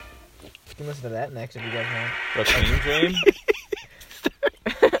can listen to that next if you guys want. Raccoon Dream?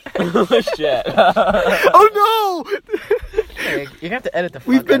 Oh, shit. Oh, no! Hey, you're gonna have to edit the fuck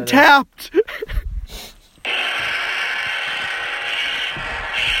We've been out of tapped!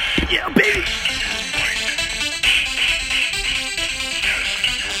 Yeah, baby!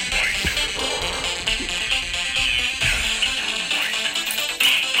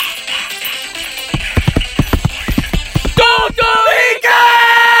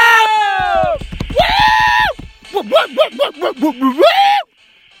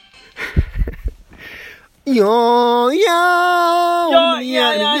 Yo, yo, Oh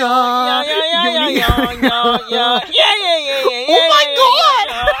my god!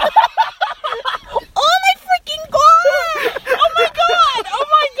 Oh my freaking god! Oh my god! Oh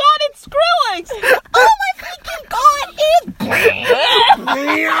my god! It's Skrillex! Oh my freaking god! It's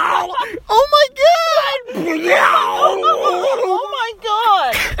Oh my god! oh my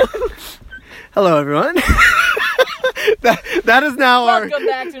god! Hello, everyone. that is now Welcome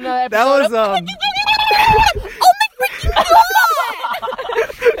back to another episode. That was oh my freaking god!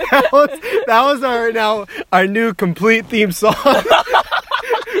 that was our new complete theme song.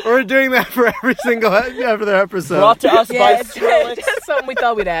 We're doing that for every single episode. Brought to us by It's Skrillex. just something we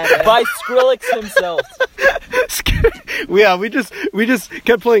thought we'd add. By Skrillex himself. Yeah, we just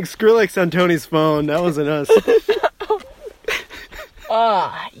kept playing Skrillex on Tony's phone. That wasn't us.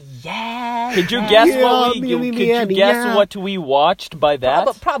 Yeah. Could you guess what we watched by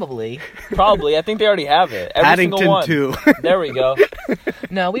that? Probably. Probably. I think they already have it. Every Paddington single one. 2. There we go.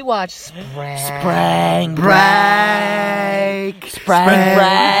 No, we watched Spring Break.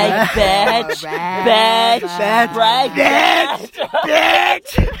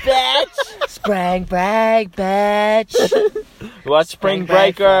 Spring Break, bitch. We watched Spring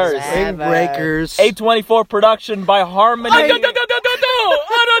Breakers. Spring Breakers. A24 production by Harmony. By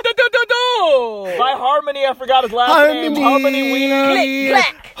Harmony, I forgot his last name. Harmony Wiener.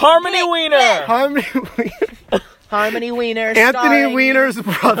 Harmony Wiener. Harmony Wiener. Anthony Weiner's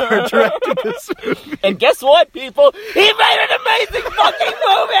brother directed this movie. And guess what, people? He made an amazing fucking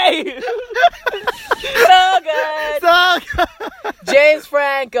movie! So good. So, James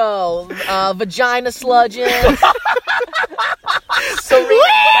Franco. Vagina sludging.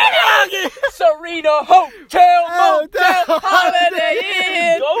 Serena Hotel Motel Holiday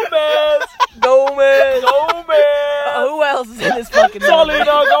Inn. Gomez. Who else is in this fucking movie? Selena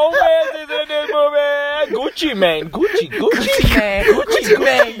Gomez is in this movie. Gucci Mane. Gucci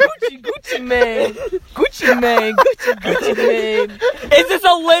Mane. Is this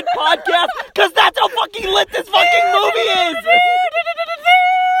a lit podcast? Because that's how fucking lit this fucking movie is.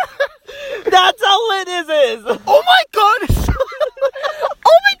 That's how lit this is. oh my god!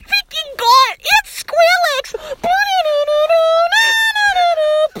 Oh my freaking god! It's Skrillex!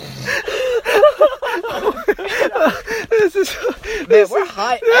 This is Man, we're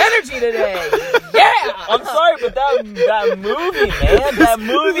high energy today. Yeah! I'm sorry, but that movie, man, that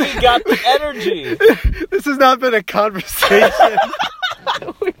movie got the energy. This has not been a conversation.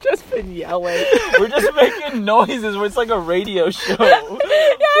 We've just been yelling. We're just making noises where it's like a radio show.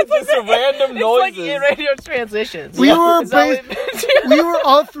 It's just random noises. It's like radio transitions. We were Is that what-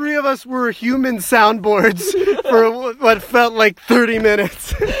 all three of us were human soundboards for what felt like 30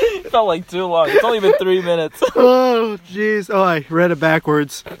 minutes. It felt like too long. It's only been 3 minutes. Oh, jeez. Oh, I read it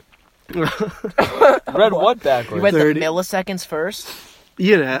backwards. Read what backwards? You read 30. the milliseconds first?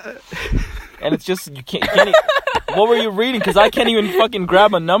 You know. And it's just, you can't even, what were you reading? Because I can't even fucking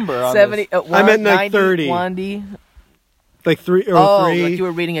grab a number on 70. this. I meant like 90, 30. 1D. Like 3 or Oh, 3. like you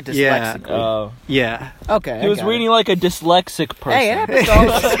were reading it dyslexically. Oh. Yeah. Okay. He was reading like a dyslexic person. Hey, it happens.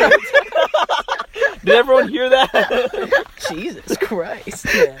 Did everyone hear that? Jesus Christ.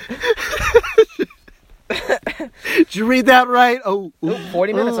 Yeah. Did you read that right? Oh. Ooh,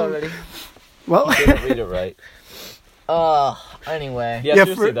 40 minutes already. Well. Didn't read it right. Anyway. Yeah, Yeah,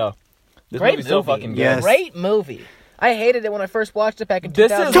 seriously though. This Great movie's so movie. fucking good. Yes. Great movie. I hated it when I first watched it back in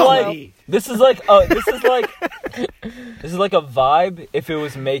This 2012. is like a vibe if it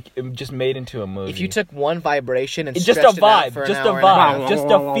was just made into a movie. If you took one vibration and It's just stretched a it out vibe, for an just a hour and half. vibe, just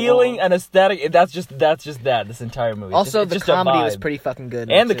a feeling and aesthetic. That's just that. This entire movie. Also, It's the just a comedy was vibe. pretty fucking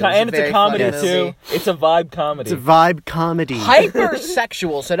good. and too. it's a very comedy funny too. movie. It's a vibe comedy. It's a vibe comedy.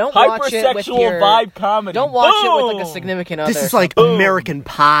 Hypersexual, so don't watch it with Hypersexual your... vibe comedy. Don't watch it with like a Boom! significant other. This is like Boom. American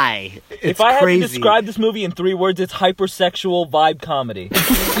Pie. It's If I had crazy. to describe this movie in 3 words, it's hypersexual vibe comedy.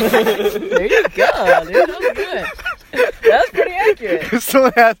 There you go, dude. That was good. That was pretty accurate. If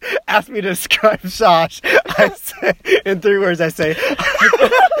someone asked me to describe Josh, I say, in 3 words, I say,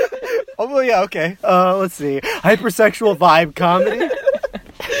 oh, well, yeah, okay. Let's see. Hypersexual vibe comedy.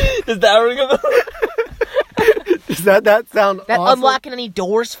 Is that what we're gonna... Does that sound That awesome? unlocking any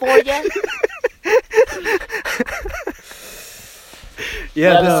doors for you?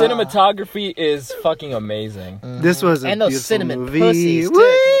 Yeah, no, the cinematography is fucking amazing. this was a And those beautiful cinnamon movie. pussies, too. Woo!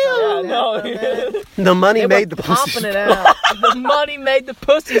 Yeah, no. The money They made were the pussies pumping it out. The money made the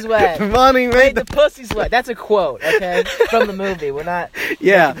pussies wet. The money made Made the the pussies wet. That's a quote, okay, from the movie. We're not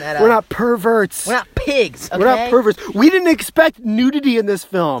yeah. that We're up. not perverts. we're not pigs. Okay? We're not perverts. We didn't expect nudity in this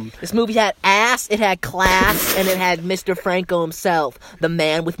film. This movie had ass, it had class, and it had Mr. Franco himself, the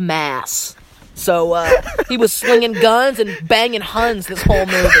man with mass. So he was slinging guns and banging Huns this whole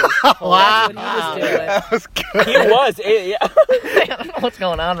movie. Wow. That's what he was doing. That was good. He was. Yeah. I don't know what's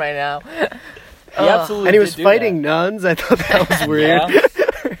going on right now. He absolutely And he was did do fighting nuns. I thought that was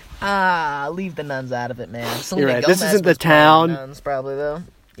weird. Yeah. Leave the nuns out of it, man. You're Selena right. This Gomez isn't the was playing town. Nuns, probably though.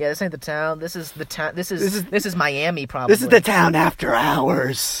 Yeah, this ain't the town. This is the town. This is Miami, probably. This is the town after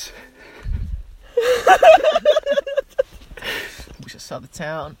hours. We should sell the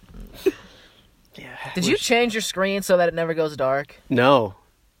town. Yeah. Did you change your screen so that it never goes dark? No.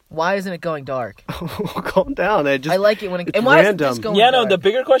 Why isn't it going dark? Calm down. I like it when it. it's And why isn't random. this going Yeah, dark? no, the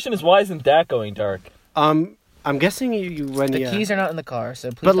bigger question is why isn't that going dark? I'm guessing you when The you. keys are not in the car, so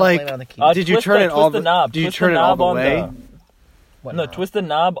please But, don't like, blame it on the keys. Did you Twist turn the- it all twist the the- knob. did you Twist turn the it all knob the on way? What No, knob? twist the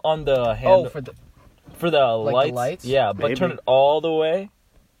knob on the handle. Oh, for the For the Like the lights? lights? Yeah, but Maybe. turn it all the way.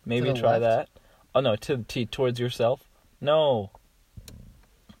 Maybe To the try left? that. Oh no, towards yourself. No.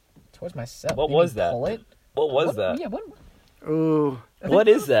 towards myself. What You was mean that? Pull it? What was that? Yeah, what? Ooh. What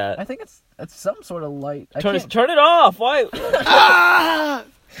is that? I think it's some sort of light. Turn it off. Why? Ah!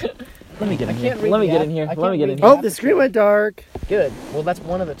 Let me get in can't here. read Let me the get app. in here. I Let can't me get read in the here. Oh, the screen went dark. Good. Well, that's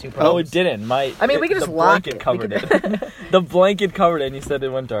one of the two Oh, problems. it didn't. I mean, we could just the lock blanket it. covered it. The blanket covered it, and you said it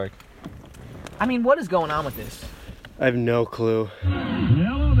went dark. I mean, what is going on with this? I have no clue.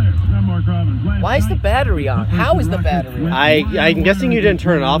 Hello there. I'm Mark Robbins. Why is the battery on? How is the battery on? I'm guessing you didn't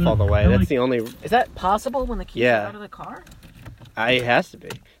turn it off all the way. That's the only. Is that possible when the keys Yeah. are out of the car? It has to be.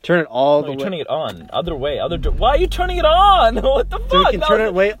 Turn it all No, the you're way. turning it on. Other way. Why are you turning it on? What the fuck? So you can That turn was-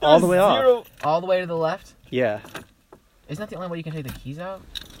 it way that all was the way off. zero- All the way to the left? Yeah. Isn't that the only way you can take the keys out?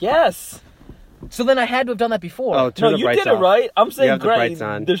 Yes. So then I had to have done that before. Oh, turn No, the you brights did it off. right. I'm saying have the Greg, brights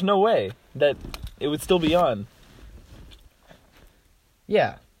on. there's no way that it would still be on.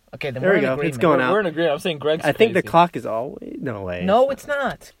 Yeah. Okay, then There we're we in go. agreement. It's going We're out. in agreement. I'm saying Greg's I think the crazy. clock is always. No way. No, it's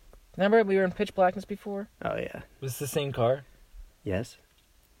not. Remember we were in pitch blackness before? Oh yeah. Was this the same car? Yes.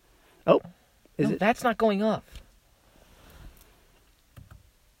 Oh. Is No, it? that's not going off.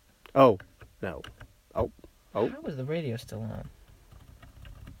 Oh. No. Oh. How is the radio still on?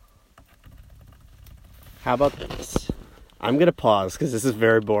 How about this? I'm gonna pause because this is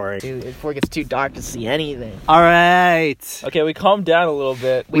very boring. Dude, before it gets too dark to see anything. All right. Okay, we calmed down a little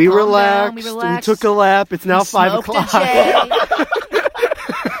bit. We calmed relaxed. down, we We relaxed. took a lap. It's now We 5 smoked a o'clock J.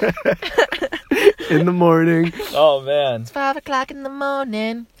 in the morning. Oh man. It's 5 o'clock in the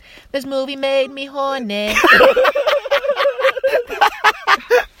morning. This movie made me horny.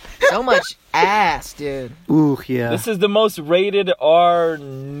 So much ass, dude. Ooh, yeah. This is the most rated R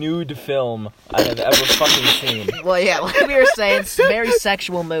nude film I have ever fucking seen. Well, yeah, like we were saying, it's a very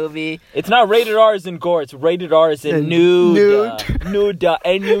sexual movie. It's not rated R as in gore, it's rated R as in And nude. Nude.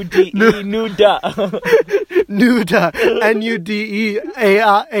 N-U-D-E, nude. Nuda.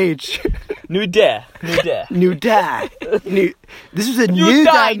 N-U-D-E-A-R-H. Nude. Nuda. This is a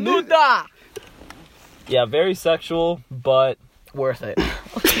Nuda, nuda. nuda. Yeah, very sexual, but Worth it.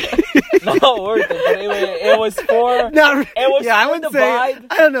 not worth it. But it was for... Not, It was yeah, I for would the say. vibe.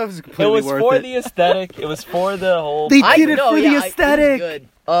 I don't know if it's It completely was worth for it. the aesthetic. It was for the whole... They did it for the It was aesthetic. good.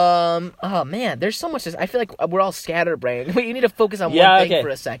 Oh man, there's so much. I feel like we're all scatterbrained. You need to focus on Yeah, one thing okay. for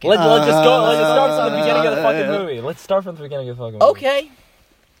a second. Let's just go. Let's start from the beginning of the fucking movie. Let's start from the beginning of the fucking movie. Okay.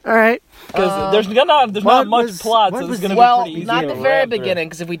 All right. Because there's not what much was- plot, what so this was is going to Well, be pretty easy. not to the very ram through. beginning,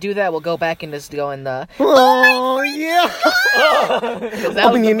 because if we do that, we'll go back and just go in the. Oh, yeah. 'Cause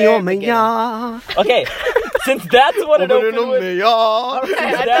that was the very beginning. Yeah. Okay, since that's what it opened with. All right,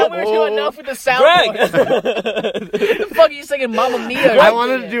 I thought we were doing enough with the sound. Greg! voice. What the fuck are you singing, Mamma Mia? I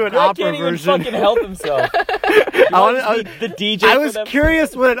wanted to do an Greg opera can't even version. fucking help himself. I wanted. The DJ I for was them.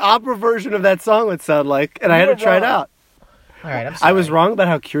 curious what an opera version of that song would sound like, and I You had to were try it wrong. out. All right, I'm sorry. I was wrong about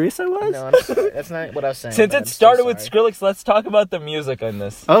how curious I was. No, I'm sorry. That's not what I was saying. Since but it I'm so started with sorry. Skrillex, let's talk about the music on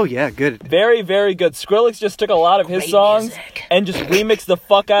this. Oh yeah, good. Very, very good. Skrillex just took a lot of his Great songs music. and just remixed the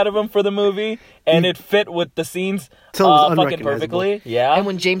fuck out of them for the movie. and it fit with the scenes Till it was fucking unrecognizable. perfectly. Yeah. And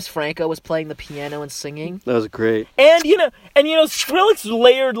when James Franco was playing the piano and singing. That was great. And Skrillex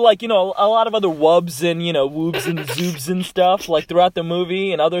layered like, a lot of other wubs and, whoops and zoobs and stuff like throughout the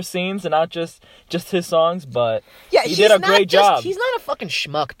movie and other scenes and not just his songs, but Yeah, he did a great job. He's not a fucking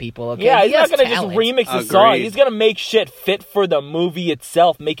schmuck, people, okay? Yeah, He he's not has gonna talent. just remix the Agreed. song. He's gonna make shit fit for the movie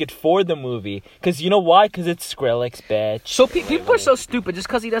itself, make it for the movie. Cause you know why? Cause it's Skrillex, bitch. So people are so stupid just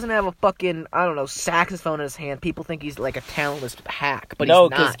because he doesn't have a fucking, I don't know, saxophone in his hand. People think he's like a talentless hack, but No, he's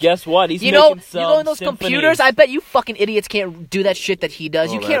because not. guess what? He's You making know, some in those symphonies. computers, I bet you fucking idiots can't do that shit that he does.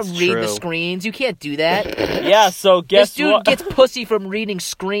 Oh, You can't that's read the true. screens. You can't do that. Yeah, so This guess dude what? gets pussy from reading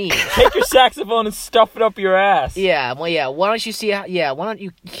screens. Take your saxophone and stuff it up your ass. Yeah, well, yeah. Why don't you see how? Yeah, why don't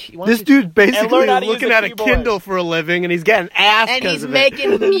you? Why don't This you, dude basically learn how to is use looking a at a keyboard. Kindle for a living, and he's getting ass and because he's of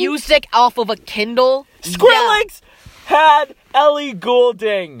making it. music off of a Kindle. Skrillex had Ellie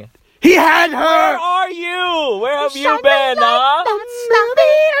Goulding. He had Where her. are you? Where have you been, huh?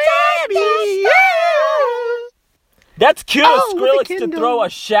 That's cute of Oh, with a Skrillex to Kindle. throw a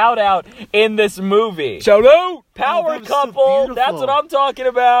shout out in this movie. Shout out! Power Oh, that was so couple. beautiful. That's what I'm talking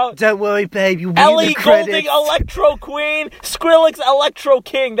about. Don't worry, babe. You win Ellie the Goulding, credits. Electro Queen, Skrillex, Electro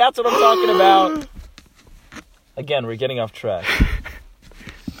King. That's what I'm talking about. Again, we're getting off track.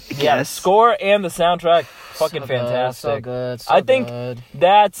 Yeah, the Yes. score and the soundtrack, fucking fantastic. So good. So I think good.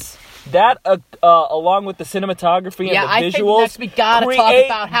 that along with the cinematography Yeah, and I the think visuals, next we gotta talk create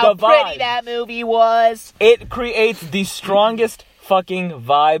about how the pretty vibe. that movie was. It creates the strongest fucking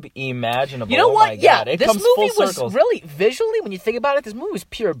vibe imaginable. You know Oh what? my Yeah, God. It this comes movie full was circles. really visually. When you think about it, this movie was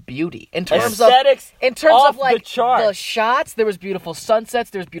pure beauty in terms Aesthetics of off like the charts. the shots. There was beautiful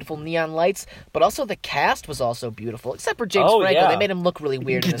sunsets. There was beautiful neon lights, but also the cast was also beautiful. Except for James Oh, Franco, yeah. they made him look really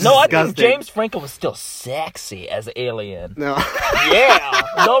weird. In this No, I movie. think Disgusting. James Franco was still sexy as Alien. No. Yeah,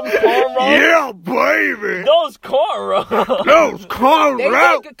 those cornrows. Yeah, baby. Those cornrows. Those cars They did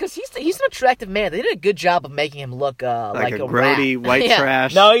out. because he's an attractive man. They did a good job of making him look Like a rat. grody white Yeah.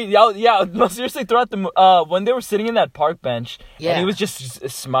 trash. No, no, seriously, throughout when they were sitting in that park bench, Yeah. and he was just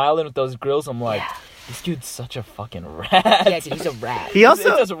smiling with those grills, I'm like, this dude's such a fucking rat. Yeah, dude, he's a rat. He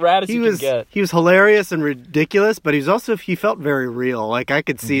also it's as rad as he you was can get. he was hilarious and ridiculous, but he felt very real. Like I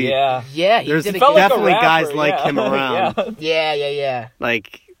could see. Yeah. Yeah, he There's did a Felt good like a definitely rapper, guys like yeah. him around. Yeah. Yeah.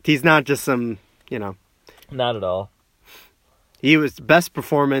 Like he's not just some. Not at all. He was best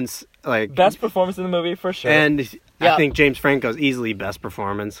performance. Like Best performance in the movie for sure. and Yeah. I think James Franco's easily best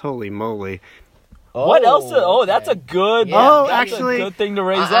performance. Holy moly! what else? Oh, okay. that's a good. Yeah. Oh, that's actually, a good thing to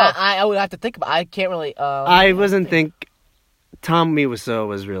raise up. I would have to think about. I can't really. I wasn't think Tommy Wiseau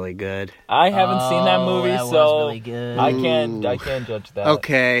was really good. I haven't seen that movie, that was so really good. I can't judge that.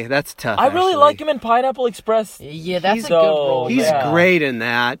 Okay, that's tough. I really actually. like him in Pineapple Express. Yeah, that's He's- a good role. He's Yeah. great in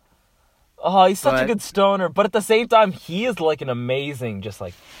that. Oh, he's such a But- good stoner, but at the same time, he is like an amazing, just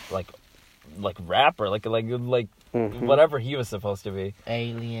like rapper, like Mhm. whatever he was supposed to be.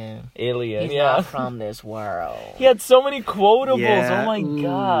 Alien. Alien, He's yeah. not from this world. He had so many quotables. Yeah. Oh my Ooh.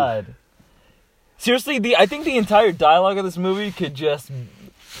 god. Seriously, I think the entire dialogue of this movie could just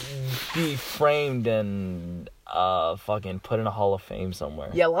be framed and fucking put in a Hall of Fame somewhere.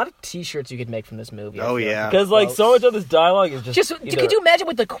 Yeah, a lot of T-shirts you could make from this movie. I Oh, feel yeah. Because like so much of this dialogue is just either- could you imagine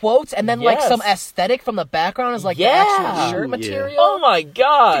with the quotes and then like Yes. some aesthetic from the background is like Yeah. the actual shirt Ooh, yeah. material? Oh my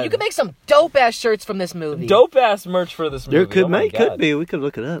god. Dude, you could make some dope ass shirts from this movie. dope ass merch for this movie. There could oh my could God. be. We could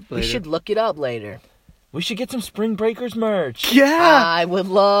look it up. We Later. should look it up later. We should get some Spring Breakers merch. Yeah. I would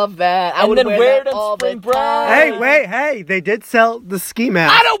love that. I And would then wear wear that it on all the spring break. time. Hey! They did sell the ski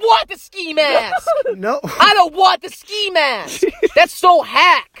mask. I don't want the ski mask. No. I don't want the ski mask. That's so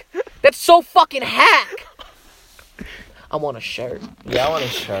hack. That's so fucking hack. I want a shirt. Yeah, I want a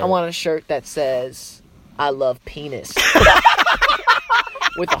shirt. I want a shirt that says, I love penis.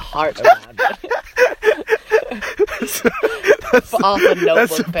 With a heart around it. Off a notebook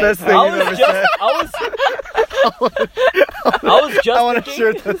That's the paper. best thing I you've ever was just, said. I was just I want a thinking,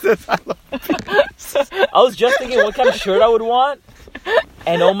 shirt that says I love. I was just thinking what kind of shirt I would want,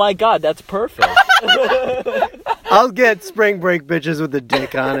 and oh my god, that's perfect. I'll get spring break bitches with a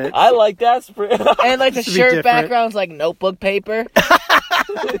dick on it. I like that. And like the To be shirt different. background's like notebook paper.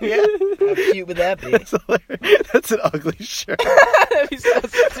 Yeah. How cute would that be? That's hilarious. That's an ugly shirt. That'd be so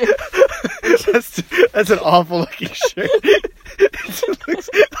stupid. That's an awful looking shirt. It looks,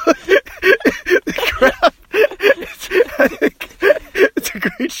 the crap. I think it's a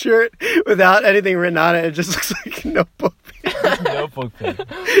great shirt without anything written on it. It just looks like a notebook. Notebook paper.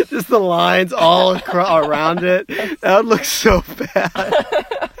 Just the lines all around it. That would look so bad.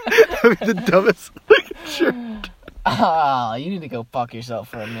 That would be the dumbest looking shirt. Ah, you need to go fuck yourself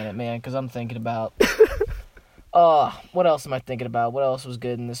for a minute, man, because I'm thinking about... what else am I thinking about? What else was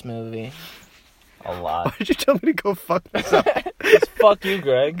good in this movie? A lot. Why did you tell me to go fuck myself? Just fuck you,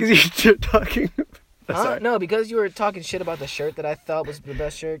 Greg. Because you're talking... Sorry. No, because you were talking shit about the shirt that I thought was the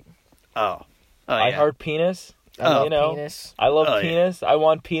best shirt. Oh. I heart penis. I love you know, penis. I love Oh, yeah. penis. I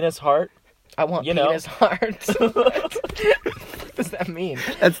want penis heart. I want you know. penis hearts. What does that mean?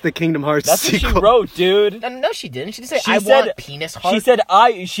 That's the Kingdom Hearts That's what sequel. she wrote, dude. No, she didn't. She didn't say, She I said- want penis heart. She said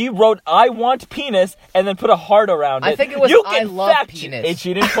she wrote I want penis and then put a heart around it. I think it was you I can love fact penis. It,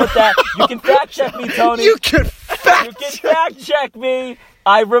 she didn't put that. You can fact check me, Tony. You can fact You can fact check me.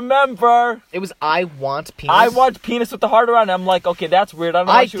 I remember. It was I want penis. I want penis with the heart around it. I'm like, okay, that's weird. I don't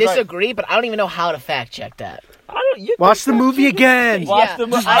know. I why she was right. disagree, but I don't even know how to fact check that. I don't. You Watch the movie again. Watch Yeah, the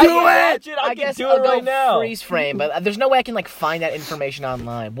movie. just I do can it. watch it. I can guess do I'll it right go now. freeze frame, but there's no way I can find that information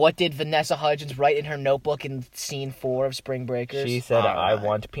online. What did Vanessa Hudgens write in her notebook in scene 4 of Spring Breakers? She said, "I Alright.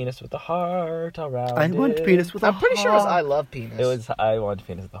 want penis with the heart around I it." want penis with a I'm pretty sure it was heart. I love penis. It was I want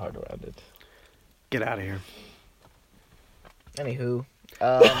penis with the heart around it. Get out of here. Anywho,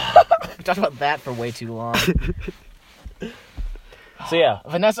 we talked about that for way too long. So yeah,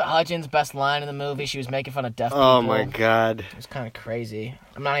 Vanessa Hudgens' best line in the movie, she was making fun of deaf people. Oh my god. It was kind of crazy.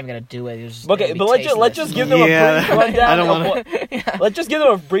 I'm not even gonna do it. It was okay, it'll be but let's just tasteless. give them Yeah, a brief rundown. I don't of wanna- what, let's just give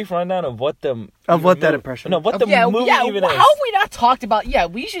them a brief rundown of what the that impression No, what the movie even how is. have we not talked about? Yeah,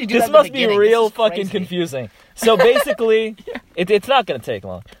 we should do This that. at must the be beginning. real This is fucking crazy. confusing. So basically, it's not going to take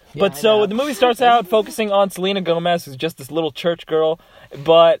long. Yeah, But I so know. the movie starts out focusing on Selena Gomez, who's just this little church girl,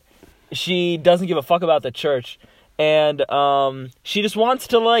 but she doesn't give a fuck about the church. And she just wants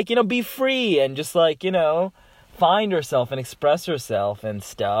to, be free and just, find herself and express herself and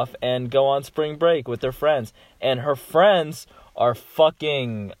stuff and go on spring break with her friends. And her friends are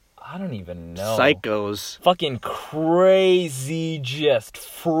fucking, I don't even know. Psychos. Fucking crazy, just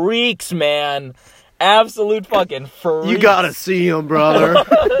freaks, man. Absolute fucking freaks. You gotta see him, brother.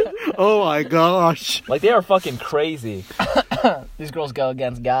 Oh my gosh. Like, they are fucking crazy. These girls go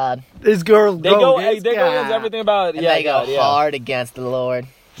against God. This girl They go against against God. everything about And yeah, they go God, yeah. hard against the Lord.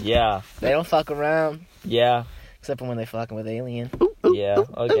 Yeah, They don't fuck around. yeah, Except for when they fucking with Alien. yeah.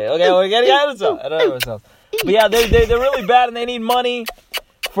 Okay, we're getting out of ourselves. But yeah, they're really bad and they need money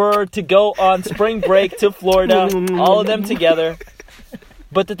to go on spring break to Florida. All of them together.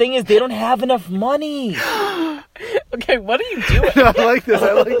 But the thing is, they don't have enough money. Okay, what are you doing? I like this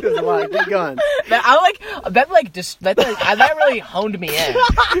a lot. Keep going. That really honed me in.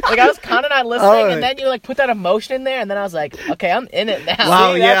 Like, I was kind of not listening, Oh. and then you put that emotion in there, and then I was like, okay, I'm in it now.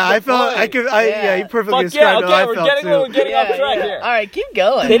 Wow, See, yeah, that's I the felt, point. Yeah. you perfectly Fuck yeah, described okay, how I we're felt getting too. off track here. All right, keep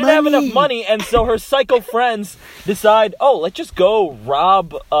going. They didn't have Money. enough money, and so her psycho friends decide, let's just go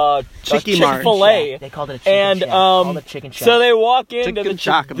rob a Chicky Mart. Shack. Chick-fil-A. They called it a chicken And shack. Called it chicken shack. so they walk into Chicken the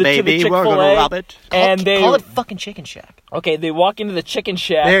shack, to the baby. We're Chick-fil-A, gonna rob it. and they call it fucking chicken shack. okay, they walk into the chicken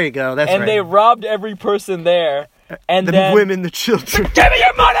shack. There you go. That's and right. they robbed every person there. And the then women, the children. give me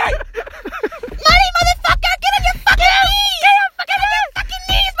your money. Money, motherfucker! Get on your fucking knees! Get on your fucking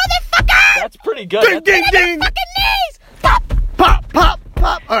knees, motherfucker! That's pretty good. Ding, ding, ding. Fucking knees! Pop! Pop, pop,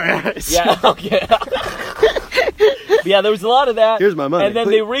 pop. All right. Yeah. Okay. But yeah, there was a lot of that. Here's my money, And then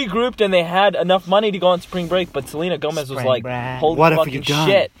please. they regrouped and they had enough money to go on spring break. But Selena Gomez was Spring like, break. "Holy What have fucking you done?"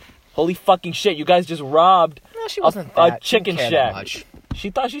 shit! Holy fucking shit! You guys just robbed No, she wasn't a that. She didn't chicken care that shack." much.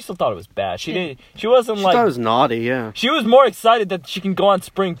 She still thought it was bad. She didn't. She wasn't I like. thought it was naughty, yeah. She was more excited that she can go on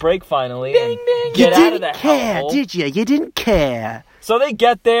spring break finally and You get out of didn't the care, hellhole. did you? You didn't care. So they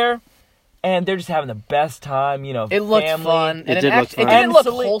get there, and they're just having the best time. It looked family. fun. It And did look fun. It didn't And look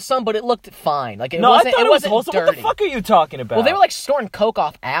Selena- wholesome, but it looked fine. Like, it No, wasn't, I thought it was wasn't wholesome. dirty. What the fuck are you talking about? Well, they were like snorting coke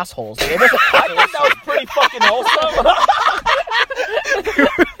off assholes. It wasn't, I thought that was pretty fucking wholesome.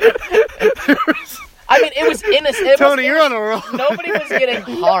 I mean, it was innocent. Tony, you're on a roll. Nobody was getting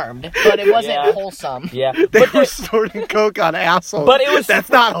harmed, but it wasn't Yeah. wholesome. Yeah, They but were snorting coke on assholes. But it was- That's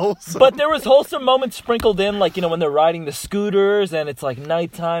not wholesome. But there was wholesome moments sprinkled in, like, when they're riding the scooters and it's like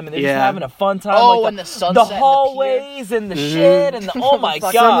nighttime and they're just Yeah. having a fun time. Oh, like and the sunset the and the pier. hallways and the shit and the oh my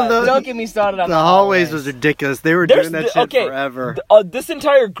Fuck, god. Some of Don't get me started on the hallways was ridiculous. They were There's doing that the- shit okay, forever. This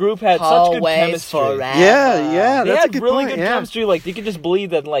entire group had such good hallways chemistry. forever. Yeah, They that's a had good really point. good yeah. chemistry. Like you could just believe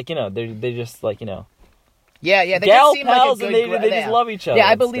that, like they just like Yeah, they gal did seem like a pals good and they group. just love each other. Yeah,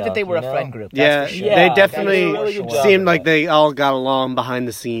 I and believe that stuff, they were a you know? friend group. Yeah, That's for sure. they Yeah, definitely they did a really good job seemed of like that. they all got along behind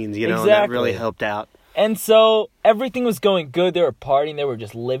the scenes, and that really Exactly. helped out. And so everything was going good. They were partying. They were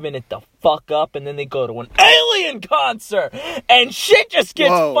just living it the fuck up. And then they go to an Alien concert, and shit just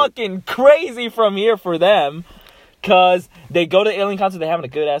gets Whoa. fucking crazy from here for them. Because they go to the Alien concert, they're having a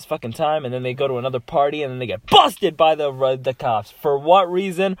good-ass fucking time, and then they go to another party, and then they get busted by the cops. For what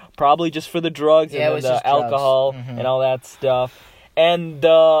reason? Probably just for the drugs Yeah, it and was then the just drugs. alcohol and all that stuff. And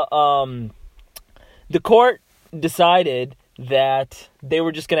the court decided that they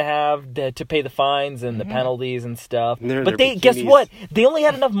were just going to have to pay the fines and the penalties and stuff. And they're in But their guess bikinis. what? They only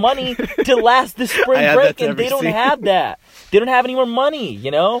had enough money to last the spring I had break, that to and every they don't scene. have that. They don't have any more money,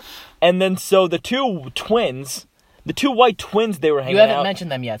 you know? And then so the two white twins they were hanging You haven't out.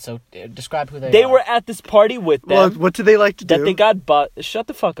 mentioned them yet, so describe who they are. They were at this party with them Well, what do they like to do? that they got Shut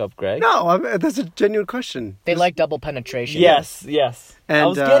the fuck up, Greg. No, that's a genuine question. They like double penetration. Yes. I And,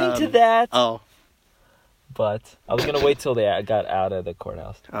 was getting to that, Oh. but I was gonna wait till they got out of the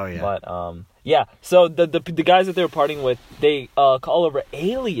courthouse. Oh, yeah. But yeah. So the guys that they were partying with, they call over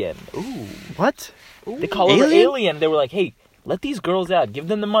Alien. What? They call over Alien. They were like, "Hey, let these girls out. Give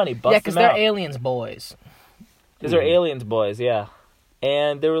them the money. Bust Yeah, because them they're out." aliens boys. These are aliens, boys. Yeah.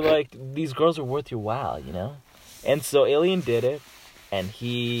 And they were like, "These girls are worth your while, you know." And so Alien did it, and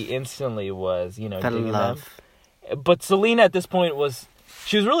he instantly was, That digging love. them. But Selena at this point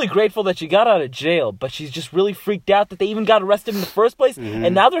she was really grateful that she got out of jail, but she's just really freaked out that they even got arrested in the first place.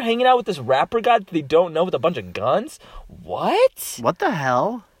 And now they're hanging out with this rapper guy that they don't know with a bunch of guns. What? What the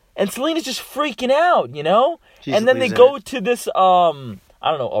hell? And Selena's just freaking out, you know? She's And then they losing go it. to this, I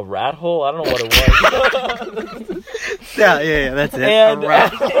don't know, a rat hole? I don't know what it was. Yeah, that's it. And- A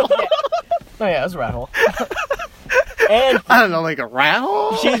rat. Oh yeah, it was a rat hole. and I don't know, like a rat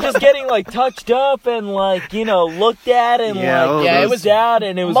hole? she's just getting, touched up and, looked at and, Yeah, yeah, it it was was out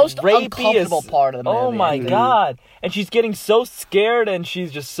and it was most rapey uncomfortable as- part of the Oh, movie. my God. And she's getting so scared and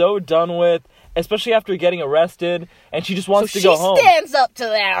she's just so done with, especially after getting arrested, and she just wants So to go she home. stands up to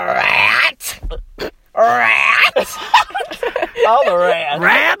that rat. All the rat.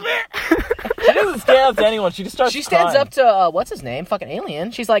 Rabbit? She doesn't stand up to anyone. She just starts She stands crying. up to what's his name, fucking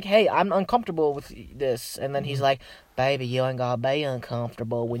Alien. She's like, "Hey, I'm uncomfortable with this," and then he's like, "Baby, you ain't gotta be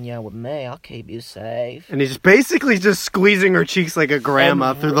uncomfortable when you're with me. I'll keep you safe." And he's just basically just squeezing her cheeks like a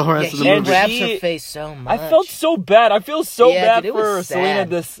grandma And- through the rest Yeah, of the he and movie. grabs she- her face so much. I felt so bad. I feel so Yeah, bad dude, it was for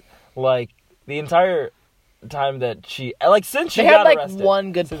Selena sad. the entire time that she, since she They got had arrested.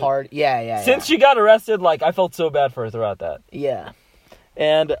 one good part. Yeah. Since she got arrested, I felt so bad for her throughout that. yeah.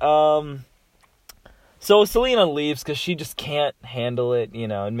 And, so Selena leaves because she just can't handle it,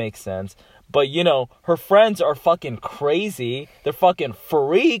 it makes sense. But, her friends are fucking crazy. They're fucking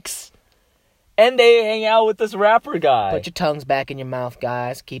freaks. And they hang out with this rapper guy. Put your tongues back in your mouth,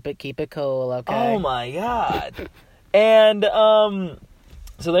 guys. Keep it cool, okay? Oh my God. And,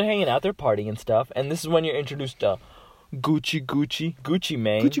 so they're hanging out, they're partying and stuff. And this is when you're introduced to Gucci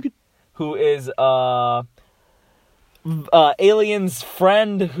Mane. Who is, Alien's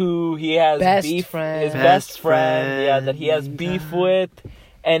friend who he has Best beef friend. his Best best friend, yeah, that he has friend. beef with.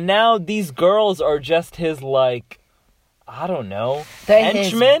 And now these girls are just his I don't know,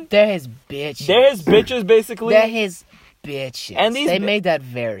 henchmen. They're his bitches. They're his bitches basically. They're his bitches. And these they bi- made that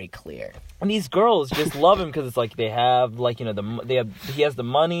very clear. And these girls just love him because it's they have he has the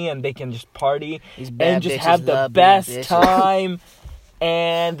money and they can just party These bad and just bitches have the love being best bitches. time.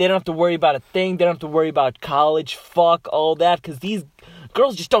 And they don't have to worry about a thing. They don't have to worry about college, fuck, all that. Because these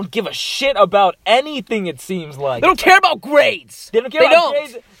girls just don't give a shit about anything, it seems like. They don't care about grades. They don't care about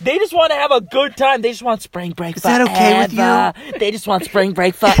grades. They just want to have a good time. They just want spring break Is forever. that okay with you? They just want spring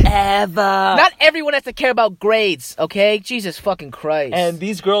break forever. Not everyone has to care about grades, okay? Jesus fucking Christ. And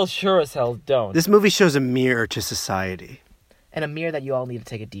these girls sure as hell don't. This movie shows a mirror to society. And a mirror that you all need to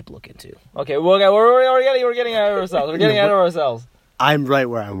take a deep look into. Okay, we're getting out of ourselves. We're getting out of ourselves. I'm right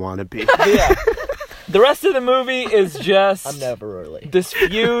where I want to be. But yeah. The rest of the movie is just I'm never early. this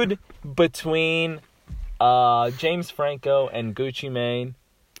feud between James Franco and Gucci Mane.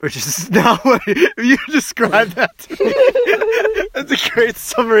 Which is not what you described that to me. That's a great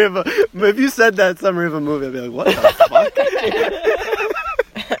summary of if you said that summary of a movie, I'd be like, what the fuck?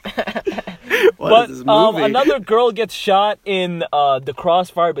 What is this movie? Another girl gets shot in the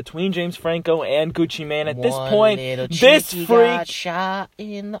crossfire between James Franco and Gucci Mane. At this One point, little this chickie freak, got shot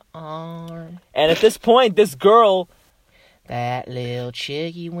in the arm. and at this point, this girl, That little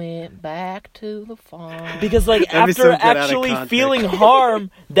chickie went back to the farm. because That'd be after so good out of actually context. feeling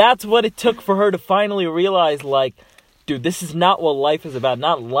harm, that's what it took for her to finally realize, dude, this is not what life is about.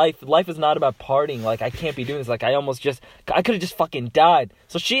 Not life. Life is not about partying. I can't be doing this. I could have just fucking died.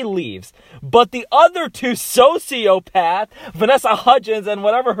 So she leaves. But the other two sociopath, Vanessa Hudgens and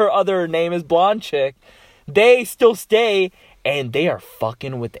whatever her other name is, blonde chick, they still stay and they are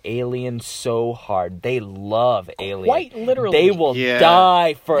fucking with aliens so hard. They love aliens. Quite literally. They will Yeah.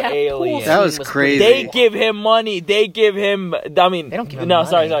 die for That pool aliens. That scene was pretty crazy. They cool. give him money. They give him. I mean, They don't give him no,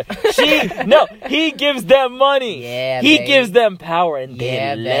 money. sorry. He gives them money. Yeah, he baby. gives them power, and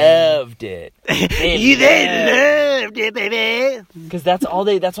Yeah, they baby. loved it. They loved it, baby. Because that's all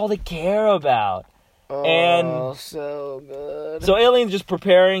they care about. And Oh, so good. so Alien's just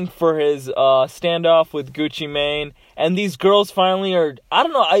preparing for his standoff with Gucci Mane, and these girls finally are. I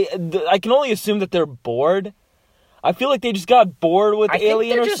don't know. I can only assume that they're bored. I feel like they just got bored with I think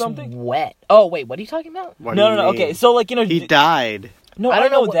Alien they're or just something. wet. Oh, wait, what are you talking about? What No, do no, you no. mean? Okay, so like He died. no, I I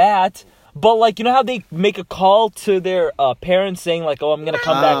don't don't know know that. But like, you know how they make a call to their parents saying like, "Oh, I'm gonna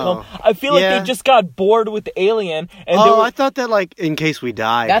come back home." I feel like Yeah. they just got bored with Alien, and they Oh, were, I thought that like in case we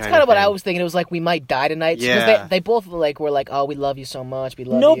die. That's kind of what thing. I was thinking. It was like we might die tonight. Because Yeah. they both like were like, oh, we love you so much. We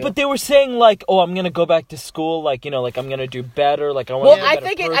love no, you. but they were saying like, "Oh, I'm gonna go back to school. Like, you know, like I'm gonna do better. Like I want." Well, to be a I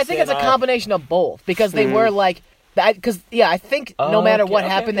better think it's a person. combination of both because they were like, because I think no Oh, matter okay, what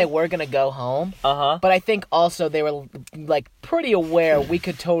okay, happened, okay. they were gonna go home. Uh-huh. But I think also they were like pretty aware we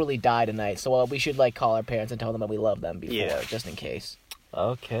could totally die tonight, so we should like call our parents and tell them that we love them before, Yeah. just in case.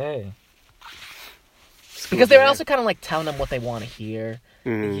 Okay. Because they were also kind of like telling them what they want to hear.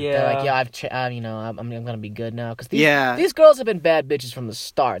 Mm. Yeah. They're like, yeah, I'm gonna be good now. Because Yeah. these girls have been bad bitches from the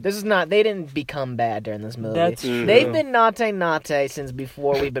start. This is not. They didn't become bad during this movie. That's true. They've been naughty since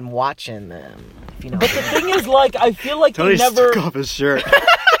before we've been watching them. If you know. But the thing is, like, I feel like Tony they never. took off his shirt.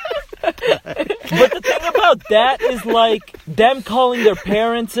 But the thing about that is, like, them calling their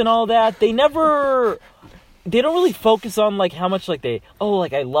parents and all that, they never. They don't really focus on, like, how much, like,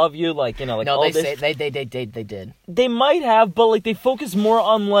 like, I love you, like, you know, like, no, all they this. say they did. They might have, but, like, they focus more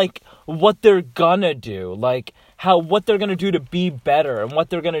on, like, what they're gonna do. Like, what they're gonna do to be better and what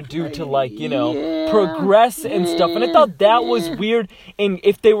they're gonna do to, like, you know, progress and stuff. And I thought that was weird. And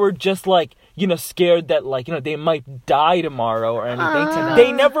if they were just, like, you know, scared that, like, you know, they might die tomorrow or anything.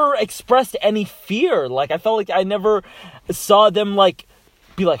 They never expressed any fear. Like, I felt like I never saw them, like,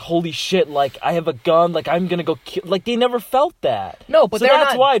 be like, holy shit, like, I have a gun, like, I'm gonna go kill. Like, they never felt that. No, but so they're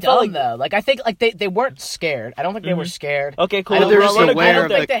that's not why I felt dumb, though. Like, I think, like, they weren't scared. I don't think they were scared. Okay, cool. I don't, They're think- just I don't aware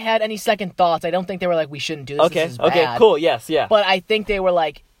of think the- they had any second thoughts. I don't think they were like, we shouldn't do this. Okay, This is okay, bad. cool, yes, yeah. But I think they were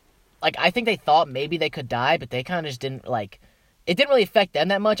like, I think they thought maybe they could die, but they kind of just didn't, like, it didn't really affect them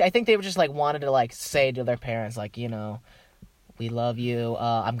that much. I think they were just, like, wanted to, like, say to their parents, like, you know, we love you,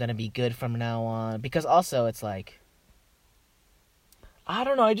 I'm gonna be good from now on. Because also, it's like, I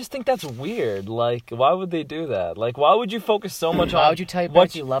don't know. I just think that's weird. Like, why would they do that? Like, why would you focus so much on? why would you tell your what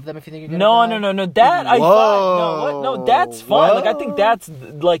parents you love them if you think you're gonna No, die? no. That I thought. No, what? No, that's fine. Whoa. Like, I think that's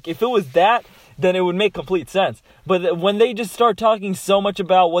like, if it was that, then it would make complete sense. But when they just start talking so much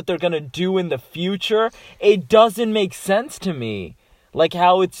about what they're gonna do in the future, it doesn't make sense to me. Like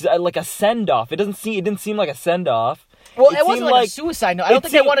how it's like a send off. It didn't seem like a send off. Well, it seemed wasn't like a suicide note. I don't it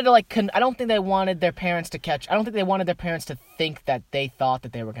think they seemed- wanted to like. I don't think they wanted their parents to catch. I don't think they wanted their parents to think that they thought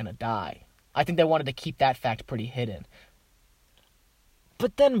that they were gonna die. I think they wanted to keep that fact pretty hidden.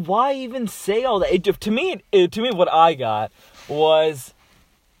 But then why even say all that? To me, what I got was,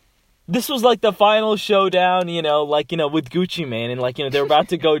 this was like the final showdown, you know, like, you know, with Gucci Mane, and like, you know, they're about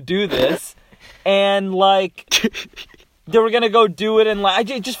to go do this, and like, they were gonna go do it, and like,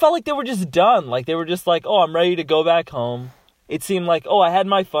 it just felt like they were just done. Like, they were just like, oh, I'm ready to go back home. It seemed like, oh, I had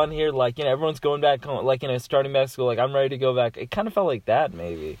my fun here. Like, you know, everyone's going back home. Like, you know, starting back school. Like, I'm ready to go back. It kind of felt like that,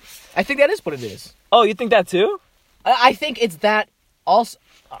 maybe. I think that is what it is. Oh, you think that too? I think it's that also.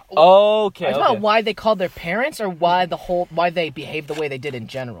 Okay. It's not why they called their parents or why they behaved the way they did in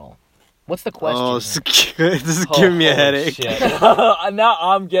general. What's the question? Oh, this is giving me a headache. Now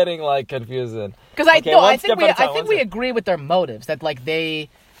I'm getting like confusing. Because one I step think at a time, I think one we step. agree with their motives that like they.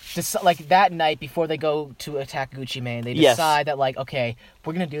 Like that night before they go to attack Gucci Mane, they Yes. decide that like, okay,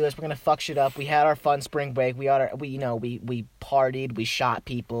 we're gonna do this. We're gonna fuck shit up. We had our fun spring break. We partied. We shot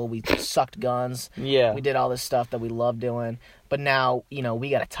people. We sucked guns. Yeah. We did all this stuff that we love doing. But now, you know, we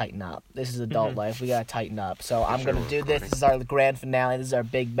gotta tighten up. This is Mm-hmm. adult life. We gotta tighten up. So I'm gonna do this. This is our grand finale. This is our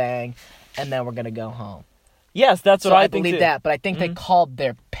big bang, and then we're gonna go home. Yes, that's what So I think believe too. that. But I think they called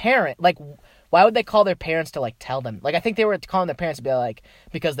their parent like. Why would they call their parents to, like, tell them? Like, I think they were calling their parents to be like,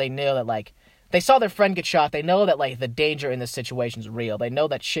 because they knew that, like, they saw their friend get shot. They know that, like, the danger in this situation is real. They know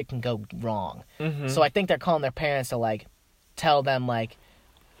that shit can go wrong. Mm-hmm. So I think they're calling their parents to, like, tell them, like,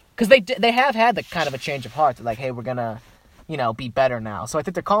 because they have had the kind of a change of heart. They're like, hey, we're gonna be better now. So I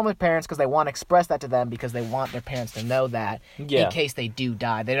think they're calling their parents because they want to express that to them because they want their parents to know that Yeah. in case they do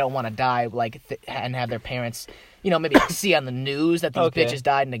die. They don't want to die and have their parents, maybe see on the news that these Okay. bitches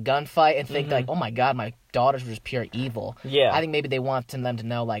died in a gunfight and think like, oh my God, my daughters were just pure evil. Yeah. I think maybe they want them to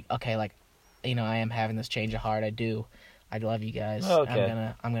know like, okay, like, I am having this change of heart. I love you guys.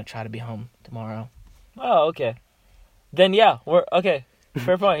 Okay. I'm gonna try to be home tomorrow. Oh, okay. Then yeah, we're okay.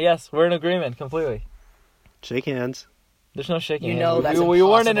 Fair point. Yes, we're in agreement completely. Shake hands. There's no shaking. You hands. know that's we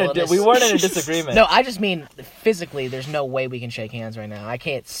weren't in impossible in we this- weren't in a disagreement. No, I just mean physically. There's no way we can shake hands right now. I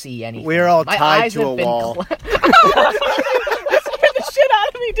can't see anything. We're all My tied eyes to have a been wall. scared the shit out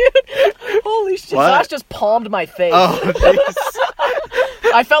of me, dude. Holy shit! What? Josh just palmed my face. Oh,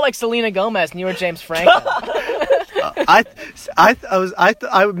 jeez. I felt like Selena Gomez and you were James Franco. I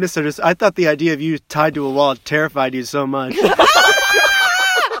misunderstood. I thought the idea of you tied to a wall terrified you so much.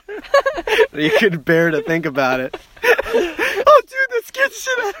 You couldn't bear to think about it. Oh, dude, that scared the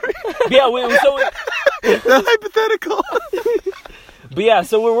shit out of me. Yeah, The hypothetical. but yeah,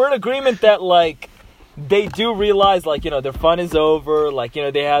 so we're in agreement that like they do realize like their fun is over, like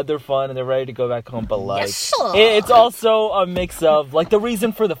they had their fun and they're ready to go back home. But like Yes, sir. it's also a mix of like the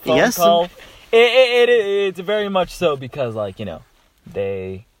reason for the phone Yes, call. It's very much so because like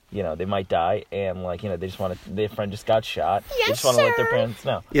they they might die and like they just want to. Their friend just got shot. They just want to let their parents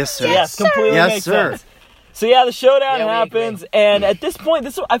know. Yes, sir. So, yes, completely Yes, makes sir. sense. So yeah, the showdown Yeah, we happens, agree. and at this point,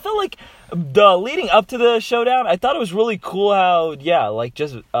 I felt like the leading up to the showdown, I thought it was really cool how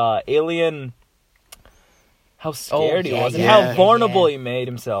just Alien, how scared he yeah, was and yeah, how vulnerable yeah. he made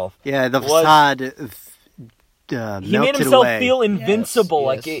himself. Yeah, the Was- facade He melted made himself away. feel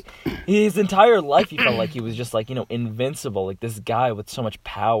invincible. Yes, Like his entire life, he felt like he was just like invincible. Like this guy with so much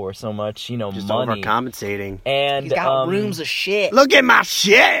power, so much Just money, overcompensating. and He's got rooms of shit. Look at my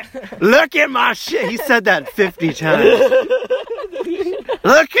shit! Look at my shit! He said that 50 times.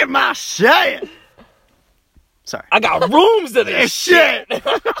 Look at my shit! Sorry. I got rooms of this This shit!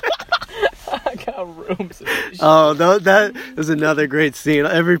 I got rooms of this shit. Oh, that was another great scene.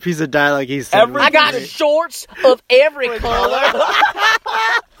 Every piece of dialogue he said. Every- was I got great. shorts of every color.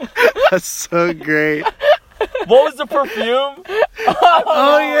 That's so great. What was the perfume?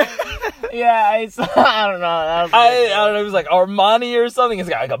 Oh, yeah. Yeah, I don't know. That was I don't know. It was like Armani or something. It's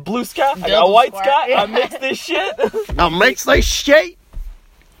got I got blue sky. I got Double white square. sky. Yeah. I mixed this shit. I'll make like shit.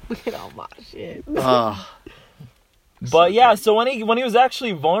 Look at all my shit. Oh, But yeah, so when he was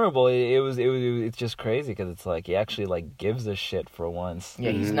actually vulnerable, it's just crazy because it's like he actually like gives a shit for once.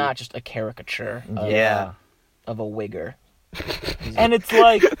 Yeah, he's not just a caricature yeah. of a wigger. And it's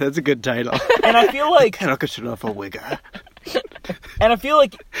like, That's a good title. and I feel like, Can't look at off a wigger.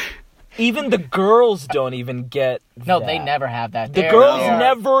 even the girls don't even get. No, that. they never have that. The They're- girls they are-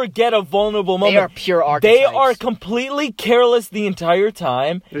 never get a vulnerable moment. They are pure archetypes. They are completely careless the entire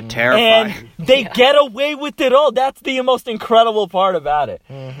time. They're terrifying. And they get away with it all. That's the most incredible part about it.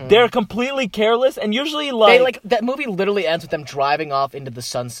 They're completely careless, and usually They that movie literally ends with them driving off into the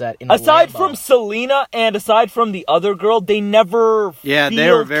sunset. In aside Lambo. from Selena and aside from the other girl, they never Yeah, they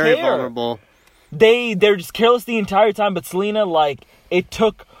feel were very care. vulnerable. They're just careless the entire time. But Selena, like, it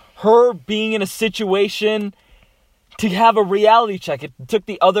took her being in a situation to have a reality check. It took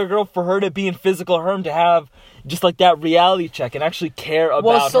the other girl for her to be in physical harm to have just like that reality check and actually care about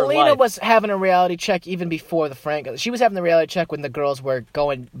Well, her Selena life. was having a reality check even before the Frank. She was having the reality check when the girls were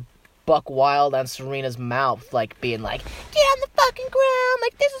going buck wild on Serena's mouth, like being like, "Get on the fucking ground!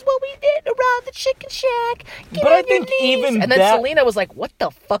 Like this is what we did around the chicken shack." Get But on I think your knees." even and then that- Selena was like, "What the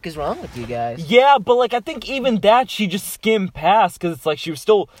fuck is wrong with you guys?" Yeah, but like I think even that she just skimmed past because it's like she was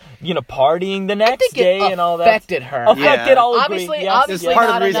still partying the I next think day it and all that. affected her. Affected, Yeah. I'll agree. Obviously- Yes, obviously yes. Part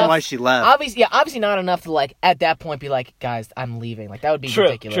of not the reason enough. why she left. Obviously not enough to like at that point be like, "Guys, I'm leaving." Like that would be True,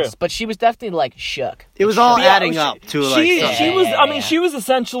 ridiculous. true. But she was definitely like shook. It was all Yeah, adding up to like she something. was. I Yeah. mean, she was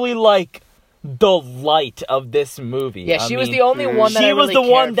essentially like the light of this movie. Yeah, I she was mean, the only one that she I was really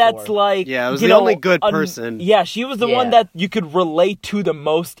the one cared that's for. like Yeah, it was you the know, only good person. Yeah, she was the Yeah. one that you could relate to the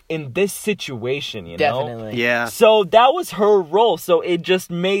most in this situation. You know, Definitely. Yeah. So that was her role. So it just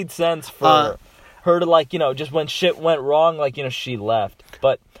made sense for her to like just when shit went wrong, like she left.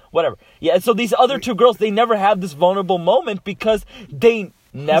 But whatever. Yeah. So these other two girls, they never have this vulnerable moment because they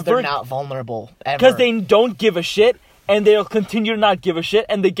They're never not vulnerable ever. because they don't give a shit. And they'll continue to not give a shit,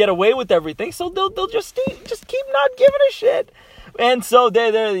 and they get away with everything. So they'll just keep not giving a shit, and so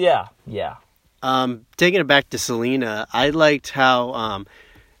they're yeah. Taking it back to Selena, I liked how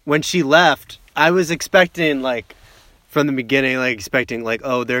when she left, I was expecting like from the beginning, like expecting like,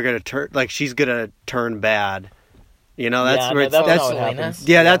 oh, they're gonna turn, like she's gonna turn bad, You know, that's Yeah, where no, it's, that's that's not what Selena? happens.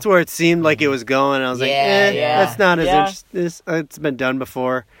 yeah, that's where it seemed like it was going. I was like, Yeah. that's not as Yeah. interesting. It's been done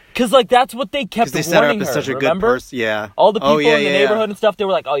before. Because, like, that's what they kept Because they set her up warning as her, such a good remember? person. Yeah. All the people yeah, in the yeah, neighborhood and stuff, they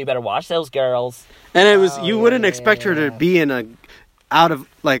were like, oh, you better watch those girls. And it was Oh, you yeah, wouldn't yeah, expect her yeah. to be in out of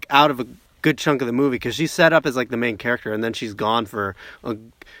a good chunk of the movie because she's set up as like the main character and then she's gone for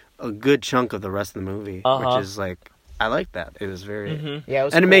a good chunk of the rest of the movie, Uh-huh. which is like I like that. It was very Yeah, it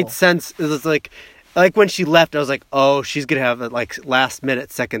was and it cool. made sense. It was like when she left, I was like, oh, she's gonna have like last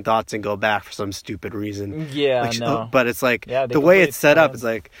minute second thoughts and go back for some stupid reason. Yeah, Like, no. But it's like Yeah, they the way completely it's set up planned. is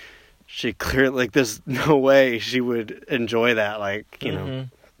like she clearly like there's no way she would enjoy that. Like you know. Mhm.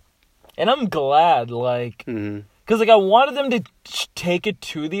 And I'm glad, like, Mhm. because, like, I wanted them to take it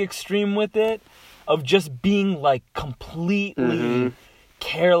to the extreme with it, of just being, like, completely Mhm.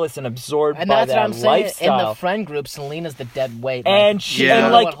 careless and absorbed And by that's what that I'm saying. lifestyle. In the friend group, Selena's the dead weight. And like, she- she's and, the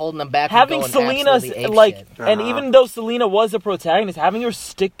like, one holding them back. from having going Selena, absolutely like, apeshit. and Uh-huh. even though Selena was a protagonist, having her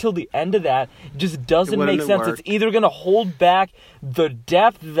stick till the end of that just doesn't wouldn't make have sense. worked. It's either going to hold back the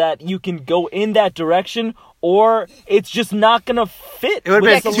depth that you can go in that direction, or it's just not going to fit. It would've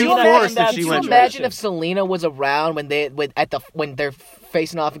with been Could you too Selena forced in if that imagine, she could you went imagine direction. if Selena was around when they're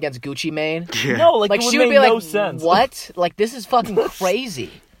facing off against Gucci Mane? Yeah. No, like, Like it would she make would be no like, sense. "What? Like this is fucking crazy."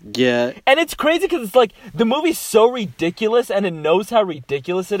 Yeah. And it's crazy because it's like the movie's so ridiculous and it knows how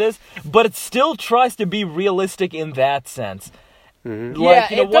ridiculous it is, but it still tries to be realistic in that sense. Mhm. Like, yeah,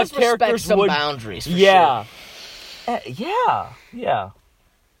 you know, it what does respect characters some would. boundaries. For Yeah. sure. Yeah.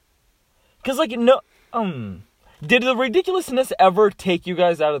 Because, like, no. Did the ridiculousness ever take you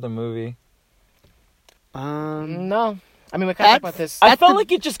guys out of the movie? No, I mean we kind of talked about this. I At felt the-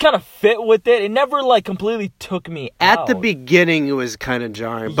 like it just kind of fit with it. It never, like, completely took me At out. the beginning, it was kind of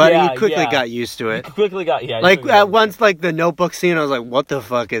jarring, but Yeah, you quickly yeah. got used to You it. quickly got, yeah. Like at once, like the Notebook scene, I was like, "What the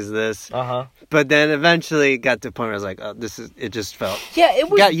fuck is this?" Uh-huh. But then eventually, it got to the point where I was like, "Oh, this is." It just felt. Yeah, it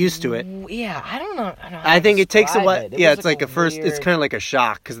was. got used to it. Yeah, I don't know. I think it takes a describe while. it. It Yeah, was it's like a first. It's weird- kind of like a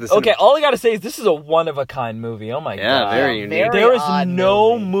shock because the. Okay, all I gotta say is this is a one-of-a-kind movie. Oh my Yeah, god. very unique. There is odd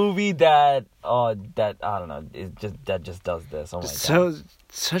no movie. movie that I don't know, that just does this. Oh my god. So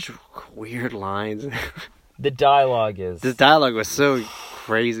such weird lines. The dialogue is The dialogue was so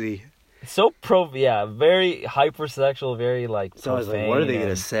crazy. so very hypersexual, very like So I was like, profane "What are they gonna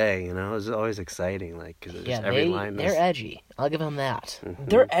and- say?" You know, it was always exciting. Like because Yeah, every line was. they're edgy. I'll give them that.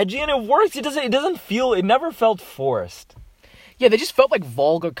 They're edgy and it works. It doesn't feel. It never felt forced. Yeah, they just felt like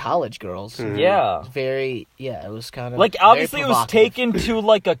vulgar college girls. Yeah. Very. Yeah, it was kind of Like very obviously it was provocative. taken to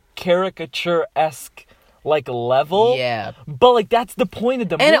like a caricature-esque like level. Yeah, But like that's the point of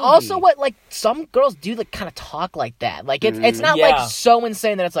the movie. and also what like some girls do like kind of talk like that. Like it's not Yeah. like so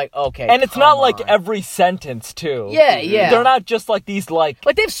insane that it's like okay. And it's not come like on. every sentence too. Yeah, yeah. They're not just like these like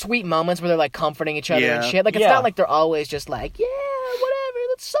Like they have sweet moments where they're like comforting each other and Yeah. shit. Like it's Yeah. not like they're always just like yeah whatever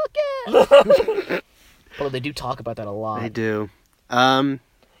let's suck it. Although they do talk about that a lot. They do.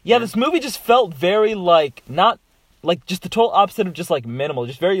 yeah, this movie just felt very like not like just the total opposite of just like minimal,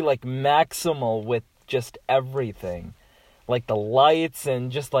 just very like maximal with just everything. Like the lights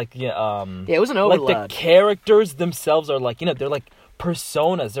and just like Yeah, it was an like overload. the characters themselves are like, they're like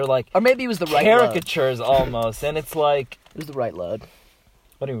personas. They're like Or maybe it was the right load. caricatures almost. And it's like, It was the right load.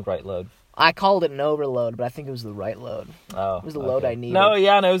 what do you mean right load? I called it an overload, but I think it was the right load. Oh, It was the load I needed. No,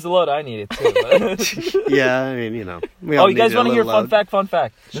 yeah, no, it was the load I needed too. but- Yeah, I mean, you know. We Oh, all you guys needed a want to hear little fun fact? Fun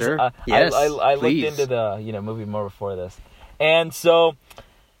fact. Sure. Yes. Yes, I looked please. into the movie more before this, and so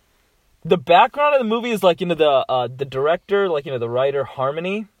the background of the movie is like the director, like the writer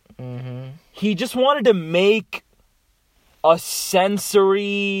Harmony. Mm-hmm. He just wanted to make a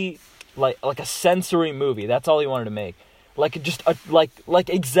sensory like a sensory movie. That's all he wanted to make. Like just a, like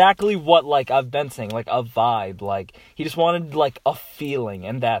exactly what like I've been saying, like a vibe. Like he just wanted like a feeling,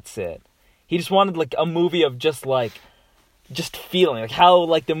 and that's it. He just wanted like a movie of just feeling, like how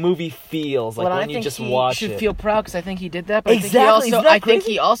like the movie feels, like Well, when I you think just he watch should it. feel proud because I think he did that. But Exactly, I isn't think, that I think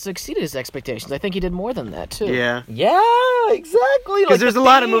crazy? he also exceeded his expectations. I think he did more than that too. Yeah. Yeah, exactly. Because Like there's the a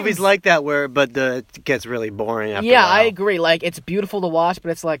lot of themes. movies like that but it gets really boring after Yeah, a while. I agree. Like it's beautiful to watch, but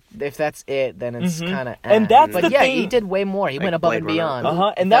it's like if that's it, then it's Mhm. kind of. And that's but the yeah, thing- he did way more. He Like went above Blade and Runner.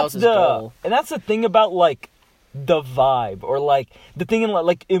 beyond. And That that's was his goal. the thing about like the vibe, or like the thing in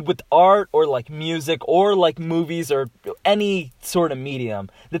like with art or like music or like movies or any sort of medium.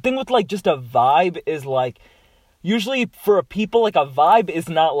 The thing with like just a vibe is like usually for people like a vibe is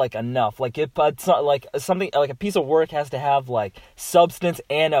not like enough. Like it's not like something like a piece of work has to have like substance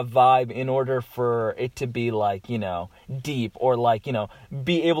and a vibe in order for it to be like deep or like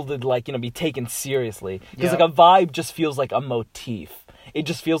be able to like be taken seriously. Because Yep. like a vibe just feels like a motif. it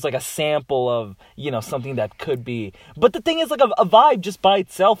just feels like a sample of, something that could be. But the thing is, like, a vibe just by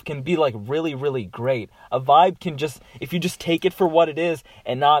itself can be, like, really, really great. A vibe can just, if you just take it for what it is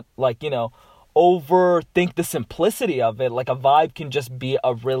and not, like, overthink the simplicity of it, like, a vibe can just be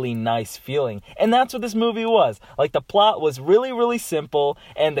a really nice feeling. And that's what this movie was. Like, the plot was really, really simple,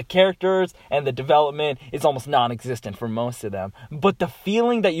 and the characters and the development is almost non-existent for most of them. But the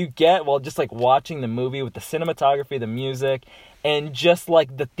feeling that you get while just, like, watching the movie with the cinematography, the music, and just,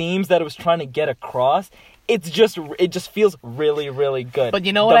 like, the themes that it was trying to get across, it just feels really, really good. But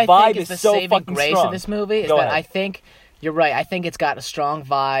you know what I think is the saving grace of this movie? Is that I think... You're right. I think it's got a strong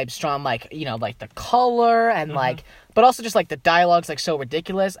vibe, strong, like, like the color and like, but also just like the dialogue's like so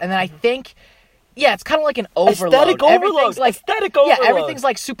ridiculous. And then I think, it's kind of like an overload. Aesthetic overload. Yeah, everything's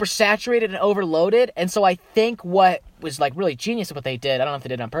like super saturated and overloaded. And so I think what was like really genius of what they did, I don't know if they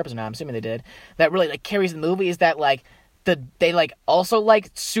did it on purpose or not, I'm assuming they did, that really like carries the movie is that like they like also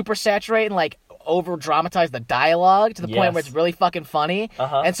like super saturate and like over dramatize the dialogue to the point where it's really fucking funny.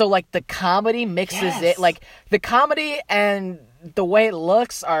 And so like the comedy mixes it, like the comedy and the way it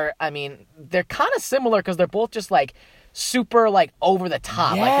looks are, I mean, they're kind of similar because they're both just like super like over the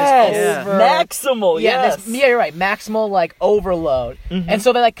top, like this maximal, you're right, maximal like overload. And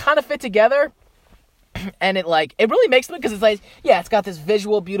so they like kind of fit together. And it really makes them, because it's like, it's got this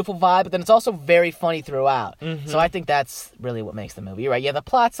visual, beautiful vibe, but then it's also very funny throughout. So I think that's really what makes the movie. You're right. Yeah, the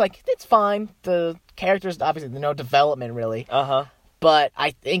plot's like, it's fine. The characters, obviously, no development really. But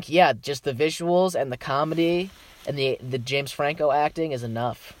I think, just the visuals and the comedy and the James Franco acting is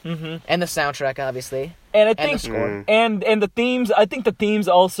enough. And the soundtrack, obviously. And I think, the score. And the themes, I think the themes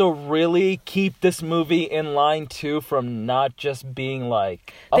also really keep this movie in line too, from not just being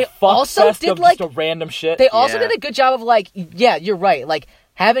like a fuck fest of just a random shit. They also did a good job of like, you're right, like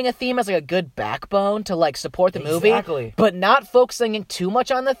having a theme as like a good backbone to like support the movie, but not focusing in too much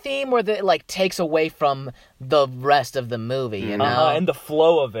on the theme where it like takes away from the rest of the movie, you know, and the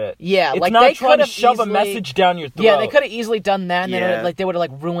flow of it. Yeah, it's like not they trying to shove a message down your throat. Yeah, they could have easily done that, and then they would have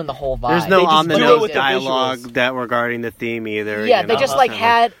like ruined the whole vibe. There's no on the nose dialogue that regarding the theme either. Yeah, they just like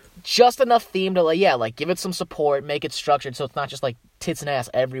had just enough theme to like give it some support, make it structured so it's not just like tits and ass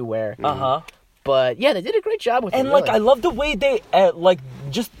everywhere. But yeah, they did a great job with it. And like, I love the way they like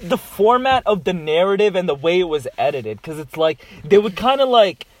just the format of the narrative and the way it was edited, because it's like they would kind of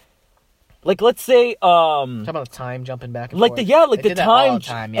like let's say talking about the time jumping back and like forth. the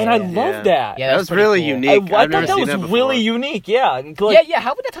time, and I love that. Yeah, that was really cool. unique. I thought that was really unique. Yeah, like,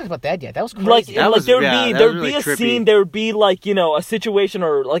 how would I talk about that yet? That was crazy. Like there would be a scene, there would be like a situation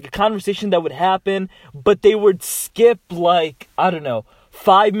or like a conversation that would happen, but they would skip like, I don't know,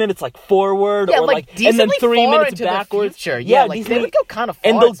 5 minutes like forward, or like and then 3 minutes backwards. Yeah, like they would go kind of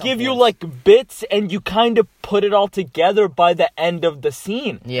far, and they'll give you like bits, and you kind of put it all together by the end of the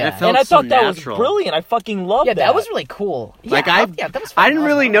scene. Yeah, and I thought that was brilliant. I fucking loved that. Yeah, that was really cool. Like I didn't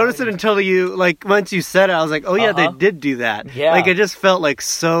really notice it until you once you said it. I was like, oh yeah, they did do that. Yeah, like it just felt like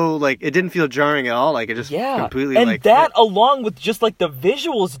so like it didn't feel jarring at all. Like it just completely and like that along with just like the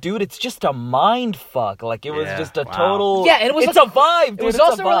visuals, dude. It's just a mind fuck. Like it was just a total. Yeah, and it was it's a vibe. Dude. It was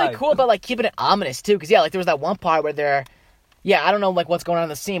also really cool about like keeping it ominous too, because like there was that one part where they're I don't know like what's going on in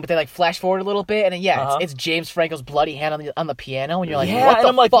the scene, but they like flash forward a little bit, and then it's James Franco's bloody hand on the piano, and you're like, what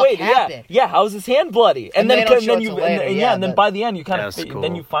the fuck happened? How's his hand bloody? And then and then by the end you kind of cool.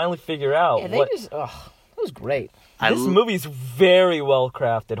 then you finally figure out. Yeah, it was great. This movie's very well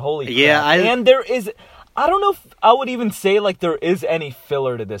crafted. Holy crap! Yeah, and there is. I don't know if I would even say, like, there is any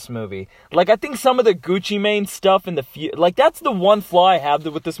filler to this movie. Like, I think some of the Gucci Mane stuff and like, that's the one flaw I have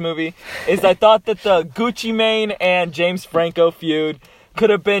with this movie, is I thought that the Gucci Mane and James Franco feud could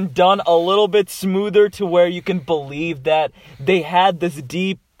have been done a little bit smoother, to where you can believe that they had this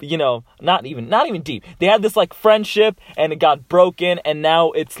deep, not even deep. They had this, like, friendship, and it got broken, and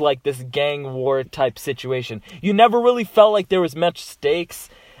now it's, like, this gang war type situation. You never really felt like there was much stakes,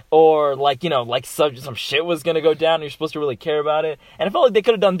 or like, like some shit was gonna go down and you're supposed to really care about it. And I felt like they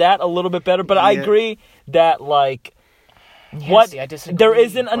could have done that a little bit better. But I agree that like I disagree. There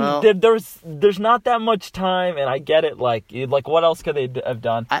isn't there's not that much time, and I get it. Like what else could they have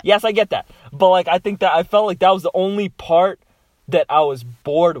done? Yes, I get that. But like I think that I felt like that was the only part that I was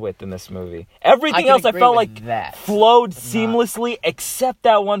bored with in this movie. Everything else I felt like flowed seamlessly, except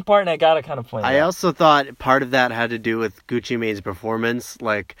that one part, and I gotta kind of point it out. I also thought part of that had to do with Gucci Mane's performance.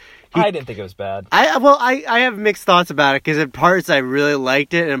 Like, I didn't think it was bad. I have mixed thoughts about it, because in parts I really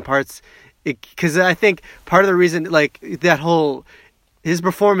liked it, and in parts, because I think part of the reason, like, that whole, his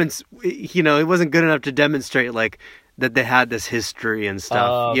performance, it wasn't good enough to demonstrate, like, that they had this history and stuff,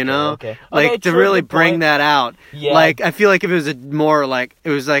 Oh, you okay, know? okay. Like, Okay, to true, really good bring point. that out. Yeah. Like, I feel like if it was it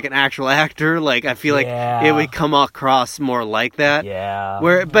was like an actual actor, like, I feel like Yeah. it would come across more like that. Yeah.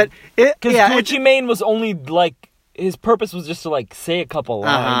 But it, Because yeah, Gucci Mane was only like his purpose was just to like say a couple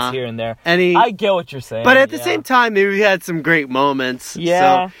lines Uh-huh. here and there. and he, I get what you're saying. but at the yeah. same time, he had some great moments.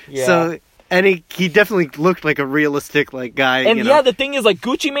 Yeah, So, yeah. so and he definitely looked like a realistic, like, guy, And you know? yeah, the thing is, like,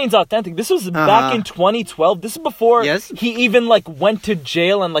 Gucci Mane's authentic. This was back Uh-huh. in 2012. This is before Yes. he even, like, went to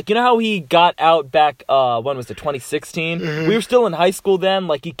jail. And, like, you know how he got out back, when was it, 2016? Mm-hmm. We were still in high school then.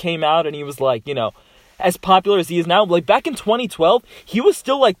 Like, he came out and he was, like, you know, as popular as he is now. Like, back in 2012, he was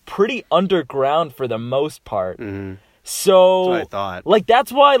still, like, pretty underground for the most part. Mhm. So, That's what I thought. like,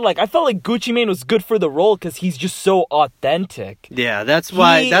 that's why, like, I felt like Gucci Mane was good for the role because he's just so authentic. Yeah, that's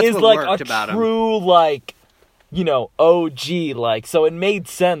why, He that's is what like worked a about him. true, like, you know, OG, like, so it made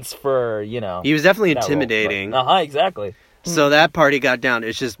sense for, you know. He was definitely that role. intimidating. Uh-huh, exactly. So that part he got down.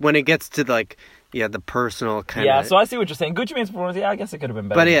 It's just when it gets to, like, yeah, the personal kind Yeah, of... so I see what you're saying. Gucci Mane's performance, yeah, I guess it could have been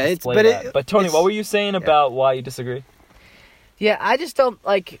better. But to yeah, display but that. it- But Tony, it's- what were you saying about why you disagree? Yeah, I just don't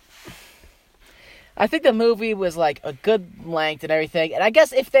like. I think the movie was like a good length and everything, and I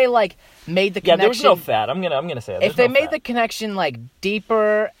guess if they like made the Yeah, connection, there was no fat. I'm gonna say it. if they made the connection like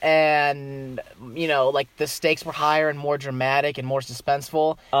deeper and you know like the stakes were higher and more dramatic and more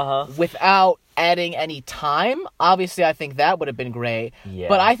suspenseful Uh-huh. without adding any time, obviously I think that would have been great. Yeah.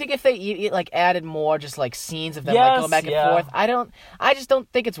 But I think if they like added more just like scenes of them like Yes, going back and yeah. forth, I just don't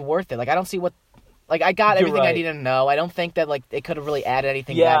think it's worth it. Like I don't see what. Like I got You're everything I right. needed to know. I don't think that like they could have really added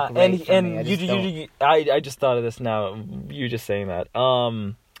anything Yeah, that great for me. I and just don't. I just thought of this now. You just saying that.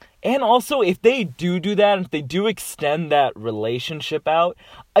 And also, if they do that, if they do extend that relationship out,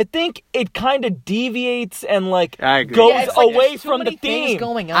 I think it kind of deviates and like I agree. goes Yeah, it's like away there's too from the many things theme.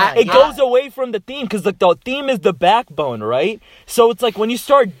 going on. It Yeah. goes away from the theme because like the theme is the backbone, right? So it's like when you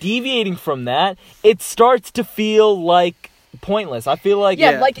start deviating from that, it starts to feel like pointless. I feel like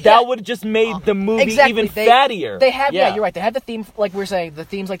Yeah, like, that yeah. would have just made the movie Exactly. even They- fattier. They have, yeah, you're right. They have the theme, like we were saying, the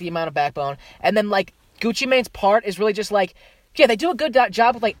theme's like the amount of backbone, and then like Gucci Mane's part is really just like, yeah, they do a good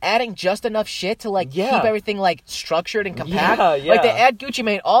job of like adding just enough shit to like Yeah. keep everything like structured and compact. Yeah, yeah. Like they add Gucci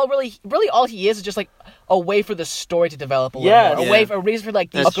Mane, all all he is just like a way for the story to develop a little Yes. more, Yeah. a way for a reason for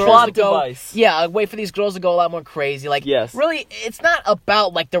like these That's girls true. to Plot go, device. yeah, a way for these girls to go a lot more crazy. Like, Yes. really, it's not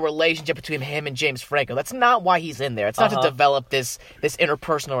about like the relationship between him and James Franco. That's not why he's in there. It's not to Uh-huh. develop this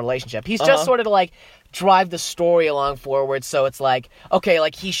interpersonal relationship. He's Uh-huh. just sort of to like drive the story along forward. So it's like, okay,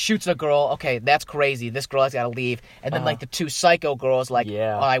 like he shoots a girl. Okay, that's crazy. This girl has got to leave. And then like the two psycho girls, like,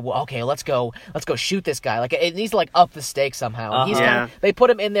 Yeah. okay, let's go shoot this guy. Like it needs to like up the stakes somehow. And he's Uh-huh. kinda, they put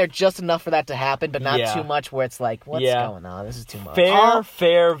him in there just enough for that to happen, but not Yeah. too much where it's like, what's Yeah. going on? This is too much.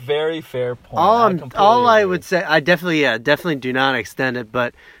 Fair, very fair point. completely all I agree. would say, I definitely do not extend it,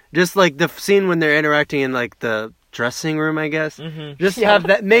 but just like the scene when they're interacting in like the dressing room, I guess, just Yeah. have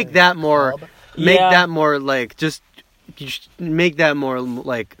that, make that more, Club. make Yeah. that more like just make that more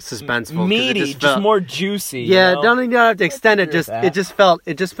like suspenseful, 'cause it meaty, just felt- more juicy. Yeah, you know? don't even have to extend it. agree with Just that.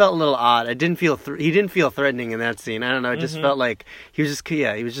 it just felt a little odd. I didn't feel he didn't feel threatening in that scene. I don't know. It just felt like he was just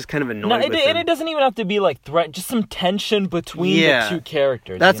kind of annoyed No, with and him. it doesn't even have to be like threat. Just some tension between Yeah. the two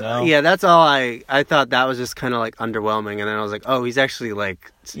characters. That's you know? that's all I thought. That was just kind of like underwhelming, and then I was like, oh, he's actually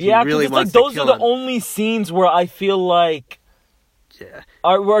like he Yeah, really because it's wants like those to are kill the him. only scenes where I feel like Yeah.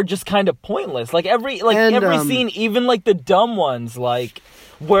 are just kind of pointless. Like every And, scene, even like the dumb ones, like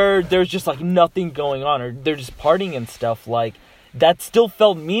where there's just like nothing going on, or they're just partying and stuff. Like that still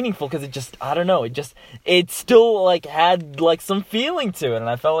felt meaningful because it just I don't know. It still like had like some feeling to it, and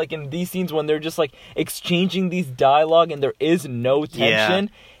I felt like in these scenes when they're just like exchanging these dialogue and there is no tension,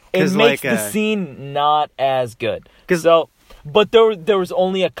 it 'Cause, makes like, the scene not as good. 'Cause- So. But there was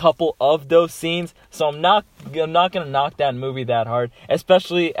only a couple of those scenes, so I'm not gonna knock that movie that hard,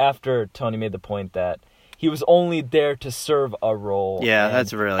 especially after Tony made the point that he was only there to serve a role. Yeah, and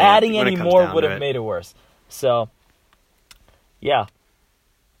that's really adding when it any comes more down would to have it. made it worse. So, yeah,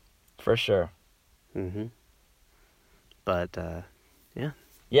 for sure. Mm-hmm. But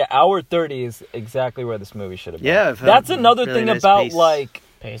Yeah, hour 30 is exactly where this movie should have been. Yeah, it felt that's another really thing nice about pace. like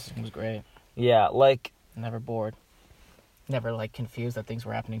Pacing was great. yeah, like Never bored. Never like confused that things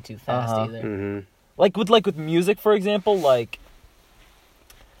were happening too fast either. mm-hmm. with music, for example, like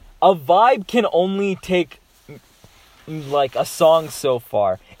a vibe can only take like a song so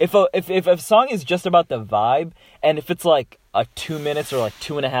far. If a song is just about the vibe, and if it's like a 2 minutes or like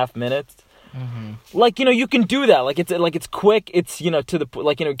 2.5 minutes, like, you know, you can do that. Like it's quick. It's, you know, to the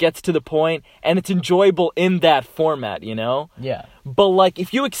like, you know, gets to the point, and it's enjoyable in that format. You know. Yeah. But like,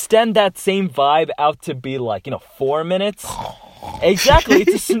 if you extend that same vibe out to be like, you know, 4 minutes. Exactly,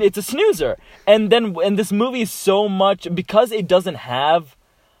 it's a snoozer. And this movie is so much, because it doesn't have,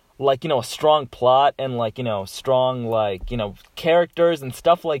 like, you know, a strong plot and, like, you know, strong, like, you know, characters and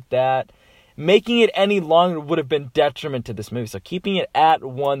stuff like that. Making it any longer would have been detriment to this movie. So keeping it at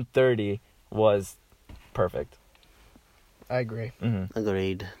 1:30 was perfect. I agree.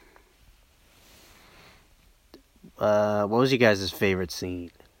 Agreed. What was you guys' favorite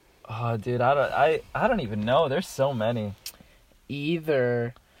scene? Oh, dude, I don't even know. There's so many.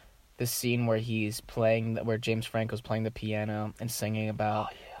 Either the scene where where James Franco's playing the piano and singing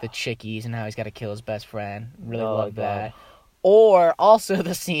about the chickies and how he's got to kill his best friend. Really love that. Or also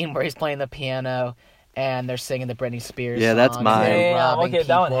the scene where he's playing the piano and they're singing the Britney Spears Yeah, that's songs, mine. and they're Yeah, robbing okay,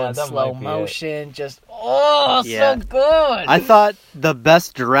 that one people had- in that slow might be it. motion. Just, Yeah. so good. I thought the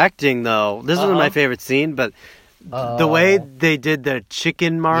best directing, though, this wasn't Uh-huh. my favorite scene, but the way they did the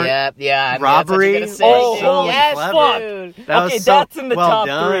chicken mark. Yeah. robbery That's what you're gonna say. was so yes, clever. dude. That Okay, was so that's in the well top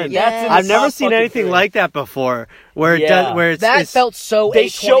done. 3. Yes. That's in the I've never top seen fucking anything 3. like that before, where it Yeah. does, where That felt so They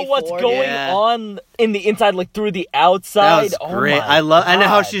show A24. what's going Yeah. on in the inside, like through the That outside. was Oh great. my I love. I know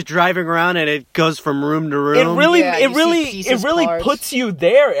how God. she's driving around and it goes from room to room. It really, Yeah, you see it pieces, really parts. puts you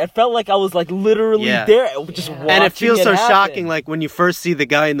there. It felt like I was like literally Yeah. there, just watching. And it feels so happen. shocking, like when you first see the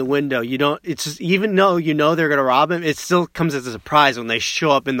guy in the window. You don't. It's just, even though you know they're gonna rob him, it still comes as a surprise when they show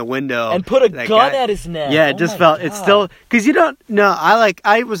up in the window and put a That gun guy- at his neck. Yeah, it Oh just my felt. God. It's still because you don't. No, I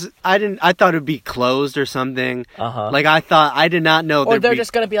thought it'd be closed or something. Uh-huh. Like I thought. I did not know. Or there'd they're be,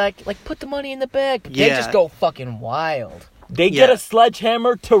 just gonna be like, put the money in the bag. But they Yeah. just go fucking wild. They get Yeah. a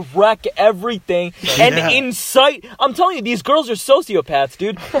sledgehammer to wreck everything and Yeah. incite. I'm telling you, these girls are sociopaths,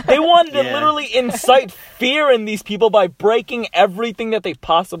 dude. They wanted to Yeah. literally incite fear in these people by breaking everything that they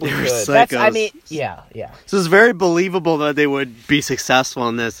possibly They're could. so- That's, Psychos. I mean, yeah. So it's very believable that they would be successful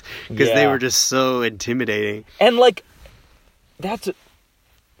in this because they Yeah. were just so intimidating. And like, that's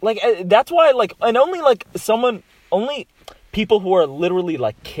why, like, and only people who are literally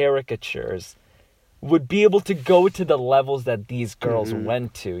like caricatures would be able to go to the levels that these girls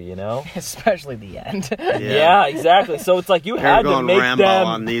went to, you know? Especially the end. Yeah, exactly. So it's like you They're had to going make Rambo them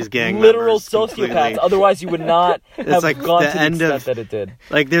on these gang literal members sociopaths. completely. Otherwise, you would not have like gone the to the end extent of- that it did.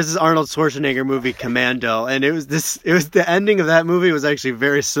 Like there's this Arnold Schwarzenegger movie Commando, and it was the ending of that movie was actually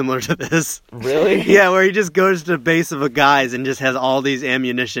very similar to this. Really? Yeah, where he just goes to the base of a guy's and just has all these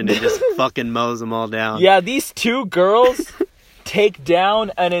ammunition and just fucking mows them all down. Yeah, these two girls take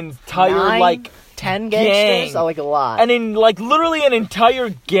down an entire 10 gang. gangsters? I like a lot. literally an entire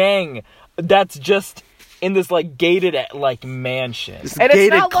gang that's just in this like gated like mansion. This and it's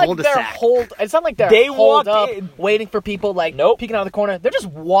gated not like cul-de-sac. it's not like they're They holed walked up in- waiting for people like Nope. peeking out of the corner. They're just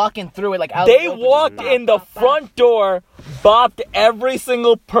walking through it like out They the open, walked just in the front door, bopped every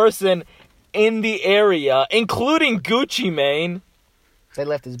single person in the area, including Gucci Mane, They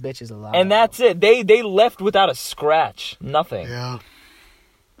left his bitches alive. and that's it. They left without a scratch. Nothing. Yeah.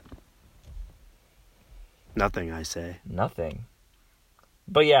 Nothing, I say. Nothing.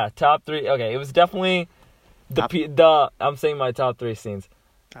 But yeah, top 3. Okay, it was definitely I'm saying my top 3 scenes.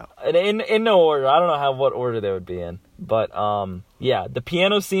 Oh. And in no order. I don't know what order they would be in. But yeah, the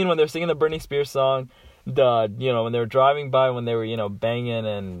piano scene when they're singing the Britney Spears song, when they were driving by, when they were, banging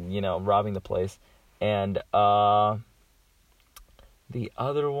and, robbing the place. And the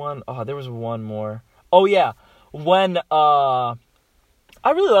other one, there was one more. Oh yeah, when I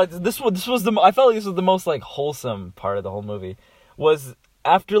really liked this one. I felt like this was the most like wholesome part of the whole movie. Was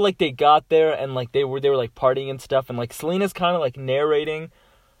after like they got there and like they were like partying and stuff, and like Selena's kind of like narrating,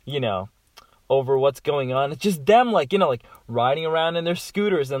 over what's going on. It's just them like like riding around in their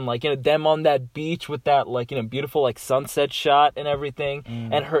scooters and like them on that beach with that like beautiful like sunset shot and everything.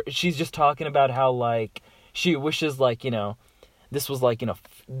 And she's just talking about how like she wishes like this was like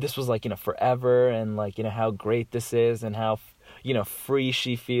forever, and like how great this is, and how free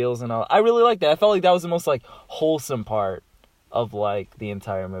she feels and all. I really like that. I felt like that was the most like wholesome part of like the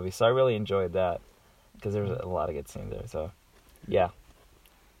entire movie. So I really enjoyed that because there was a lot of good scenes there. So yeah.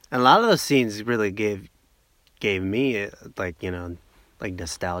 And a lot of those scenes really gave me like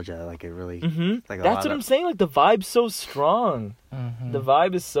nostalgia. Like it really. Like a That's lot what of, I'm saying. Like the vibe's so strong. Mm-hmm. The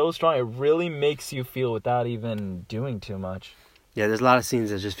vibe is so strong. It really makes you feel without even doing too much. Yeah, there's a lot of scenes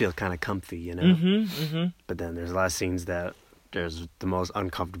that just feel kind of comfy, But then there's a lot of scenes that there's the most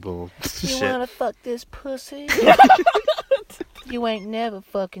uncomfortable You shit. wanna fuck this pussy? You ain't never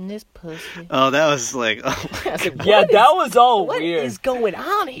fucking this pussy. Oh, that was like, oh, I was like, Yeah, what that is- was all What weird. is going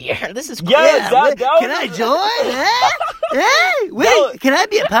on here? This is Yeah, crazy. that can was- I join? Hey, wait, was- can I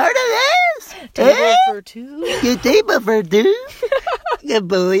be a part of this? Table for two. Your table for two? You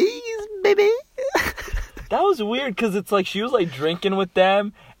please, baby. That was weird because it's like she was like drinking with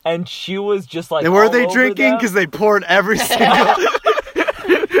them, and she was just like. And were all they over drinking? them. Because they poured every single.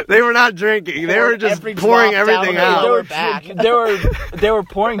 They were not drinking. They were just Every pouring drop down everything her out. They lower were, back. they were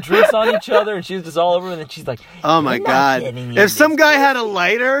pouring drinks on each other, and she was just all over. And then she's like, Oh my "You're not god! getting in If some this guy had a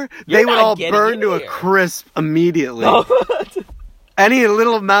lighter, they You're would not all getting burn in to a here." crisp immediately. No. Any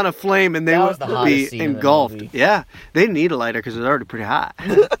little amount of flame, and they That would was the hottest be scene in the engulfed. movie. Yeah, they need a lighter because it's already pretty hot.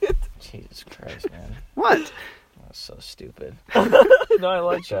 Jesus Christ, man. What? That's so stupid. No, I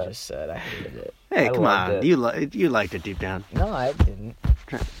like What you that. just said, I hated it. Hey, I come loved on! it. You liked it deep down. No, I didn't.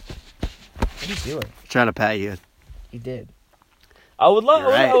 What are you doing? Trying to pat you. You did. I would love. You're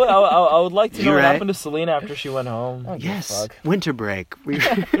right. I would like to know You're what right. happened to Selena after she went home. I don't give a Yes, fuck. winter break.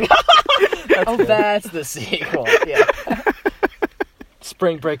 Oh, that's the sequel. Yeah.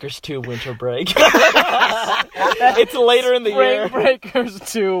 Spring Breakers 2 Winter Break. It's later in the year. Spring Breakers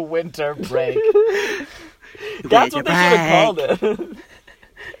 2 Winter Break. That's what they should have called it.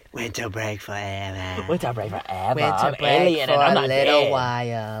 Winter break forever. Winter Break forever. Winter I'm Break alien for and I'm a not little dead.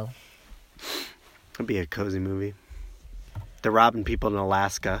 while. It'd be a cozy movie. They're robbing people in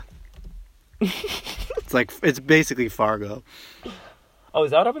Alaska. It's basically Fargo. Oh,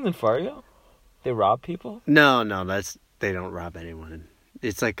 is that what happens in Fargo? They rob people? No, they don't rob anyone.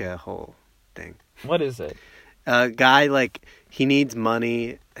 It's like a whole thing. What is it? A guy, like, he needs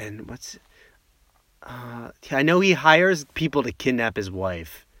money, and I know he hires people to kidnap his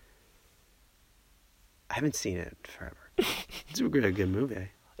wife. I haven't seen it forever. It's a good movie.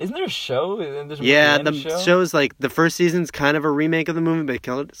 Isn't there a show? There's a Yeah, movie the and a show? show's like, the first season's kind of a remake of the movie, but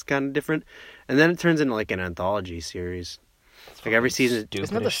it's kind of different. And then it turns into like an anthology series. Like every season.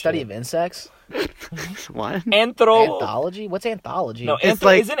 Isn't that the study of insects? What? Anthology? What's anthology? No, It's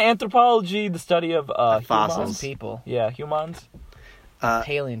like- isn't anthropology the study of fossils. humans? People. Yeah, humans.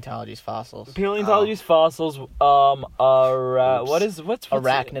 Paleontology's fossils. Paleontology's fossils. What's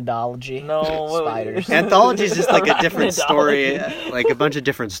Arachnidology. No, what- Spiders. Anthology is just like a different story, Arachnidology. like a bunch of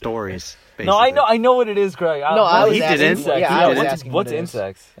different stories. No, I basically. know what it is, Greg. No, I was he asking. didn't. Insects. Yeah, I was didn't. asking. What's what it is.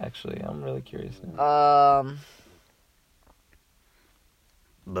 insects? Actually, I'm really curious. Now.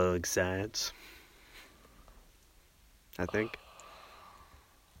 Bug science. I think.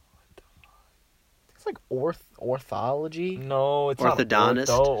 It's like orthology. No, it's Orthodontist?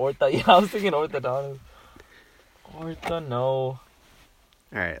 not ortho. Yeah, I was thinking orthodontist. No. All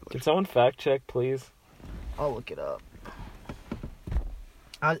right. Can someone fact check, please? I'll look it up.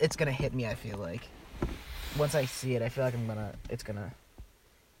 It's gonna hit me. I feel like once I see it, I feel like it's gonna.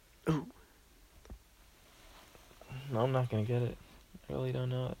 Ooh. No, I'm not gonna get it. I really don't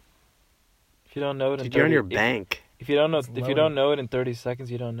know it. If you don't know it, in Dude, you're on 30 your bank. If you don't know, It's if you loading. don't know it in 30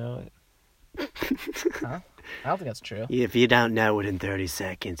 seconds, you don't know it. I don't think that's true. If you don't know it in 30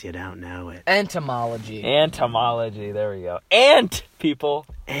 seconds, you don't know it. Entomology. Entomology. There we go. Ant people.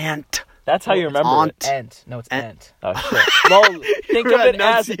 Ant. That's how you remember Aunt. it. Ent. No, it's Ent. ent. Oh shit. Well, think You're of it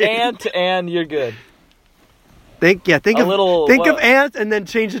as enunciating. ant, and you're good. Think A of little- think of what- ant and then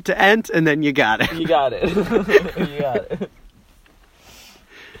change it to ent and then you got it. You got it. You got it.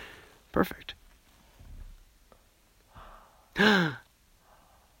 Perfect.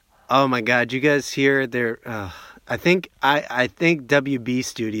 Oh my god, you guys hear there I think WB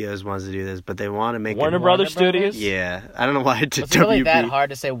Studios wants to do this, but they want to make Warner it, Brothers Brothers? Studios. Yeah, I don't know why I did Was it really WB. that hard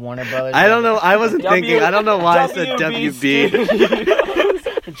to say Warner Brothers? I don't know. I wasn't thinking. I don't know why I said WB.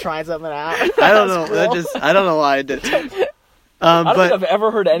 Studios. Trying something out. I don't know. I don't know why I did. I don't think But I've ever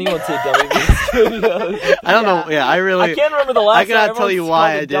heard anyone say WB Studios. I don't know. Yeah, I really. I can't remember the last I cannot time tell you everyone's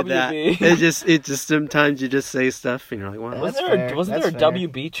why I called did it that. WB. It just sometimes you just say stuff and you're like, what? Yeah. Wasn't That's there fair. wasn't That's there a fair.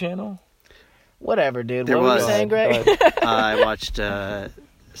 WB channel? Whatever, dude. There what were was. you saying, Go Greg? ahead. I watched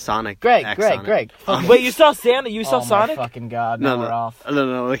Sonic. Greg, X Greg, Sonic. Greg. Fuck. Wait, you saw Santa? You saw Oh, my Sonic? fucking god. No, Now we're no, off.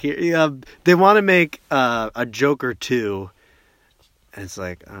 no. Here, they want to make a Joker 2. And it's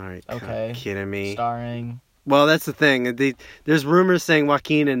like, all right, Okay. kidding me? Starring. Well, that's the thing. There's rumors saying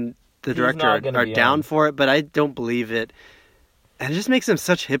Joaquin and the He's director not gonna are be down on. for it, but I don't believe it. And it just makes them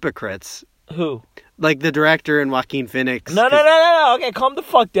such hypocrites. Who? Like the director and Joaquin Phoenix. No. Okay, calm the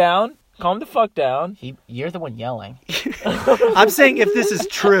fuck down. Calm the fuck down. You're the one yelling. I'm saying if this is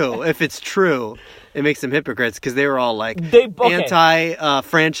true, if it's true, it makes them hypocrites because they were all like Okay.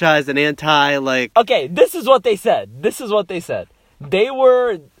 anti-franchise and anti like. Okay, this is what they said. They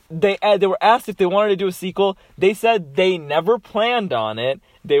were they were asked if they wanted to do a sequel. They said they never planned on it.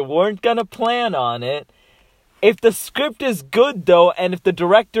 They weren't gonna plan on it. If the script is good though, and if the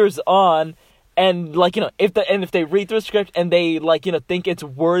director's on, and like, you know, if they read through the script and they like, you know, think it's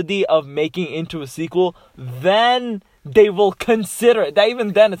worthy of making into a sequel, then they will consider it. That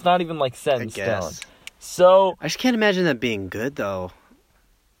even then, it's not even like set in stone. So I just can't imagine that being good though.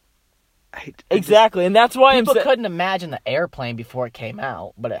 Exactly, and that's why people couldn't imagine the airplane before it came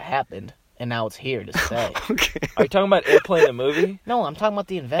out, but it happened, and now it's here to stay. Okay. Are you talking about Airplane the movie? No, I'm talking about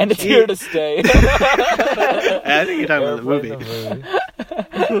the invention. And it's here to stay. I think you're talking about the movie.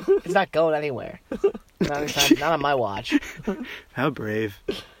 It's not going anywhere. Not on my watch. How brave.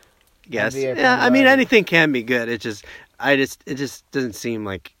 Yes. The airplane Yeah, I mean, ride. anything can be good. It just doesn't seem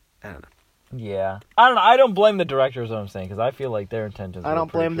like, I don't know. Yeah. I don't know. I don't blame the director is what I'm saying, because I feel like their intentions I were don't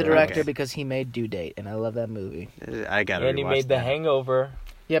pretty blame the pure. director Okay. because he made Due Date, and I love that movie. I gotta And he rewatch made The that. Hangover.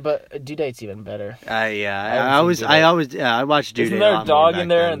 Yeah, but Due Date's even better. I haven't watched Due Isn't Date there a a lot more dog back in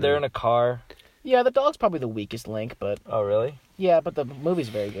there then and they're in a car? Yeah, the dog's probably the weakest link, but Oh, really? yeah, but the movie's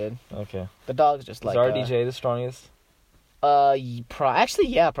very good. Okay. The dog's just like Is RDJ the strongest? Actually,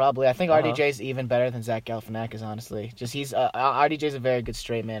 yeah, probably. I think Uh-huh. RDJ's even better than Zach Galifianakis, honestly. Just RDJ's a very good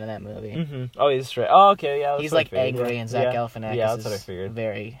straight man in that movie. Mm-hmm. Oh, he's straight. Oh, okay, yeah. That's He's what I like figured. angry, and Zach yeah. Galifianakis Yeah, that's what I is figured.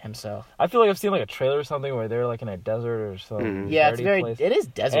 very himself. I feel like I've seen like a trailer or something where they're like in a desert or some Yeah, it's dirty very. place. It is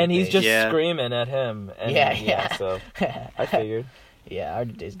desert. And he's just Yeah. screaming at him. And, Yeah. So I figured. Yeah,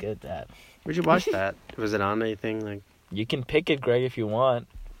 RDJ's good at that. Where'd you watch that? Was it on anything like? You can pick it, Greg, if you want.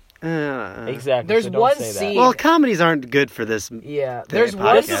 Exactly. There's so don't one say that. scene- Well, comedies aren't good for this. Yeah, The there's podcast.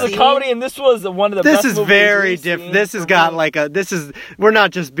 one This is a scene- comedy, and this was one of the This best is movies very we've different. seen This has for got me. like a. This is. We're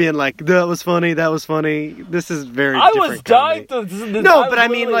not just being like that was funny. That was funny. This is very. I different was dying comedy. to. No, but I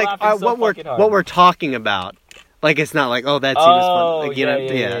mean literally like laughing so what fucking hard. we're talking about. Like it's not like that scene was Oh, fun. Like, you yeah,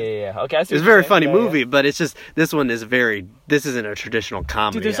 know, yeah. Okay, I see It's a what very you're saying. funny Yeah, movie, but it's just this one is very. This isn't a traditional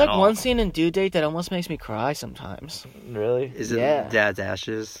comedy. Dude, there's at like all. one scene in Due Date that almost makes me cry sometimes. Yeah. Really? Is it Yeah. Dad's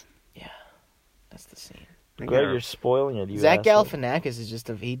Ashes? That's the scene. I Greg, gotta- you're spoiling it. You Zach asshole. Galifianakis is just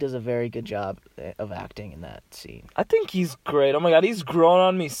he does a very good job of acting in that scene. I think he's great. Oh my god, he's grown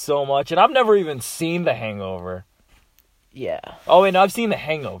on me so much, and I've never even seen The Hangover. Yeah. Oh wait, no, I've seen The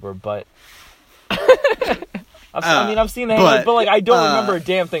Hangover, but I've seen The Hangover, but like I don't remember a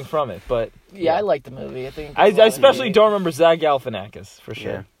damn thing from it. But Yeah, I like the movie. I think I it's a lot of especially great- don't remember Zach Galifianakis for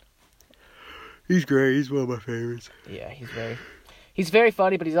sure. Yeah. He's great. He's one of my favorites. Yeah, he's very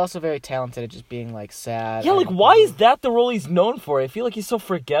funny, but he's also very talented at just being like sad. Yeah, like and- why is that the role he's known for? I feel like he's so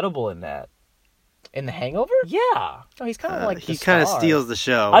forgettable in that. in The Hangover? Yeah. Oh, he's kind of like He the kind of star. steals the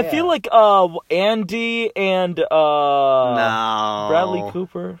show. I feel like Andy and no, Bradley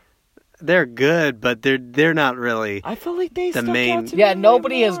Cooper. They're good, but they're not really. I feel like they The stuck main- out to Yeah, me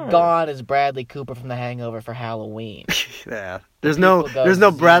nobody has more. gone as Bradley Cooper from The Hangover for Halloween. Yeah, there's no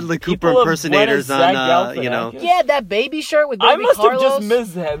go, Bradley Cooper People have impersonators went as on. Zach You know, Galifianakis. Yeah, that baby shirt with I baby must Carlos. have just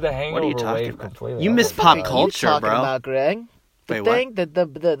missed The Hangover What are you talking wave about? completely. You I missed don't pop know. culture, What are you talking bro. about, Greg? The Wait, what? thing,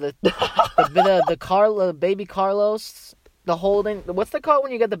 the baby Carlos, the holding. What's the called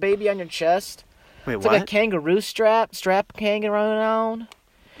when you got the baby on your chest? Wait, It's what? like a kangaroo strap hanging around.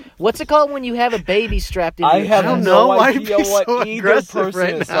 What's it called when you have a baby strapped in I your have don't chest? know. no Why are you idea being what so either aggressive person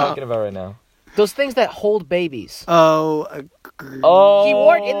right is now? talking about right now. Those things that hold babies. Oh, Oh, He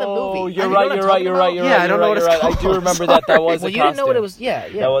wore it in the movie. You're You know right. what I'm You're right. talking You're about? right. You're Yeah, right. I don't you're know right, what it's you're right. I do called. remember that. That was Well, a you costume. didn't know what it was. Yeah.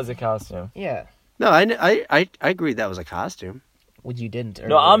 That was a costume. Yeah. no, I agreed that was a costume. Well, you didn't.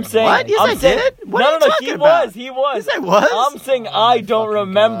 No, I'm saying. What? Yes, I'm I saying, did. What no, are you no, talking he about? was. He was. Yes, I was. I'm saying Oh I my don't fucking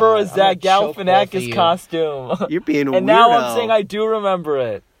remember God. a Zach I'm gonna choke both of Galifianakis you. costume. You're being a And weirdo. now I'm saying I do remember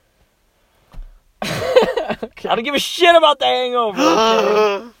it. I don't give a shit about The Hangover.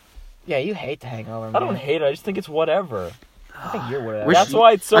 Okay? Yeah, you hate The Hangover. I Man. don't hate it. I just think it's whatever. I think you're whatever. Wish- That's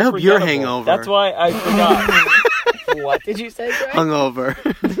why it's so I hope you're forgettable. hangover. That's why I forgot. What did you say, Greg? Hungover.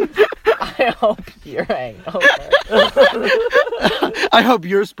 I hope you're hangover. I hope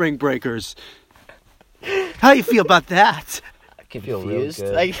you're spring breakers. How you feel about that? feel real Confused,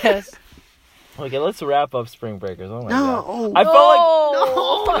 good. I guess. Okay, let's wrap up Spring Breakers. Oh my No. god. Oh, I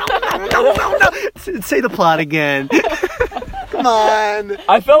felt like no. Say the plot again. Come on.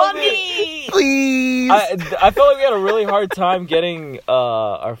 I felt like Please. I felt like we had a really hard time getting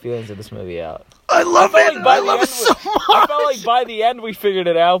our feelings of this movie out. I love felt it. like by I the love end it so I much. felt like by the end we figured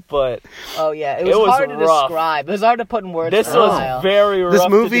it out, but Oh yeah, it It was was hard to rough. describe. It was hard to put in words. this for a was while. very rough This to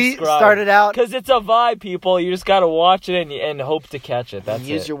movie describe. started out. Because it's a vibe, people. You just gotta watch it and hope to catch it. That's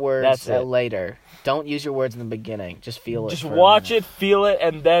Use it. your words That's it. later. Don't use your words in the beginning. Just feel it. Just for a watch minute. it, feel it,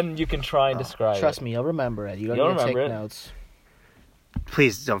 and then you can try and describe Trust it. me, you'll remember it. You don't You'll need to take remember it. notes.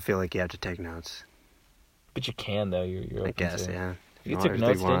 Please don't feel like you have to take notes. But you can though. You're open I guess, to. yeah. You No, took if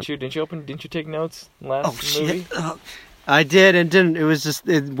notes, they want. didn't you? Didn't you take notes last Oh movie? shit! I did, and didn't. It was just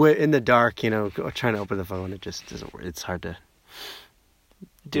in the dark, trying to open the phone. It just doesn't work. It's hard to.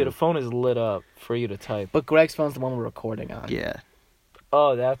 Dude, a phone is lit up for you to type. But Greg's phone's the one we're recording on. Yeah.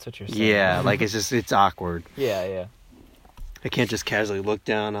 Oh, that's what you're saying. Yeah, like it's awkward. Yeah. I can't just casually look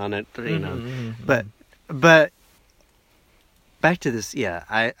down on it, you know. Mhm. But back to this, yeah.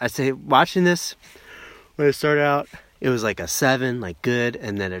 I say watching this when it started out, it was like a 7, like good,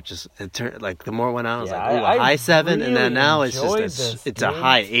 and then it turned like the more it went on, I was Yeah, like, ooh, I a high 7, and then really now it's enjoyed just this, a dude.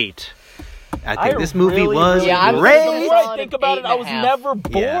 high 8. I think this movie really, was really Yeah, I'm good. great. The more I think about it, I was 8.5. never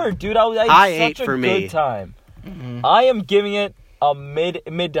bored, Yeah. dude. I High had 8 such a for good me. time. Mhm. I am giving it a mid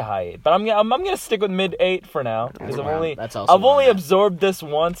to high 8, but I'm gonna stick with mid 8 for now because That's also I've where only I'm at. absorbed this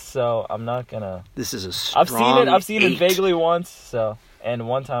once, so I'm not gonna. This is a strong I've seen it 8. vaguely once, so and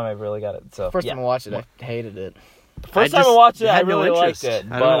one time I really got it. So First yeah. time I watched it, I hated it. First I time I just watched it, I had no really liked interest. it, I don't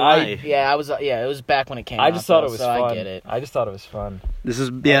but know why. Yeah, it was back when it came out. I just thought though, it was so fun. I get it. I just thought it was fun. This is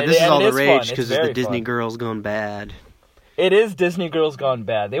And this is all it the is fun. rage It's because the very Disney fun. girls going bad. It is Disney Girls Gone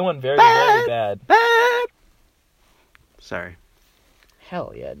Bad. They went very, very bad. Sorry.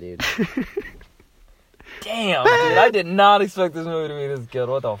 Hell yeah, dude. Damn, dude, I did not expect this movie to be this good.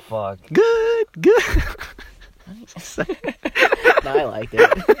 What the fuck? Good. No, I liked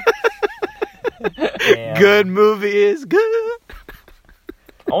it. Damn. Good movie is good.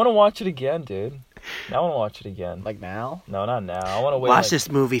 I want to watch it again, dude. I want to watch it again. Like now? No, not now. I want to wait Watch like, this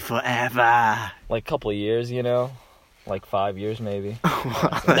movie forever. like a couple of years, you know? Like 5 years, maybe.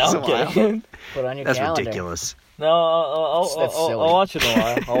 That's No, a I'm while. kidding. Put it on your That's calendar. ridiculous. No, I'll That's silly. watch it in a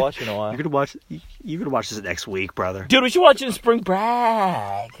while. I'll watch it in a while. You're gonna watch this next week, brother. Dude, we should watch it in spring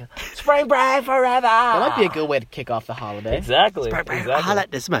break. Spring break forever. That might be a good way to kick off the holiday. Exactly. I Exactly. like-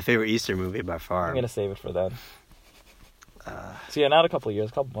 This is my favorite Easter movie by far. I'm gonna save it for then. So yeah, not a couple of years,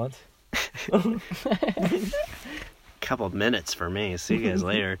 a couple months. Couple of minutes for me. See you guys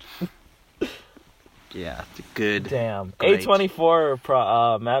later. Yeah, good. Damn. Great.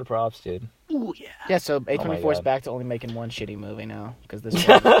 A24 mad props, dude. Ooh, yeah. Yeah, so A24 is God. back to only making one shitty movie now because this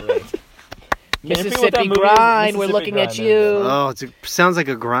one was great. you repeat what that Mississippi movie is? Grind, we're Mississippi looking at Grind, you. there you Oh, it sounds like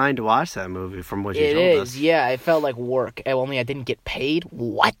a grind to watch that movie from what you It told is, us. yeah. It felt like work. Only I didn't get paid.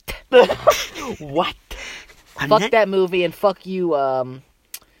 What? What? I'm Fuck not- that movie and fuck you.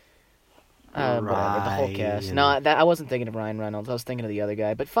 Whatever. The whole cast. Ryan. No, I wasn't thinking of Ryan Reynolds. I was thinking of the other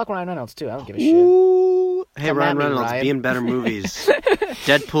guy. But fuck Ryan Reynolds too. I don't give a shit. Ooh. Hey, Come Ryan at me, Reynolds, Ryan. be in better movies.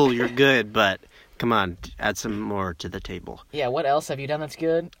 Deadpool, you're good, but come on, add some more to the table. Yeah. What else have you done that's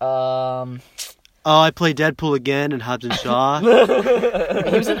good? Oh, I played Deadpool again in Hobbs and Shaw.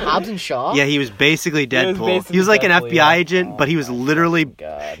 He was in Hobbs and Shaw. Yeah, he was basically Deadpool. He was, basically like an Deadpool, FBI yeah. agent, but he was literally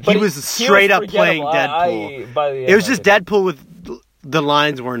God. he was straight up playing forgettable. Deadpool. By the It end, was I just could- Deadpool with the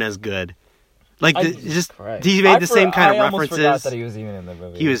lines weren't as good. Like just Christ. he made the same kind of I almost forgot references. that he was even in the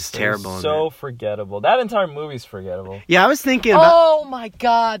movie. He was It terrible in so forgettable. That entire movie's forgettable. Yeah, I was thinking about Oh my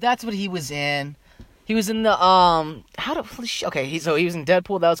God, that's what he was in. He was in the okay. He was in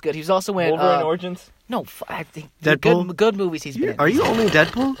Deadpool. That was good. He was also in Wolverine Origins. no. I think the Deadpool? good movies he's been in. Are you only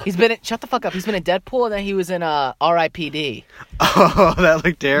Deadpool? He's been in. Shut the fuck up. He's been in Deadpool, and then he was in R.I.P.D. Oh, that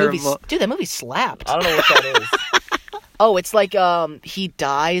looked terrible. Dude, that movie slapped. I don't know what that is. Oh, it's like he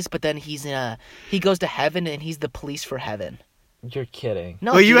dies, but then he goes to heaven, and he's the police for heaven. You're kidding.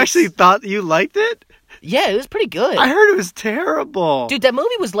 No, Oh, you dude, actually thought you liked it? yeah, it was pretty good. I heard it was terrible. Dude, that movie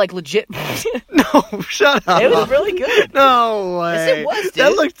was like legit. No, shut up. It was really good. No way. Yes, it was, That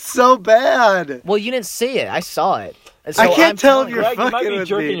dude. looked so bad. Well, you didn't see it. I saw it. And so I can't I'm tell if telling you're Greg, you might fucking be with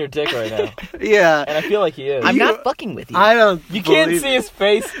jerking me. your dick right now, Yeah. and I feel like he is. I'm You- not fucking with you. I don't. You can't believe see his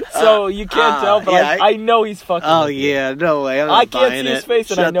face, so you can't tell. But yeah, I know he's fucking. Oh with you. yeah, no way. I'm I not can't buying see his it.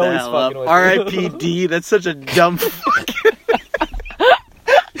 face, and I Shut know the he's hell fucking up. with you. R.I.P.D. That's such a dumb fucking.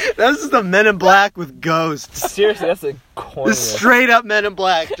 That's just the Men in Black with ghosts. Seriously, that's a corny. The straight up Men in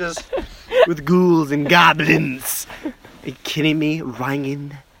Black, just with ghouls and goblins. Are you kidding me,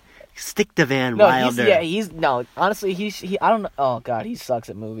 Ryan? Stick to Van no, Wilder. honestly, I don't know. Oh god, he sucks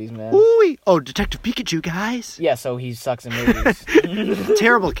at movies, man. Ooh, oh, Detective Pikachu, guys. Yeah, so he sucks at movies.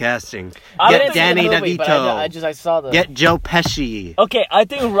 Terrible casting. I Get didn't see Danny the movie, but DeVito. I saw the. Get Joe Pesci. Okay, I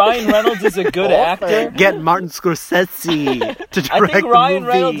think Ryan Reynolds is a good Both actor. are- Get Martin Scorsese to direct I think Ryan the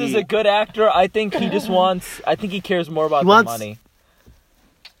movie. Reynolds is a good actor. I think he just wants. I think he cares more about He the wants- money.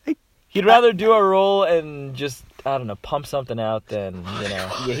 He'd rather do a role and just pump something out than Yeah,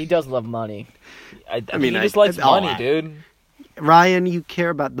 he does love money. I mean, he I- just likes it's all money, that. dude. Ryan, you care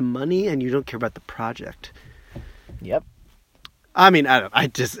about the money and you don't care about the project. Yep. I mean, I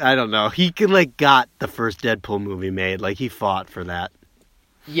don't know. He could like got the first Deadpool movie made. Like he fought for that.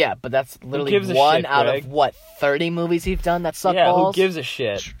 Yeah, but that's literally gives a one shit, out Greg? of what 30 movies he's done that suck Yeah, balls. who gives a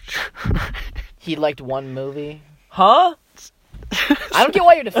shit? He liked one movie. Huh? I don't get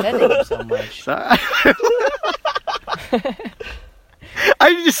why you're defending him so much.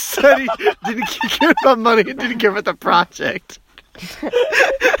 I just said he didn't care about money and didn't care about the project.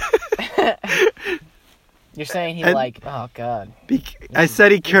 You're saying he And- oh god. I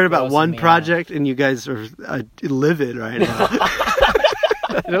said he cared about grossing one me out. project, and you guys are livid right now.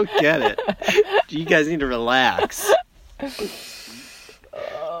 I don't get it. You guys need to relax.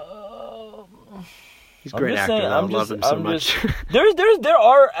 He's a great actor. Though. I love him so much. There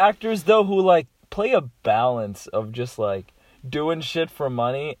are actors though who like play a balance of just like doing shit for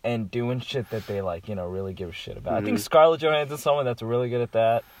money and doing shit that they like, really give a shit about. I think Scarlett Johansson's someone that's really good at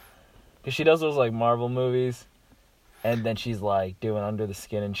that. Because she does those like Marvel movies, and then she's like doing Under the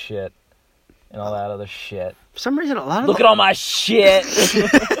Skin and shit, and all that other shit. For some reason, a lot of Look at all my shit.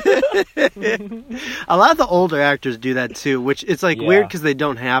 a lot of the older actors do that too, which it's like Yeah. weird because they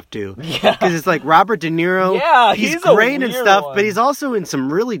don't have to. Yeah. Because it's like Robert De Niro. Yeah, he's he's a great and weird stuff, one. but he's also in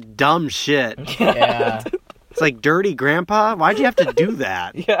some really dumb shit. Yeah. It's like Dirty Grandpa. Why'd you have to do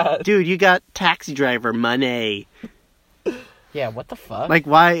that? Yeah. Dude, you got Taxi Driver money. Yeah, what the fuck? Like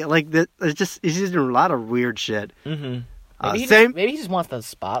why? Like that? It's just doing a lot of weird shit. Mm-hmm. Maybe he just wants the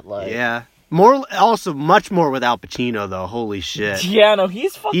spotlight. Yeah. Also much more with Al Pacino though. Holy shit. Yeah, no,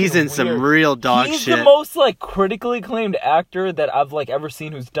 he's fucking He's in weird. some real dog He's shit. the most like critically acclaimed actor that I've like ever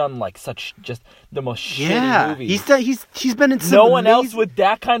seen who's done like such just the most shitty movies. He's been in some No one else amazing- with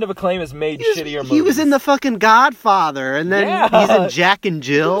that kind of acclaim has made shittier movies. He was in the fucking Godfather, and then Yeah. he's in Jack and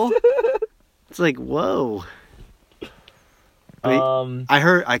Jill. It's like, whoa. Wait,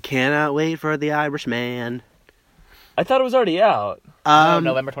 I cannot wait for The Irishman. I thought it was already out.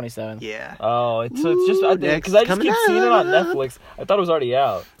 November 27th. Yeah. Oh, it's just Ooh, because I just coming keep seeing it on out. Netflix. I thought it was already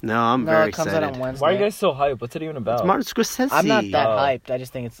out. No, I'm No, very it comes excited. out on Wednesday. Why are you guys so hyped? What's it even about? It's Martin Scorsese. I'm not that Oh. hyped. I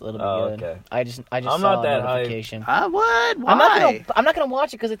just think it's a little bit Oh, good. okay. I just I'm saw not a that hyped. notification. What? Why? I'm not gonna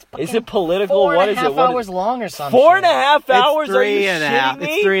watch it because it's fucking Is it political? 4.5 What is it? What hours is- long or something. 4.5 hours? It's Are you 3.5. shitting me?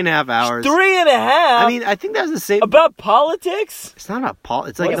 It's 3.5 hours. 3.5. I mean, I think that was the same. about politics? It's not about Paul.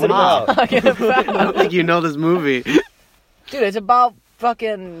 It's like What is a it mob. about? I don't think you know this movie. Dude, it's about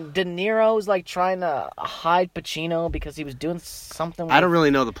fucking De Niro's like trying to hide Pacino because he was doing something. I don't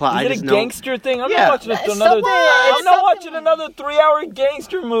really know the plot. Is I it just a know. gangster thing? I'm Yeah. not watching It's another. something- I'm it's not something- watching another 3-hour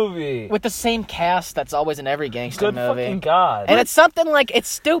gangster movie. with the same cast that's always in every gangster Good movie. fucking god! And it's something like it's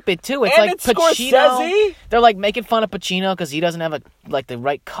stupid too. It's And like it's Pacino. Scorsese? They're like making fun of Pacino because he doesn't have the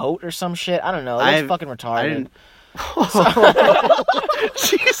right coat or some shit. I don't know. It's fucking retarded. I didn't.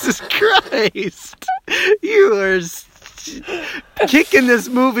 Jesus Christ! You are kicking this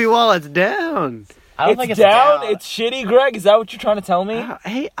movie while it's down. I don't It's think it's down. down. It's shitty, Greg. Is that what you're trying to tell me?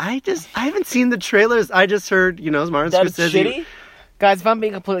 Hey, I haven't seen the trailers. I just heard, it's Martin That's Scorsese. shitty. Guys, if I'm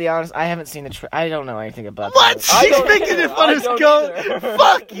being completely honest, I haven't seen I don't know anything about What? that. I She's don't making either. it fun I of don't Scorsese. either.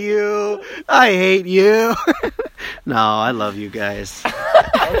 Fuck you. I hate you. No, I love you guys.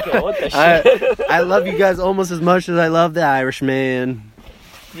 Okay, what the shit? I love you guys almost as much as I love The Irishman.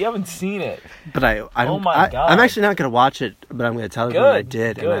 You haven't seen it. But I don't. Oh my God. I'm actually not gonna watch it, but I'm gonna tell everyone I Good,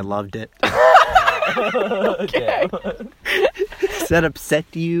 did, and I good. loved it. Okay. Does that upset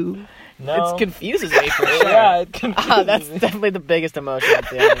you? No. It confuses me for sure. Yeah, it confuses That's me. definitely the biggest emotion at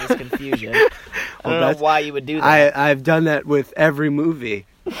the end is confusion. I don't know that's- why you would do that. I've done that with every movie.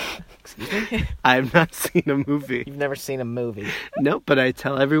 I have not seen a movie. You've never seen a movie. Nope, but I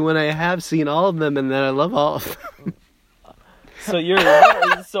tell everyone I have seen all of them, and that I love all of them.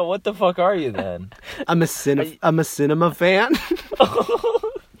 So what the fuck are you then? I'm a cinema fan.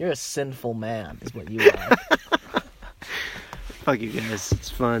 You're a sinful man, is what you are. Fuck you guys, it's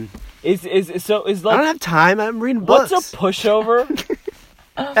fun. Is I don't like have time. I'm reading books. what's a pushover?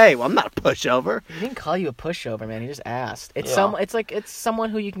 Hey, well, I'm not a pushover. He didn't call you a pushover, man. He just asked. It's Yeah. it's someone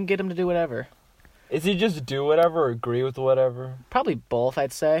who you can get him to do whatever. Is he just do whatever or agree with whatever? Probably both,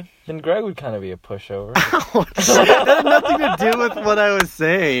 I'd say. Then Greg would kind of be a pushover. That had nothing to do with what I was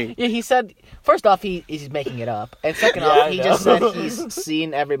saying. Yeah, he said. First off, he's making it up, and second Yeah, off, I he know. just said he's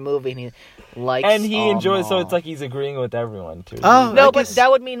seen every movie and he likes. And he enjoys, so all. it's like he's agreeing with everyone too. Oh, No, I but guess- that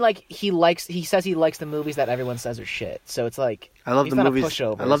would mean like he says he likes the movies that everyone says are shit. So it's like I love he's the not a movies.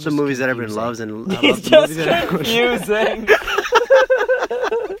 pushover, I love it's the just movies that everyone confusing. loves, and I He's love the just movies that everyone. confusing.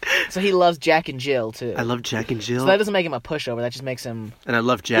 So he loves Jack and Jill too. I love Jack and Jill, So that doesn't make him a pushover. That just makes him. and I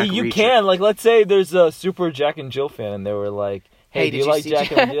love Jack. You Reacher. can, like, let's say there's a super Jack and Jill fan, and they were like, Hey, do you like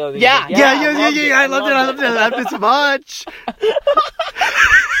Jack and Jill? Yeah. Yeah, I loved it. I loved it so much.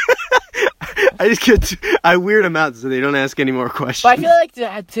 I just I weird them out so they don't ask any more questions. But I feel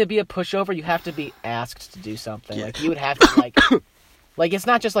like to be a pushover, you have to be asked to do something. Yeah. Like you would have to like it's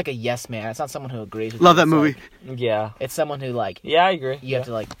not just like a yes man. It's not someone who agrees with Love you. that movie. Yeah. It's someone who like Yeah, I agree. you have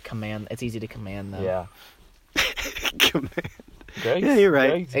to like command. It's easy to command them. Yeah. Command. Greg. Yeah, you're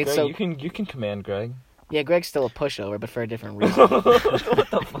right. Greg, It's so- you can command Greg. Yeah, Greg's still a pushover, but for a different reason. What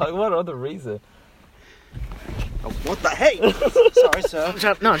the fuck? What other reason? Oh, what the hey? Sorry,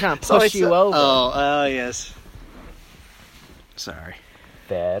 sir. No, I'm trying to Sorry, push you sir. over. Oh, yes. Sorry.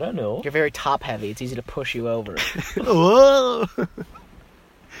 Better know. You're very top heavy. It's easy to push you over. Whoa.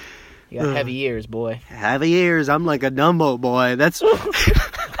 You got heavy ears, boy. Heavy ears. I'm like a Dumbo boy. That's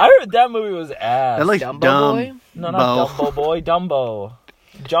I heard that movie was ass. that like Dumbo dumb. boy? No, not Bo. Dumbo boy, Dumbo.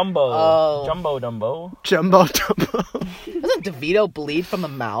 Jumbo. Oh. Jumbo Dumbo. Jumbo Dumbo. Doesn't DeVito bleed from the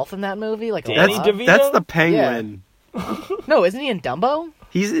mouth in that movie? Like a Danny lot? DeVito? That's the penguin. No, isn't he in Dumbo?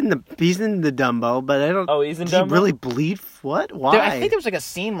 He's in the Dumbo, but I don't. Oh, he's in Does Dumbo? he really bleed? What? Why? I think there was like a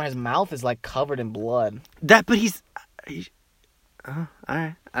scene where his mouth is like covered in blood. That, but he's. All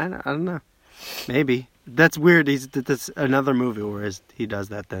right. I don't know. Maybe that's weird. That's another movie where he does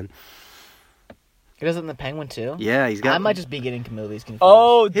that. Then He does it in The Penguin too? yeah, he's got. I might just be getting movies confused.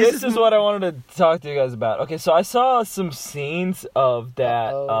 Oh, His this is- is what I wanted to talk to you guys about. Okay, so I saw some scenes of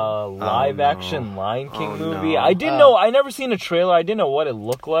that live-action Lion King Oh, movie. no. I didn't know. I never seen a trailer. I didn't know what it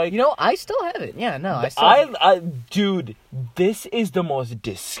looked like. You know, I still have it. Yeah, no, I still Dude, this is the most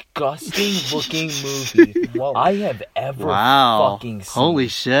disgusting looking movie I have ever Wow. fucking seen. Holy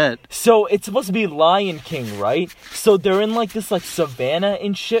shit. So it's supposed to be Lion King, right? So they're in like this like savannah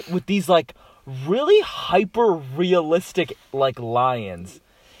and shit with these like really hyper realistic like lions.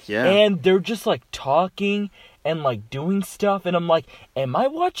 Yeah. And they're just like talking and like doing stuff, and I'm like, am I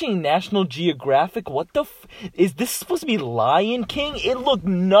watching National Geographic? What the is this supposed to be Lion King? It looked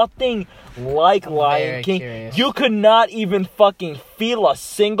nothing like Lion very King. curious. You could not even fucking feel a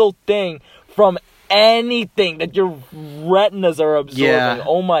single thing from anything that your retinas are absorbing. Yeah.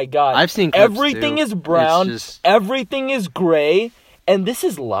 Oh my god. I've seen clips, everything too. is brown, It's just- everything is gray, and this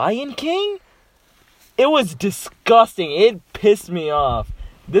is Lion King? It was disgusting. It pissed me off.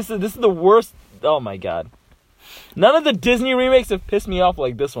 This is the worst. Oh my god. None of the Disney remakes have pissed me off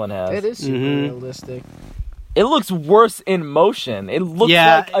like this one has. It is super Mhm. realistic. It looks worse in motion. It looks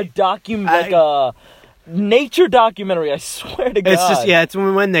Yeah, like a nature documentary. I swear to God. It's just it's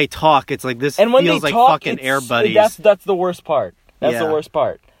when they talk. It's like this And when feels they like talk, fucking it's- Air Buddies. That's the worst part. That's Yeah. the worst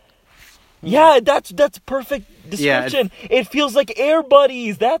part. Yeah, that's perfect description. It feels like Air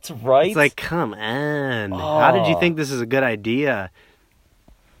Buddies. That's right. It's like, come on. How did you think this is a good idea?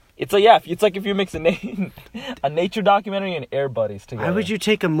 It's like it's like if you mix a nature documentary and Air Buddies together. Why would you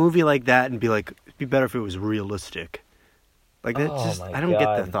take a movie like that and be like, it'd be better if it was realistic? Like that Oh just my I don't get the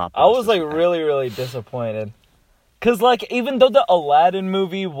God. thought I was process like of that. really, really disappointed. Cause like even though the Aladdin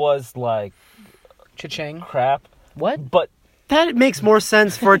movie was like Cha-ching. crap, What? but That makes more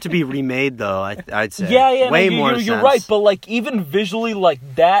sense for it to be remade, though. I'd say. yeah, way no, more you're sense. right. But like even visually, like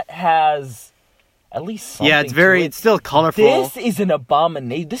that has at least something. Yeah, it's to it. it's still colorful. This is an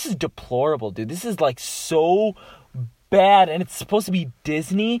abomination. This is deplorable, dude. This is like so bad, and it's supposed to be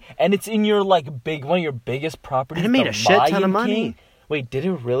Disney, and it's in your like one of your biggest properties. And it made The a shit ton of Lion money. King. Wait, did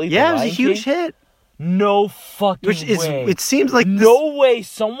it really? Yeah, The it was a Lion huge King? hit. No fucking Which is, way. it seems like No way.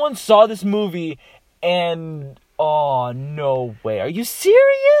 Someone saw this movie and oh no way. Are you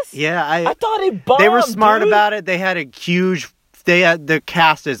serious? Yeah, I thought it bombed. they were smart dude. about it. They had a huge. They had the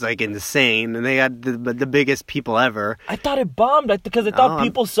cast is like insane, and they had the biggest people ever. I thought it bombed because I thought Oh,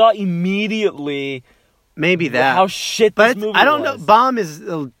 people saw immediately Maybe that. how shit but this it's- movie I don't was. know. Bomb is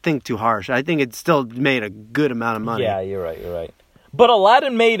I think too harsh. I think it still made a good amount of money. Yeah, you're right. But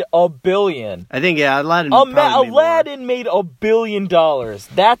Aladdin made $1 billion. I think Aladdin. probably made more. Aladdin made $1 billion.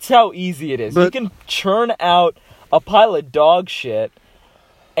 That's how easy it is. You But- can churn out a pile of dog shit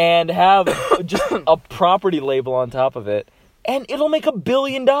and have just a property label on top of it, and it'll make $1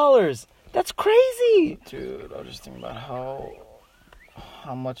 billion. That's crazy. Dude, I was just thinking about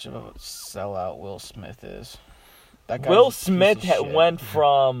how much of a sellout Will Smith is. That guy's Will a piece Smith of shit. went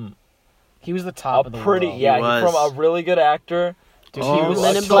from He was the top of the world. He was. from a really good actor. Dude, Oh, he was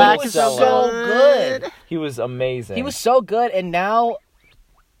Men in so Black is so good. He was amazing. He was so good, and now,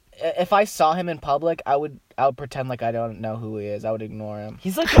 if I saw him in public, I would pretend like I don't know who he is. I would ignore him.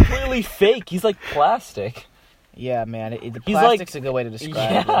 He's like completely fake. He's like plastic. Yeah, man. The He's like- plastic's a good way to describe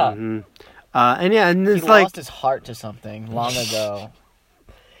it. Yeah. Mhm. And He it's like lost his heart to something long ago.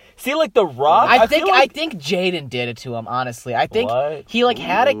 See, like The Rock. I feel think like, Jaden did it to him. Honestly, I think What? he like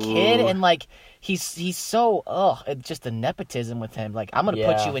had a kid Ooh. and like he's so it's just the nepotism with him. Like I'm gonna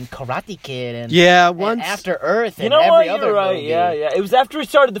put Yeah. you in Karate Kid and Yeah, and once After Earth and You know every what? other You're right. movie. Yeah, yeah. It was after he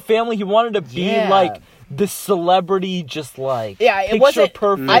started the family. He wanted to be Yeah. like the celebrity, just like Yeah, it picture wasn't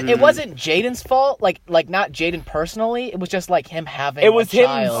perfect. it wasn't Jaden's fault. Like not Jaden personally. It was just like him having. It was a him.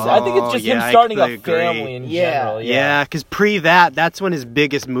 child. I think it's just yeah, him I starting a completely agree. family in Yeah. general. Yeah, because pre that's when his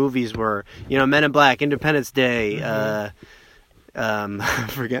biggest movies were. You know, Men in Black, Independence Day. I'm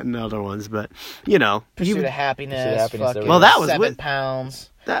forgetting the other ones, but you know, Pursuit of Happiness. Pursuit of Happiness, Fucking well, that was 7 with- pounds.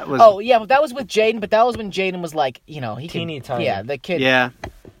 that was. Oh yeah, but that was with Jaden. But that was when Jaden was like, you know, he Teeny could, tiny. Yeah, the kid. yeah,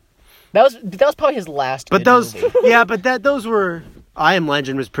 That was probably his last. but good those, movie. yeah, but those were. I Am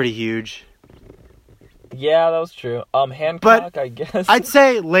Legend was pretty huge. Yeah, that was true. Hancock, I guess. I'd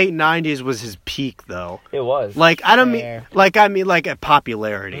say late '90s was his peak, though. it was. Like I don't mean, Fair. like I mean, like at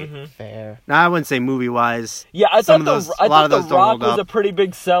popularity. Mhm. Fair. Now I wouldn't say movie wise. Yeah, I Some thought of those- I a lot of thought those The don't Rock hold was up. a pretty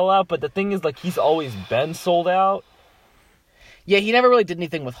big sellout, but the thing is, like, he's always been sold out. Yeah, he never really did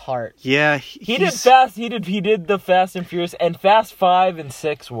anything with heart. Yeah, He did the Fast and Furious, and Fast 5 and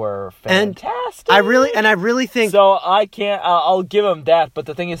 6 were And fantastic. I really think. So I can't. I'll give him that. But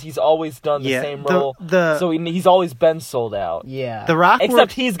the thing is, he's always done the Yeah, same the- role. the- so he's always been sold out. Yeah. The Rock Except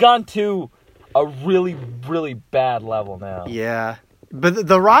works- he's gone to a really, really bad level now. Yeah, but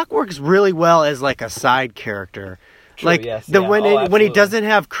the Rock works really well as like a side character. True, Like yes, the yeah. when Oh, when he absolutely. doesn't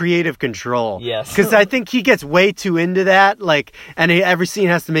have creative control. Yes. Because I think he gets way too into that. Like, and every scene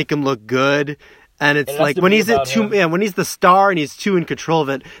has to make him look good. And it's It has like to when be he's about him. when he's the star and he's too in control of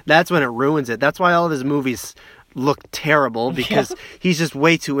it, that's when it ruins it. That's why all of his movies look terrible because he's just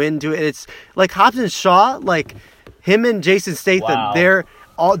way too into it. It's like Hobbs and Shaw, like him and Jason Statham, Wow.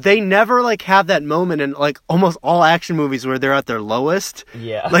 they never like have that moment in like almost all action movies where they're at their lowest.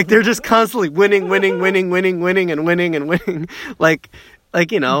 Yeah. Like they're just constantly winning.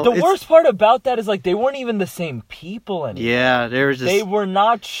 Like, you know. The it's- worst part about that is like they weren't even the same people anymore. Yeah, they were just. They were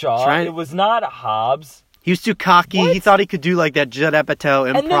not Shaw. Trying- It was not Hobbs. He was too cocky. What? He thought he could do like that Judd Apatow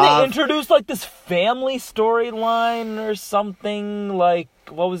improv. And then they introduced like this family storyline or something. Like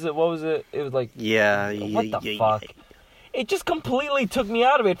what was it? It was like Yeah. what the fuck? It just completely took me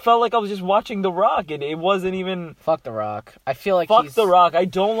out of it. It felt like I was just watching The Rock, and it wasn't even. Fuck The Rock. I feel like Fuck he's The Rock. I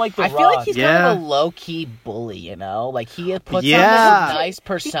don't like The I Rock. feel like he's kind Yeah. of a low key bully. You know, like he puts Yeah. on this nice He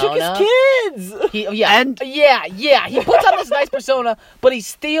persona. took his kids. He puts on this nice persona, but he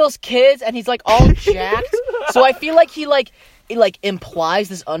steals kids and he's like all jacked. So I feel like he implies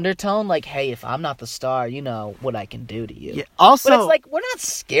this undertone, like, hey, if I'm not the star, you know what I can do to you. Yeah. Also, But it's like, we're not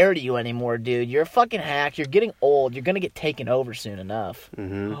scared of you anymore, dude. You're a fucking hack. You're getting old. You're gonna get taken over soon enough.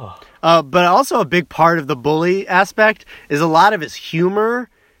 but also a big part of the bully aspect is a lot of his humor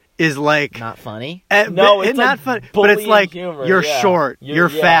is like Not funny. No, it's not like funny, but it's bullying like humor, you're yeah. short, you're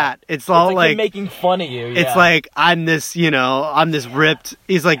yeah. fat. It's all It's like him making fun of you. Yeah. it's like I'm this ripped.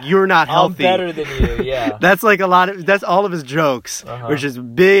 He's like you're not I'm healthy. better than you. Yeah. That's like that's all of his jokes, which is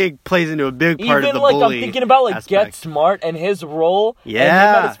plays into a big part Even of the like bully I'm thinking about like Get aspect. Smart and his role. And him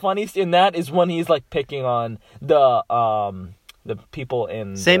Yeah. at his funniest in that is when he's like picking on the people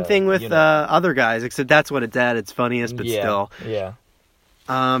in. Same the thing with unit. other guys, except that's when it's at its funniest, but yeah. still. Yeah.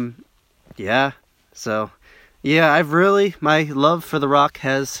 Yeah. So, yeah, my love for The Rock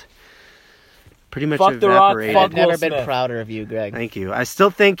has pretty much Fuck The Rock, evaporated. fuck I've never Will been Smith. prouder of you, Greg. Thank you. I still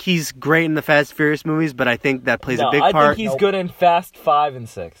think he's great in the Fast and Furious movies, but I think that plays No, a big I part. think he's good in Fast 5 and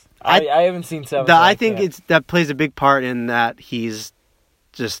 6. I haven't seen 7. so I think can't. that plays a big part in that he's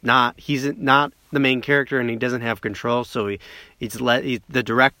not the main character and he doesn't have control, so the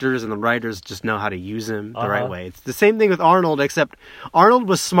directors and the writers just know how to use him the right way. It's the same thing with Arnold, except Arnold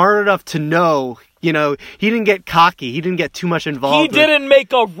was smart enough to know, he didn't get cocky, he didn't get too much involved. He didn't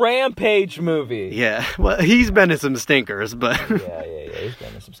make a Rampage movie. Yeah, well, he's been in some stinkers, but Yeah. He's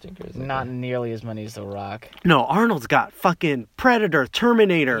been in some stinkers. Not nearly as many as The Rock. no, Arnold's got fucking Predator,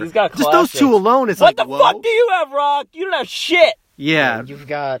 Terminator. He's got just those classics. two alone. It's What like, the whoa. fuck do you have, Rock? You don't have shit. Yeah, You've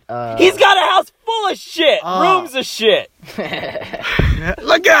got. He's got a house full of shit. Oh. Rooms of shit.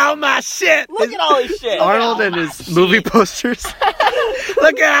 look at all my shit. Look at all his shit. Arnold and his movie posters.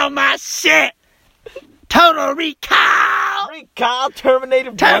 Look at all my shit. Total Recall. Recall, Terminator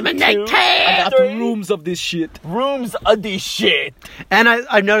 1, 2, I got the rooms of this shit. Rooms of this shit. And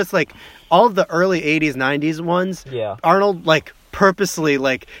I've noticed like all of the early 80s, 90s ones, Yeah. Arnold like purposely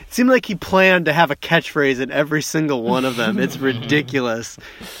like it seemed like he planned to have a catchphrase in every single one of them. It's ridiculous.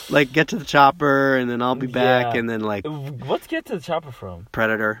 Like get to the chopper and then I'll be back Yeah. and then like Let's get to the chopper from.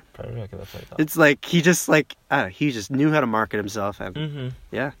 Predator. Predator, okay, that's what I thought. It's like he just like he just knew how to market himself and Mm-hmm.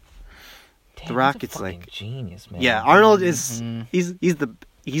 yeah. Damn, Rock, he's a it's fucking like- genius, man. Yeah, Arnold is Mhm.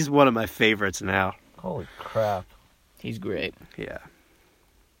 he's one of my favorites now. Holy crap. He's great. Yeah.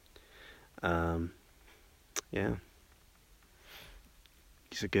 Yeah.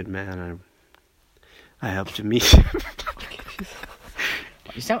 He's a good man. I hope to meet him.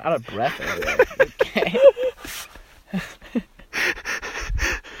 You sound out of breath earlier. Okay.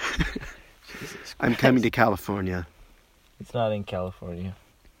 Jesus I'm coming to California. It's not in California.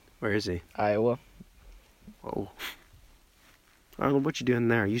 Where is he? Iowa. Whoa. Arnold, what you doing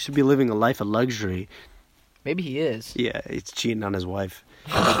there? You should be living a life of luxury. Maybe he is. Yeah, he's cheating on his wife.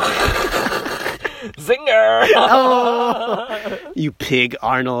 Zinger! You pig,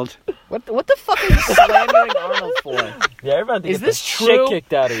 Arnold. What the fuck are you slandering Arnold for? Yeah, everybody Is get this the true? shit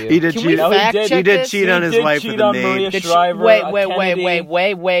kicked out of you. He did Can we cheat. No, he fact did. check He did this? cheat on his did wife cheat with a on maid. Maria Did she, Shriver, wait.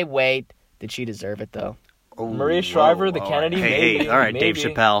 Kennedy. Did she deserve it though? Maria Shriver, the Kennedy, Hey, maybe, all right, Dave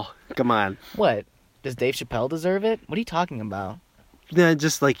maybe. Chappelle. Come on. What? Does Dave Chappelle deserve it? What are you talking about? Yeah,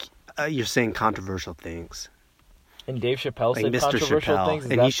 just like you're saying controversial things. And Dave Chappelle Like said Mr. controversial Chappelle. things.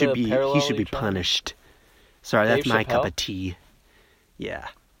 Is And that he should the be parallel he should be you're trying- punished. Sorry, that's Dave my cup Chappelle? of tea. Yeah,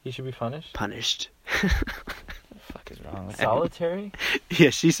 He should be punished. punished. What the fuck is wrong with that? Solitary.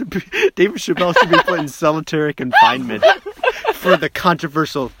 Yeah, David Chappelle should be put in solitary confinement for the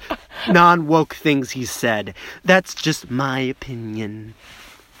controversial, non-woke things he said. That's just my opinion.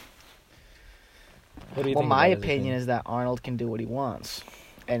 What do you Well, think my about his opinion is that Arnold can do what he wants,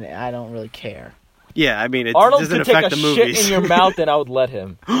 and I don't really care. Yeah, I mean, it Arnold doesn't could take affect a the shit movies. in your mouth, and I would let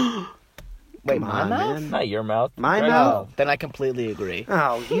him. Wait, Come my on, mouth? man. Not your mouth. My Greg's mouth? Oh, then I completely agree.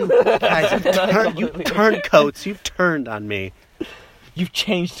 Oh, you guys have turned coats. You've turned on me. You've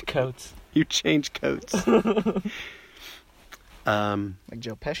changed coats. You changed coats. Like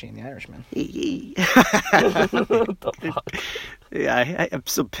Joe Pesci in The Irishman. What the fuck? Yeah, I'm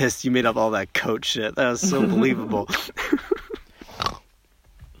so pissed you made up all that coat shit. That was so believable.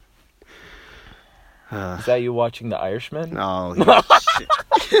 Is that you watching The Irishman? Oh, yeah, shit.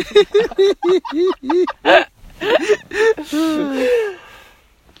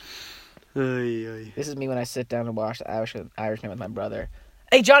 Ay, ay. This is me when I sit down to watch The Irishman with my brother.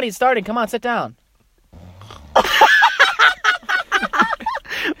 Hey, Johnny, it's starting. Come on, sit down. I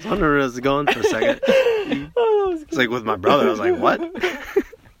was wondering where it was going for a second. It's like with my brother. I was like, what?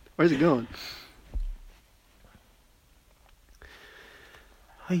 Where's it going?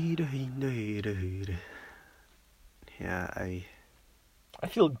 Yeah, I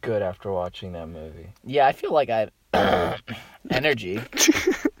feel good after watching that movie. Yeah, I feel like I have energy.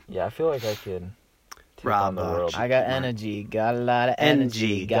 Yeah, I feel like I could take Rob, on the world. I got energy. Got a lot of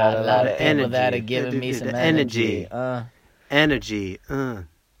energy. Got a lot of people that are giving me some energy. energy.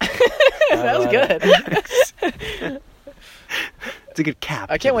 That was good. It's a good cap.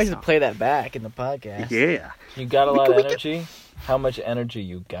 I can't wait to play that back in the podcast. Yeah. You got a lot of energy? How much energy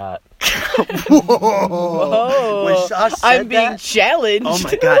you got? Whoa. Oh, When Josh said I'm being that- challenged. Oh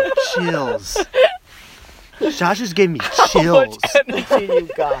my god, chills. Josh just gave me How chills. much energy you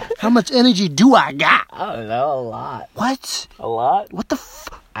got? How much energy do I got? I don't know, a lot. What? A lot? What the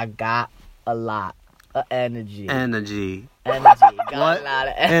I got a lot of energy. Energy. Energy. Got What? a lot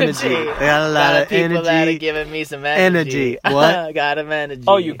of energy. Energy. I got a lot of people that are energy. giving me some energy. Energy. What? Got them energy.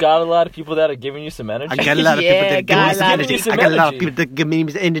 Oh, you got a lot of people that are giving you some energy? I got a lot of Yeah, people that give got me a some lot of energy. people I got a lot of energy. people that give me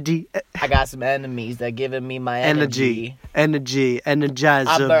some energy. I got some enemies that giving me my Energy. energy. Energy. Energizer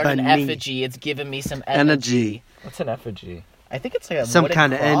I burn an bunny. effigy. It's giving me some energy. Energy. What's an effigy? I think it's like a Some wooden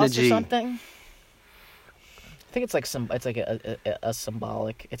kind of cross energy. or something. I think it's like a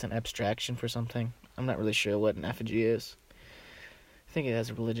symbolic. It's an abstraction for something. I'm not really sure what an effigy is. I think it has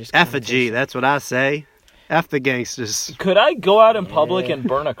a religious Effigy. connotation. That's what I say. F the gangsters. Could I go out in public Yeah. and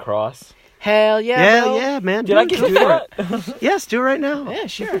burn a cross? Hell yeah, Yeah, bro. yeah, man. Did I it. get to do that? Yes, do it right now. Yeah,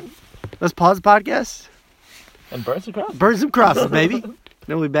 sure. Let's pause the podcast. And burn some cross? Burn some crosses, baby. Then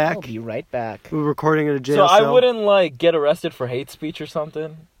we'll be back. I'll be right back. We're recording in a jail So I cell. wouldn't, like, get arrested for hate speech or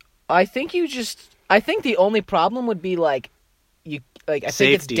something? I think the only problem would be like I think it's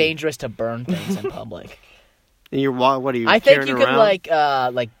Safety. dangerous to burn things in public. And you're what are you? I think carrying you could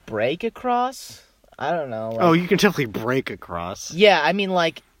around? like break a cross. I don't know. Like, Oh, you can definitely break a cross. yeah, I mean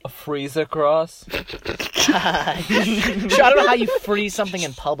like A Frieza cross? sure, I don't know how you freeze something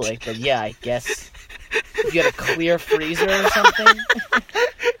in public, but yeah, I guess if you had a clear freezer or something.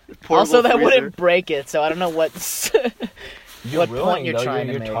 Also, that wouldn't break it, so I don't know what's You're what point ruining, you're though. trying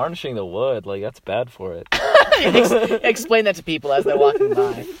to You're make. tarnishing the wood. Like, that's bad for it. Explain that to people as they're walking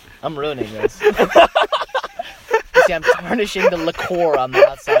by. I'm ruining this. You see, I'm tarnishing the liqueur on the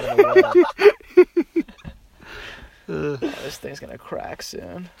outside of the wood. Oh, this thing's gonna crack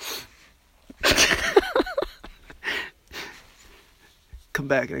soon. Come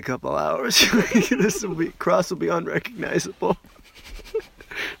back in a couple hours. Cross will be unrecognizable.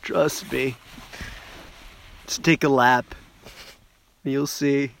 Trust me. Just take a lap. You'll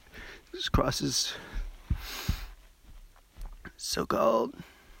see. This cross is so cold.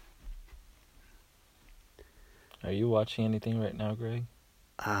 Are you watching anything right now, Greg?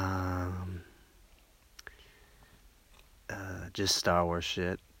 Just Star Wars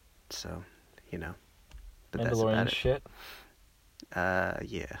shit. So, but that's Mandalorian about it. shit?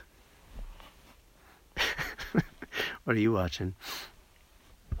 Yeah. What are you watching?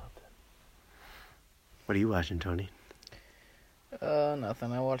 What are you watching, Tony?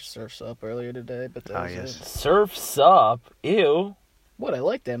 Nothing. I watched Surf's Up earlier today, but that was yes. it. Surf's Up? Ew. What? I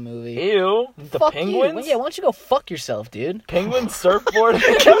like that movie. Ew. The Fuck penguins? You. Yeah, why don't you go fuck yourself, dude? Penguin surfboard?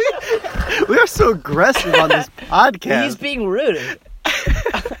 We are so aggressive on this podcast. He's being rude.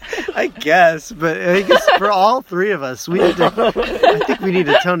 I guess, but I guess for all three of us, I think we need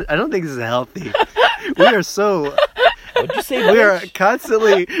to tone. I don't think this is healthy. We are so. What'd you say, We are bitch?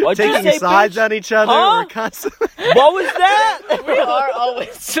 constantly What'd you taking say, sides bitch? on each other. Huh? We're constantly. What was that? We are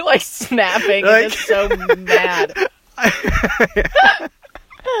always like snapping Like- and just so mad.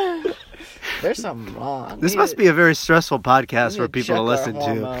 There's something wrong. This must be a very stressful podcast for people to listen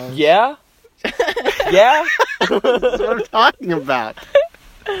to. Yeah? Yeah? That's what I'm talking about.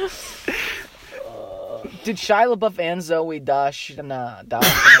 Did Shia LaBeouf and Zoe Dash? Nah, Zoe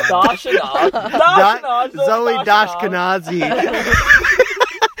Dashkenazi.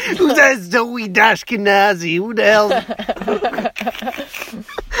 Who's that Zoe Dashkenazi? Who the hell?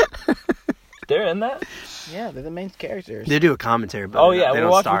 They're in that? Yeah, they're the main characters. They do a commentary, but Oh, yeah. they We're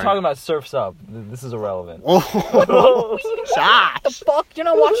don't star talking in it. about Surf's Up. This is irrelevant. Oh, The fuck? You're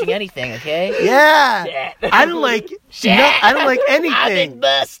not watching anything, okay? yeah. Yeah. I don't like. I don't like anything.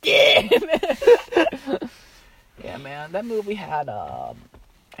 busted. Yeah, man, that movie had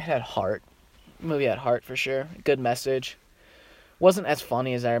it had heart. The movie had heart for sure. Good message. Wasn't as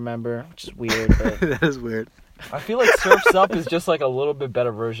funny as I remember, which is weird. But That is weird. I feel like Surf's Up is just like a little bit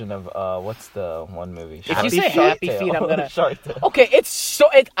better version of, what's the one movie? If you Happy say Feet? Happy Tale. Feet, I'm gonna. Shark Tale. Okay,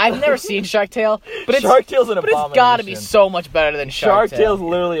 I've never seen Shark Tale, but it's Shark Tale's an but abomination. it's gotta be so much better than Shark Shark Tale. Tale's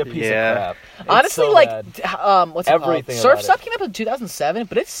literally a piece Yeah. of crap. It's Honestly, so like, bad. what's it Everything called? about Surf's Up it. came out in 2007,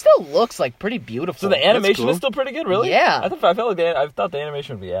 but it still looks like pretty beautiful. So the animation cool. is still pretty good, really? Yeah. I felt like I thought the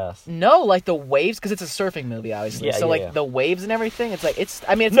animation would be ass. No, like the waves, because it's a surfing movie, obviously. Yeah, so yeah, like yeah. the waves and everything, it's like it's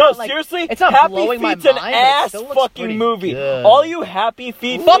No, not like, seriously, it's not Happy blowing my Feet's an mind, but it ass still looks fucking pretty movie. good. All you Happy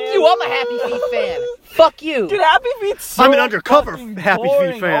Feet Fuck fans- you! I'm a Happy Feet fan. Fuck you, Dude, Happy Feet's so I'm an undercover fucking Happy Feet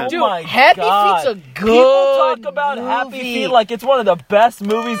boring. fan. Oh Dude, my Happy God. Feet's a good People talk about Happy movie. Feet like it's one of the best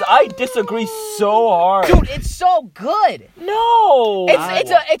movies. I disagree so hard. Dude, it's so good. No.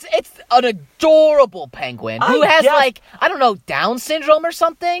 It's an adorable penguin who I has guess- like, I don't know, Down syndrome or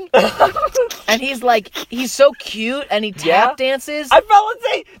something. And he's so cute and he tap dances. I fell and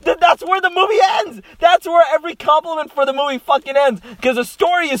say that's where the movie ends. That's where every compliment for the movie fucking ends. Because the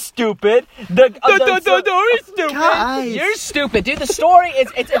story is stupid. The story is stupid. Guys. You're stupid, dude. The story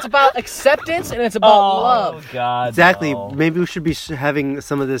it's about acceptance and it's about Oh love. God. Exactly. no. Maybe we should be having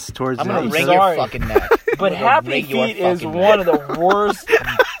some of this towards I'm gonna each wring other. your sorry. fucking neck. But I'm gonna Happy wring your Feet is fucking one neck. of the worst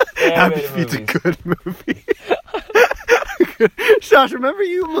Happy animated Feet's a movies. good movie. Josh, remember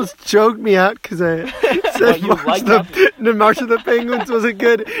you almost choked me out because I said you March, like the March of the Penguins wasn't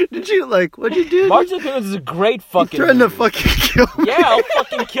good. Did you what'd you do? March of the Penguins is a great You fucking threatened to movie. fucking kill me. Yeah, I'll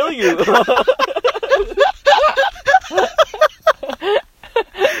fucking kill you.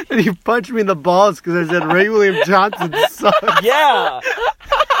 And you punched me in the balls because I said Ray William Johnson sucks. Yeah.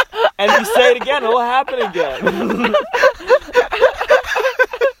 And if you say it again, it'll happen again.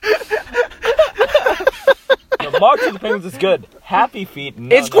 The March of the Penguins is good. Happy Feet,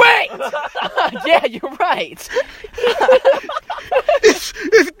 no, It's no. great. Yeah, you're right. It's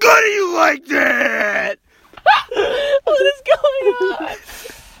good you like that. What is going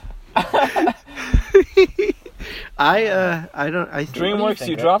on? I don't. I think, DreamWorks, you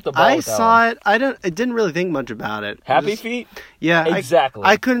think, dropped the ball. I with that saw one. it. I didn't really think much about it. Happy Just- Feet? Yeah, Exactly.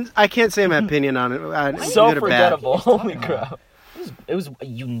 I can't say my opinion on it. So good or bad. forgettable. Holy crap. It was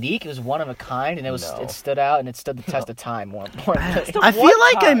unique. It was one of a kind, and No. it stood out, and it stood the test of time. More importantly. I feel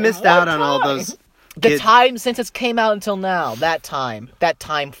What like I time? missed What out on all time? those. The kids- time since it came out until now, that time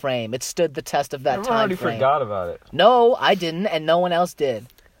frame, it stood the test of that Everyone time already frame. forgot about it. No, I didn't, and no one else did.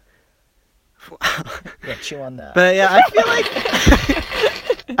 Yeah, chew on that. But yeah,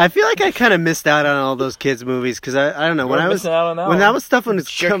 I feel like I kind of missed out on all those kids movies because I don't know when You're I was missing out on that when one. that was stuff when it's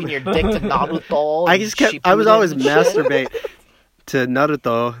Jerking coming. your dick to Naruto. I and just kept. I was Shippuden always and shit. masturbate to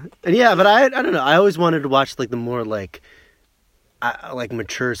Naruto. And yeah, but I don't know. I always wanted to watch like the more like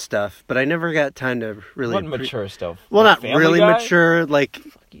mature stuff, but I never got time to really. What mature stuff? Well, Like not Family really Guy? mature, like,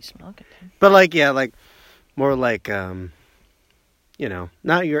 Fuck you smoking? but like yeah, like more like you know,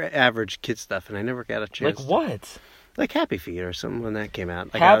 not your average kid stuff. And I never got a chance. Like what? Like Happy Feet or something when that came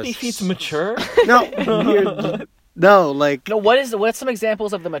out. Like Happy Feet's mature? No, no, like. No, what's some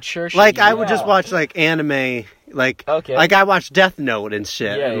examples of the mature shit? Like you I do? would just watch like anime, like Okay. like I watched Death Note and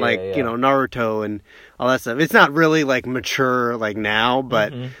shit, Yeah, and yeah, like yeah. you know Naruto and all that stuff. It's not really like mature like now,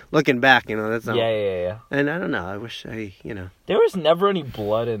 but looking back, you know that's not. Yeah. And I don't know. I wish I, you know. There was never any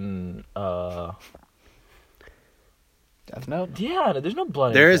blood in. Death Note. Yeah, there's no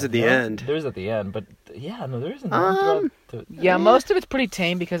blood. There in is Death at the Note. end. There is at the end, but yeah, no, there isn't. Yeah, most of it's pretty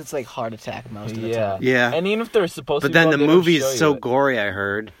tame because it's like heart attack most of the Yeah, time. Yeah. And even if they're supposed But to, be then blood, the they don't movie's show you so it. gory. I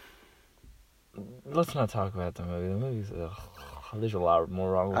heard. Let's not talk about the movie. The movie's. There's a lot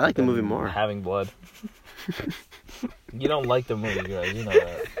more wrong with I like it the than movie more. Having blood. You don't like the movie, guys. You know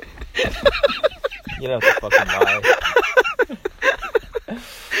that. You don't have to fucking lie.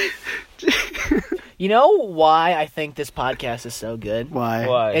 You know why I think this podcast is so good? Why?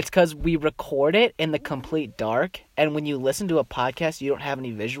 Why? It's because we record it in the complete dark, and when you listen to a podcast, you don't have any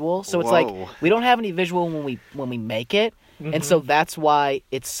visual. So it's Whoa. like we don't have any visual when we make it, and so that's why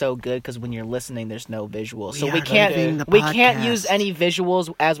it's so good. Because when you're listening, there's no visual, so We we are editing can't the can't use podcast. any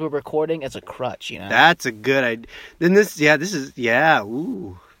visuals as we're recording as a crutch. You know, That's a good idea. Then this is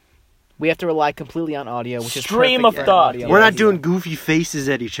ooh. we have to rely completely on audio, which is Stream perfect of for thought. audio. We're not doing goofy faces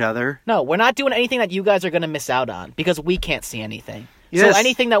at each other. No, we're not doing anything that you guys are going to miss out on because we can't see anything. Yes. So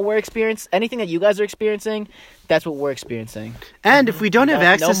anything that anything that you guys are experiencing, that's what we're experiencing. And if we don't have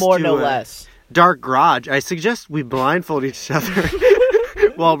access no more, to no a less. dark garage, I suggest we blindfold each other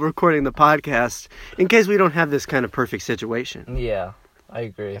while recording the podcast in case we don't have this kind of perfect situation. Yeah, I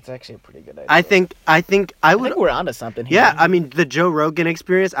agree. That's actually a pretty good idea. I think I I would. think we're onto something here. Yeah, I mean the Joe Rogan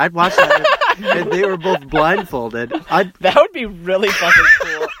Experience. I'd watch that if they were both blindfolded. That would be really fucking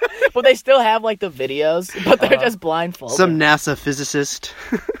cool. But they still have like the videos, but they're just blindfolded. Some NASA physicist.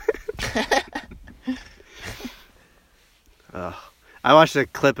 I watched a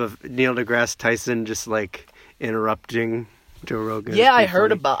clip of Neil deGrasse Tyson just like interrupting Joe Rogan. Yeah, I It's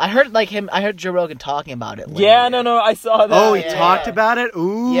pretty heard funny. I heard Joe Rogan talking about it. Yeah, no, I saw that. Oh, he Yeah. talked about it.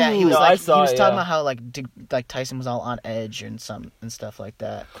 Ooh. Yeah, he was No, I like saw he was it, talking yeah. about how like Tyson was all on edge and stuff like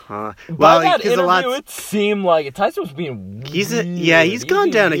that. Well, By that because a lot. interview, it seemed like Tyson was being He's weird. gone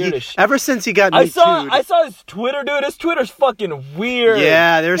being down. weird as shit. Ever since he got I Me saw Too'd. his Twitter, dude. His Twitter's fucking weird.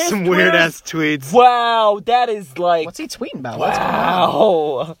 Yeah, there's His some weird ass Twitter's- tweets. Wow, that is like What's he tweeting about? What's going on?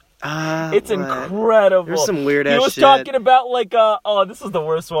 wow. It's What? incredible. There's some weird He ass was shit. talking about like oh, this is the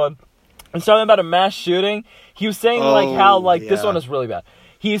worst one. He's talking about a mass shooting. He was saying like how like this yeah. one is really bad.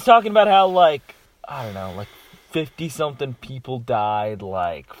 He's talking about how like I don't know, like 50 something people died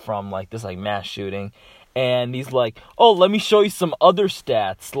like from like this like mass shooting. And he's like, oh, let me show you some other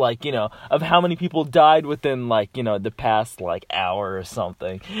stats, like, you know, of how many people died within, like, you know, the past, like, hour or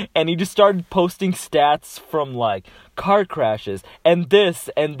something. And he just started posting stats from, like, car crashes and this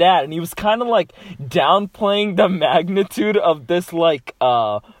and that. And he was kind of, like, downplaying the magnitude of this, like,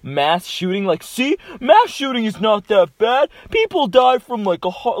 mass shooting. Like, see, mass shooting is not that bad. People die from, like,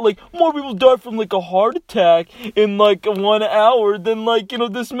 more people die from, like, a heart attack in, like, 1 hour than, like, you know,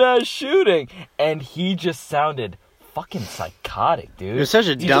 this mass shooting. And he just sounded fucking psychotic, dude. It was such a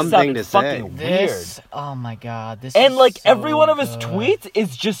He just dumb sounded thing to say. fucking This, weird. oh my god, this And is like so every one of his good. tweets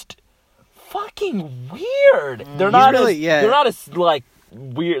is just fucking weird. They're He's not really- as, yeah. they're not as like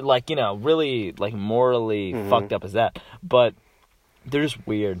weird, like, you know, really like morally fucked up as that, but they're just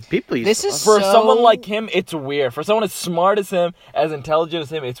weird. People used This to is For so- someone like him, it's weird. For someone as smart as him, as intelligent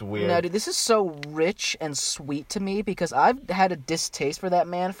as him, it's weird. No, dude, this is so rich and sweet to me because I've had a distaste for that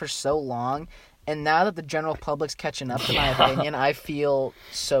man for so long, and now that the general public's catching up to my opinion, I feel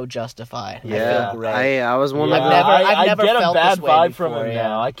so justified. I Yeah, feel great. I was one Yeah, of I've never I get felt a bad this way vibe from before, him yeah.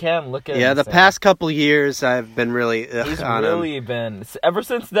 now. I can't look at him. Yeah, and the say- past couple years I've been really He's on really him. been ever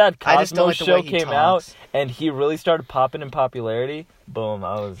since that I just don't Cosmo like the show way he came out talks. and he really started popping in popularity.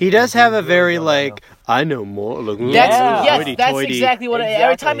 Boom! He does have a really very going like downhill. I know more. Look, Yeah. Yes, that's exactly what.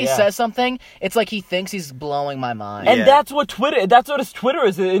 Every time he Exactly, yeah. says something, it's like he thinks he's blowing my mind. And Yeah. that's what Twitter. That's what his Twitter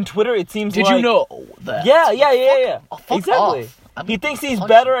is. In Twitter, it seems Did like. you know that? Yeah. Oh, fuck Exactly. off. He thinks he's punch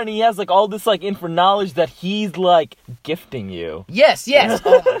better, him. and he has like all this like knowledge that he's like gifting you. Yes.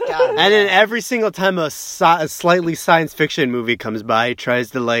 Oh my god. And then every single time a slightly science fiction movie comes by, he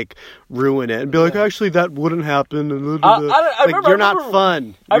tries to like ruin it and be like, actually, that wouldn't happen. Like, you're not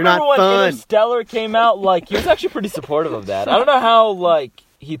fun. I You're remember not when fun. Interstellar came out, like he was actually pretty supportive of that. I don't know how like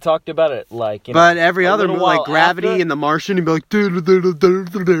he talked about it, like But every a other little movie, like while Gravity after. and The Martian, he'd be like, and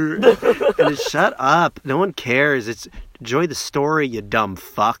it's, shut up. No one cares. It's enjoy the story, you dumb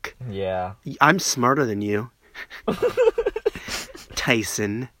fuck. Yeah, I'm smarter than you.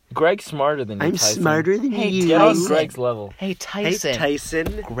 Tyson. Greg's smarter than you. I'm Tyson. smarter than Hey, you. Get on Tyson. Greg's level. Hey Hey, Tyson.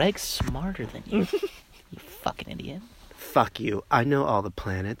 Tyson. Greg's smarter than you. You fucking idiot. Fuck you. I know all the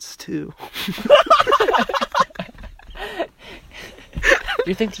planets, too. Do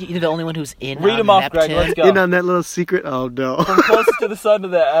you think you're the only one who's in? Read him off, Greg. Neptune? Let's go. In on that little secret? Oh, no. From closest to the sun to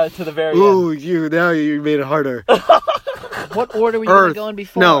the very end. Ooh, now you made it harder. What order were you Earth. going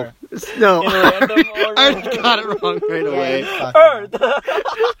before? No. No. In a random order. I got it wrong right away. Yeah, Earth.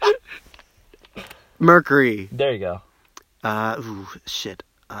 Mercury. There you go. Ooh, shit.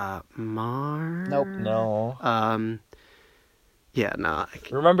 Mars? Nope. No. Yeah, no.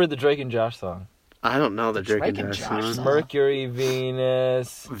 Remember the Drake and Josh song? I don't know the Drake and Drake and Josh Josh song. song. Mercury,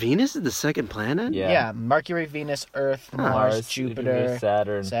 Venus, Venus is the second planet? Yeah. Yeah. Mercury, Venus, Earth, Mars, Jupiter,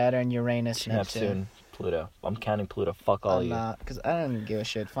 Saturn, Uranus, Neptune, Pluto. I'm counting Pluto. Fuck all I'm you. not, because I don't even give a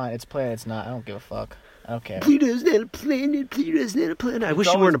shit. Fine, it's planet, it's not. I don't give a fuck. I don't care. Pluto's not a planet. Pluto's not a planet. I wish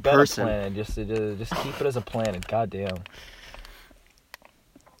It's you weren't a always been person. planet. Just keep it as a planet. Goddamn.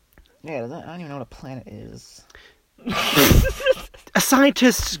 Yeah, I don't even know what a planet is.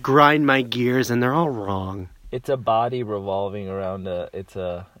 Scientists grind my gears and they're all wrong. It's a body revolving around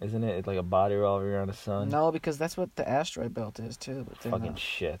isn't it? It's like a body revolving around the sun. No, because that's what the asteroid belt is too. But they're Fucking not.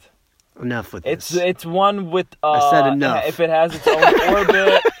 shit. Enough with It's this. one with. I said enough. If it has its own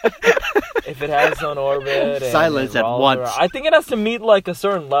orbit. If it has its own orbit. And Silence it at rolls once. around. I think it has to meet like a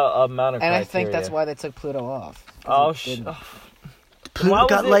certain amount of. And I criteria. think that's why they took Pluto off. 'cause Oh it shit. didn't. Pluto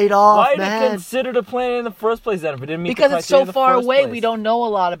got laid off, Why man. did it considered a planet in the first place then? If it didn't meet Because the it's so criteria in the far first away, place? we don't know a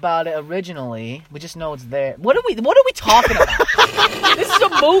lot about it originally. We just know it's there. What are we talking about? This is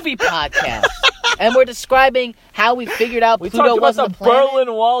a movie podcast, and we're describing how we figured out We Pluto talked about wasn't the a planet.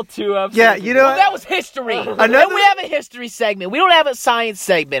 Berlin Wall 2 episodes. Yeah, you know Well, that was history. And we have a history segment. We don't have a science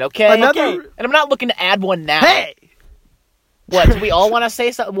segment, okay? Another- Okay. And I'm not looking to add one now. Hey! What? Do we all want to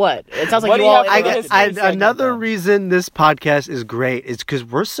say something? What? It sounds like What do you you all. have I for guess history segment, another then? reason this podcast is great is because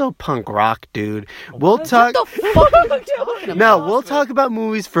we're so punk rock, dude. We'll talk. What the fuck are you talking about? No, we'll talk about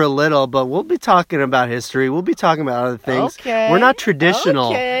movies for a little, but we'll be talking about history. We'll be talking about other things. Okay. We're not traditional.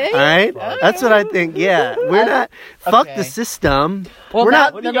 Okay. All right? Okay. That's what I think. Yeah. We're not. Fuck Okay. the system. Well, we're now-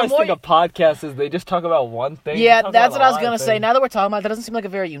 not. What do you The guys more think you- a podcast is? They just talk about one thing? They Yeah, talk that's about what I a was lot gonna of say. things. Now that we're talking about it, that doesn't seem like a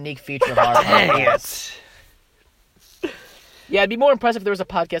very unique feature of our Dang podcast. it. Yeah, it'd be more impressive if there was a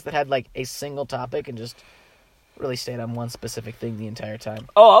podcast that had like a single topic and just really stayed on one specific thing the entire time.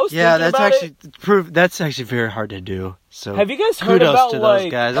 Oh, I was Yeah, thinking that's about actually it. proof. That's actually very hard to do. So Have you guys heard kudos about to like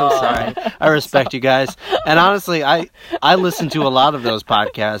those guys. I'm sorry. I respect you guys. And honestly, I listen to a lot of those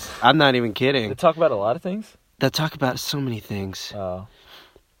podcasts. I'm not even They kidding. talk about a lot of things. That talk about so many things. Oh,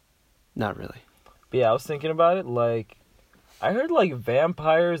 Not really. but yeah, I was thinking about it. Like, I heard like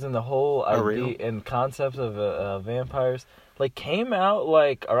vampires and the whole Oh, idea real? and concepts of vampires like came out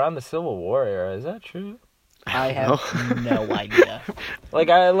like around the Civil War era. Is that true? I don't have no idea. Like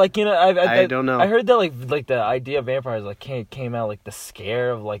I don't know. I heard that like the idea of vampires like came out like the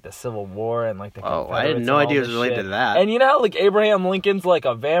scare of like the Civil War and like the Oh, I had Confederates no and all idea it was this related shit. to that. And you know how like Abraham Lincoln's like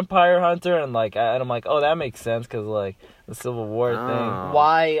a vampire hunter and like and I'm like, oh, that makes sense because like the Civil War Oh. thing.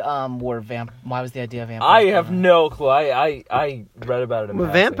 Why why was the idea of vampires? I have no clue. I read about it in Well,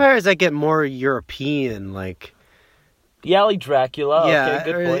 passing. vampires, I get more European, like. Yeah, like Dracula. yeah, Okay,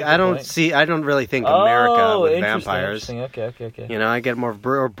 good point. I good don't point. see. I don't really think America with interesting, vampires. interesting. Okay. You know, I get more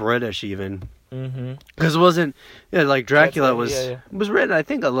or British even. Mm-hmm. Because it wasn't, like Dracula That's was right, yeah. was written, I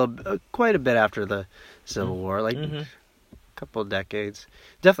think, quite a bit after the Civil War, like Mhm. a couple of decades,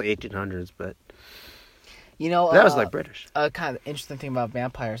 definitely 1800s, but You know, that was like British. a kind of interesting thing about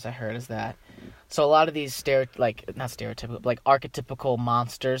vampires I heard is that so a lot of these not stereotypical, but like archetypical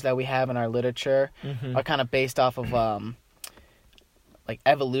monsters that we have in our literature Mhm. are kind of based off of like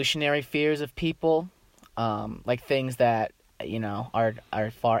evolutionary fears of people, like things that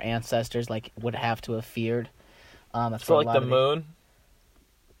our far ancestors like would have to have feared. That's So what a like lot the of moon.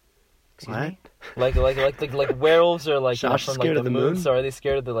 Excuse What? me? Like werewolves are like Josh from is like scared the of the moon. moon? So are they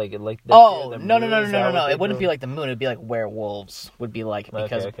scared of the like? Oh, the no. moon? Is that what they It wouldn't do? be like the moon. It'd be like werewolves would be like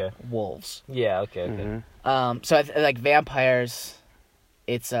because Okay. of wolves. Yeah. Okay. Mhm. So like vampires,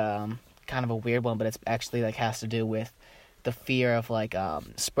 it's kind of a weird one, but it's actually like has to do with the fear of like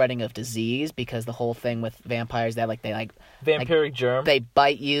spreading of disease, because the whole thing with vampires that like they Vampiric germ. they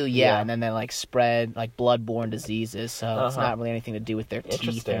bite you, Yeah. and then they like spread like bloodborne diseases. So it's Uh-huh. not really anything to do with their teeth or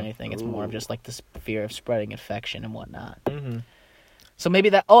Interesting. anything. It's more of just like this fear of spreading infection and whatnot. Mm-hmm. So maybe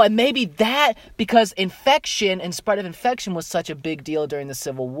that. Oh, and maybe that because infection and spread of infection was such a big deal during the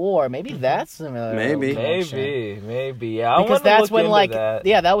Civil War. Maybe that's similar. Maybe. Maybe. Yeah. I Because wanna that's look when into like that.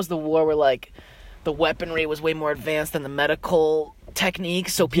 that was the war where like the weaponry was way more advanced than the medical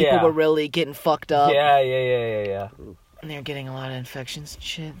techniques, so people Yeah. were really getting fucked up. Yeah. And they're getting a lot of infections and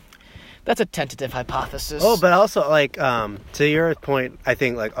shit. That's a tentative hypothesis. Oh, but also like to your point, I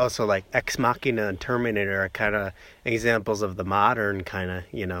think like also like Ex Machina and Terminator are kind of examples of the modern kind of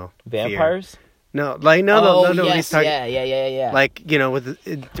fear. Vampires. No, like no. yes, He's talking yeah. like with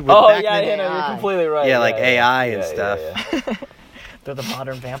Oh back yeah, then, no, you're AI. completely right. Yeah, like AI and yeah, stuff. yeah. They're the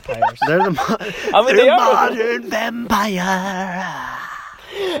modern vampires. They're the I mean, they're they are. modern vampire.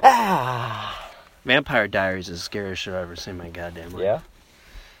 Ah. Vampire Diaries is the scariest show I've ever seen in my goddamn life. Yeah.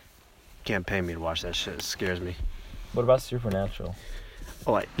 Can't pay me to watch that shit. It scares me. What about Supernatural?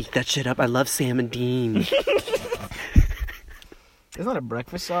 Oh, I eat that shit up. I love Sam and Dean. Isn't that a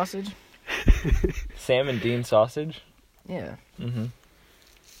breakfast sausage? Sam and Dean sausage. Yeah. Mm-hmm.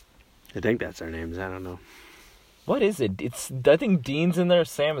 I think that's their names. I don't know. What is it? I think Dean's in there.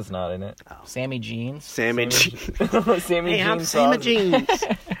 Sam is not in it. Sammy Jeans. Sammy Jean. Sammy Hey, I'm Jean Sammy sausage. Jeans.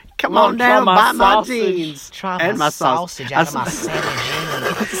 Come Come on on, down, try buy my my sausage. jeans. Try And my my saus- sausage out of my I- Sammy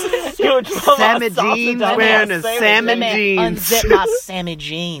Jeans. Yo, try my Sammy sausage Jeans out of wearing my a Sammy salmon Let Jeans. me jeans. unzip my Sammy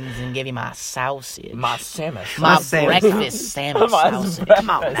Jeans and give you my sausage. My salmon. My Sammy- breakfast Sammy My sausage. Come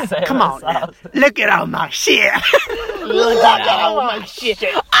on now. Come on now. Look at all my shit. Look at all my shit.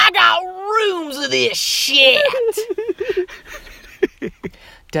 I got rooms of this shit.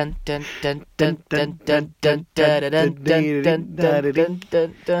 Dun dun dun dun dun dun dun dun dun dun dun dun dun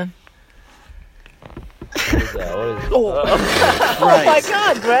dun dun. What is that? What is it? Oh my Right.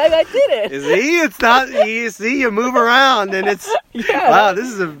 God, Greg, I did it. See, it's not. You see, you move around, and it's. Yeah, Wow, this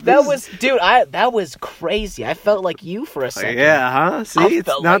is a. that was, dude. That was crazy. I felt like you for a second. Yeah, huh? See, I it's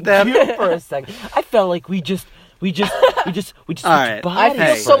felt not like that. you for a second. I felt like we just All switched right. I bodies. feel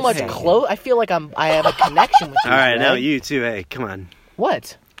Hey, so hey, much hey. close. I feel like I have a connection with you. All right, now Greg. you too. Hey, come on.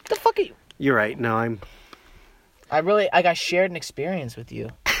 What? The fuck are you? You're right. No, I got shared an experience with you.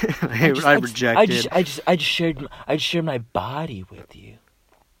 I rejected. I just shared my body with you.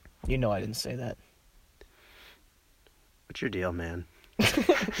 You know I didn't say that. What's your deal, man?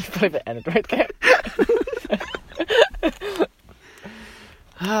 Put it ended right there.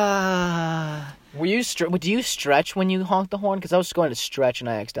 Were you do you stretch when you honk the horn? Because I was going to stretch and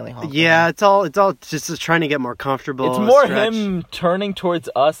I accidentally honked. Yeah, it's all just trying to get more comfortable. It's more stretch, him turning towards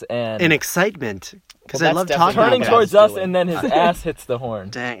us and excitement because Well, I that's love definitely talking. turning what about I was towards us, doing. and then his ass hits the horn.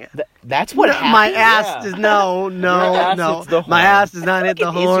 Dang it. That's what No, happened. my ass Yeah. does no. Your ass hits the My horn. ass does not hit the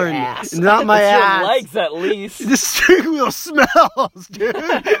Fucking is your horn. ass. Not my It's ass. your legs at least. The steering wheel smells, dude.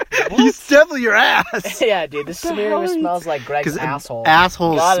 It's definitely your ass. Yeah, dude. This steering wheel smells like Greg's Because asshole.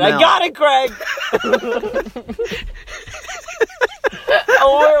 assholes Got it. smell. I got it, Greg. I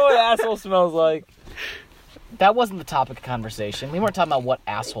wonder what asshole smells like. That wasn't the topic of conversation. We weren't talking about what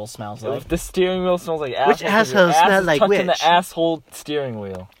asshole smells like. If the steering wheel smells like asshole, asshole your ass smell is like touching which? the asshole steering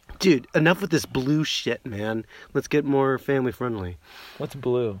wheel. Dude, enough with this blue shit, man. Let's get more family friendly. What's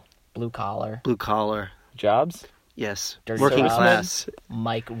blue? Blue collar, Blue collar. Jobs? Yes. Dirty Working servicemen. class.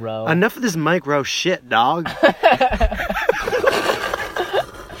 Mike Rowe. Enough of this Mike Rowe shit, dog.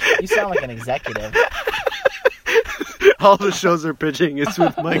 You sound like an executive. All the shows are pitching is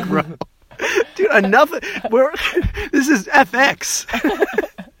with Mike Rowe. Dude, enough. This is FX.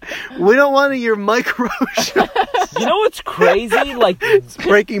 We don't want to hear Mike Rowe show. You know what's crazy? Like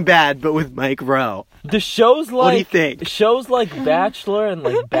Breaking Bad, but with Mike Rowe. the shows like What do you think? shows like Bachelor and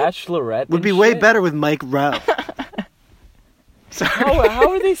like Bachelorette Would and be way shit. better with Mike Rowe. Sorry. How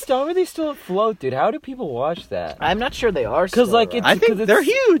are they still afloat, dude? How do people watch that? I'm not sure they are. Because still, like right? it's I think 'cause it's, they're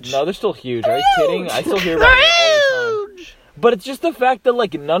huge. No, they're still huge. Are you kidding? I still hear about it all the time. But it's just the fact that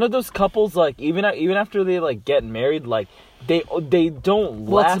like none of those couples like even after they like get married like they don't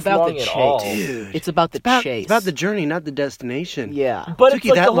Well, last it's about long the at chase. all. Dude. It's about the chase. It's about the journey, not the destination. Yeah. But Took it's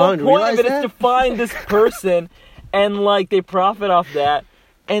you like that the whole long to point realize of it is that? to find this person and like they profit off that.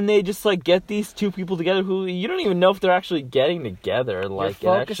 and they just like get these two people together who you don't even know if they're actually getting together, like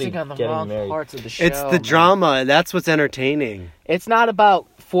You're and actually focusing on the getting wrong married. parts of the show. It's the man. drama. That's what's entertaining. It's not about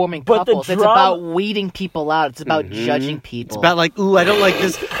forming But the couples. It's drama- about weeding people out. It's about judging people. It's about like, ooh, I don't like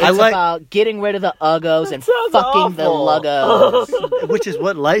this. I It's like, about getting rid of the uggos and sounds fucking the awful. luggos. which is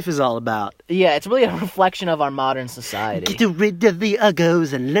what life is all about. Yeah, it's really a reflection of our modern society. Get rid of the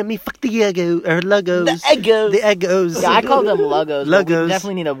uggos and let me fuck the uggos or luggos. The uggos. The uggos. Yeah, I call them luggos. But we Luggos.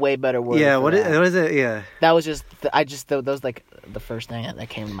 definitely need a way better word. Yeah, for what that. is it? Yeah. That was just that was like the first thing that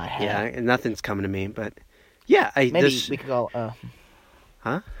came to my head. Yeah, nothing's coming to me, but yeah, Maybe we could go.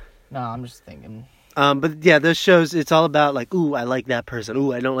 Huh? No, I'm just thinking. But yeah, those shows, it's all about like, ooh, I like that person.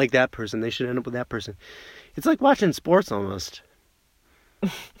 Ooh, I don't like that person. They should end up with that person. It's like watching sports almost,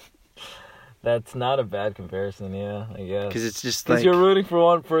 That's not a bad comparison, yeah, I guess. because it's just Because like, you're rooting for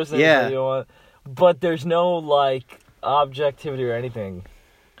one person, Yeah. so you want, but there's no like objectivity or anything.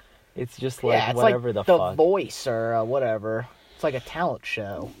 It's just like yeah, it's whatever like the The fuck. Voice or whatever. It's like a talent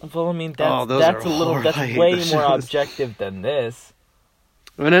show. Well, I mean, Oh, those that's are a little, horrible. that's I hate way those more shows. objective than this.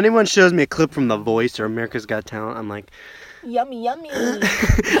 when anyone shows me a clip from The Voice or America's Got Talent, I'm like, Yummy, yummy. ooh,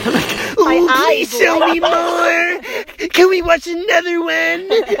 My please eyes show me more. Can we watch another one?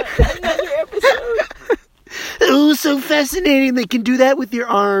 Another episode. Ooh, so fascinating. They can do that with your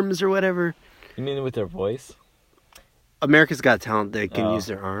arms or whatever. You mean with their voice? America's Got Talent, they can Oh. use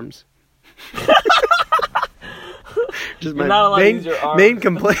their arms. Just You're not allowed to use your arms. main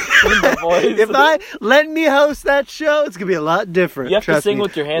complaint. The voice. Let me host that show, it's gonna be a lot different. You have to trust sing me.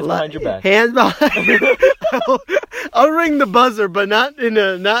 with your hands behind your back. Hands behind. I'll ring the buzzer, but not in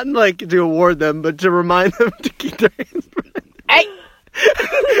like to award them, but to remind them to keep their hands behind. Hey,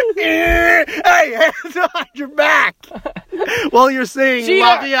 Hey, hands behind your back while you're saying Cheater!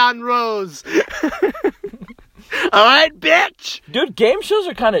 Lavion Rose. All right, bitch. Dude, game shows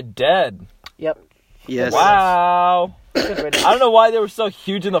are kind of dead. Yep. Yes. Wow. Good riddance. I don't know why they were so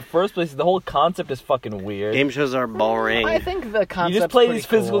huge in the first place. The whole concept is fucking weird. Game shows are boring. I think the You concept. just play these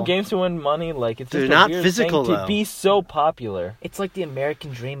physical games to win money. Like it's They're just not a weird physical, thing though. to be so popular. It's like the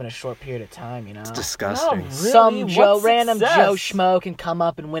American dream in a short period of time. You know. It's disgusting. No, really? Some What random success? Joe Schmo can come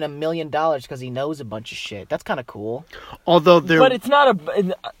up and win $1 million because he knows a bunch of shit. That's kind of cool. Although they're But it's not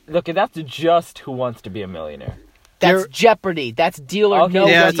look. That's just Who Wants to Be a Millionaire. That's They're- Jeopardy. That's Deal or Okay, No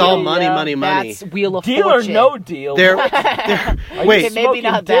yeah, Deal. it's all Yeah, money, yeah. money, money. That's Wheel of Deal or Fortune. no deal. They're Are you wait. Okay, maybe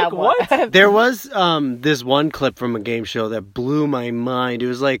not smoking that dick? one. What? There was this one clip from a game show that blew my mind. It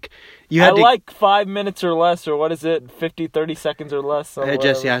was like you had I to like 5 minutes or less, or what is it? 30 seconds or less. Or Jesse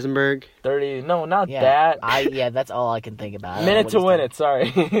whatever. Eisenberg. 30. No, not Yeah, that. that's all I can think about. I don't know Minute what to he's win doing.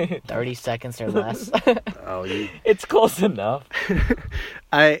 it. Sorry. 30 seconds or less. Oh, you. It's close enough.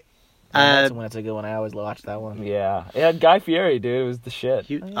 I. That's when it's a good one. I always watch that one. Yeah. It had Guy Fieri, dude. It was the shit.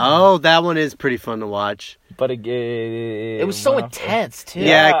 Oh, that one is pretty fun to watch. But it It was so went off the- intense too.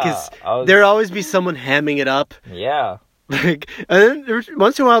 Yeah, because I was- there'd always be someone hamming it up. Yeah. Like, and then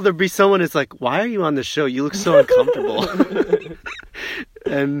once in a while there'd be someone that's like, "Why are you on the show? You look so uncomfortable."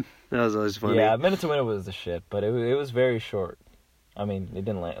 And that was always funny. Yeah, Minute to Win It was the shit, but it was very short. I mean, it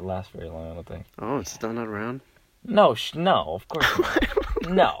didn't last very long, I don't think. Oh, it's still not around. No, of course not.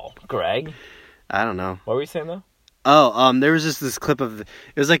 No, Greg. I don't know. What were you saying, though? Oh, there was just this clip of it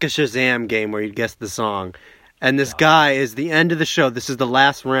was like a Shazam game where you'd guess the song, and this guy is the end of the show. This is the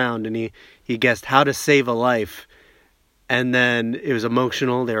last round, and he guessed how to save a life, and then it was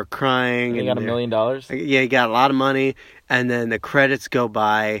emotional. They were crying. You and got $1 they're- million? Yeah, he got a lot of money, and then the credits go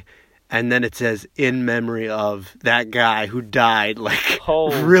by, and then it says in memory of that guy who died like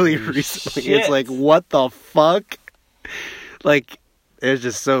Holy really recently. shit. It's like what the fuck? Like it was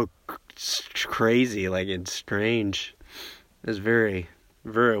just so crazy, like it's strange. It was very,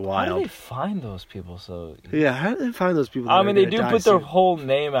 very How do wild. they find those people? So Yeah, how do they find those people? I that mean, are they gonna do die put their soon? whole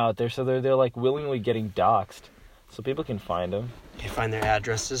name out there, so they're like willingly getting doxxed, so people can find them, They find their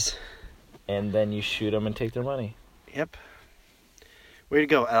addresses. and then you shoot them and take their money. Yep. Way to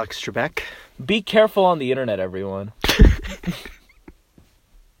go, Alex Trebek. Be careful on the internet, everyone.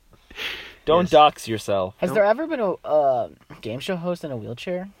 Don't Yes. dox yourself. Has there ever been a game show host in a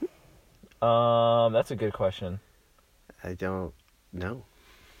wheelchair? That's a good question. I don't know.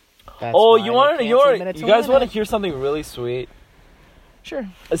 That's Oh, why you they want to? can't You say want? minute You to guys win want to it. hear something really sweet? Sure.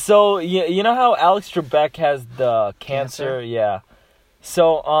 So you know how Alex Trebek has the cancer? Yeah.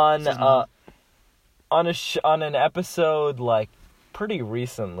 So on This is not- on an episode like pretty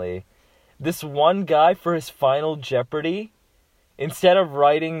recently, this one guy for his final Jeopardy, instead of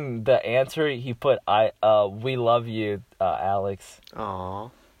writing the answer, he put we love you, Alex. Aw.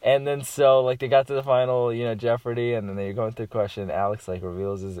 And then so like they got to the final, Jeopardy, and then they're going through the question. And Alex like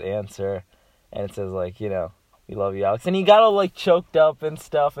reveals his answer, and it says like, we love you, Alex. And he got all like choked up and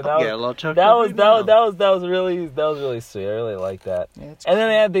stuff. And that Yeah, a little choked that up was right that, now. was that was really sweet. I really like that. Yeah, it's And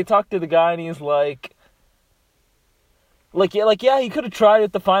then they talked to the guy, and he's like, yeah, he could have tried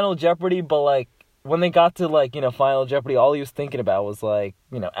at the Final Jeopardy, but like when they got to like Final Jeopardy, all he was thinking about was like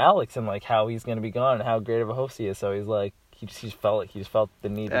Alex and like how he's gonna be gone and how great of a host he is. So he's like he just felt the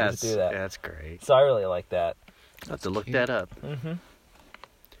need to just do that. Yeah, that's great. So I really like that. I'll have to look that up. Mm-hmm.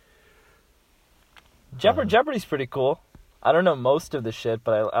 Jeopardy's pretty cool. I don't know most of the shit,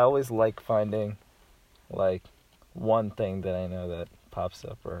 but I always like finding like one thing that I know that pops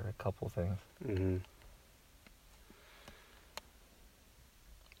up or a couple things. Mm-hmm.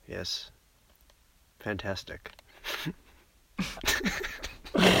 Yes. Fantastic.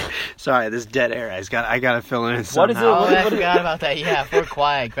 Sorry, this dead air. I gotta fill in somehow. What is it? Oh, I forgot about that. Yeah, if we're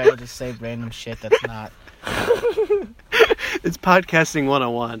quiet, Greg will just say random shit that's not. It's podcasting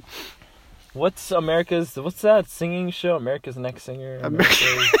 101. What's that singing show? America's Next Singer?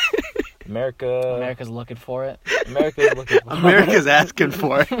 America's looking for it. America's looking for America's asking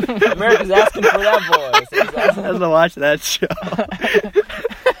for it. America's asking for that voice. I have to watch that show.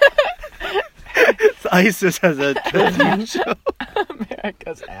 ISIS has a TV show.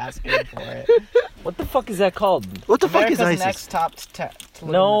 America's asking for it. What the fuck is that called? What the fuck is America's ISIS? Next Top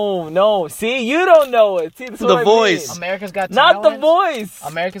No. See, you don't know it. See, that's The what I Voice. mean. America's Got Not Talent. The Voice.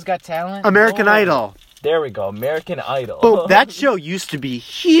 America's Got Talent. American No. Idol. There we go. American Idol. Boom, that show used to be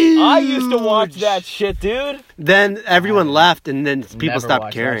huge. I used to watch that shit, dude. Then everyone left, and then people never stopped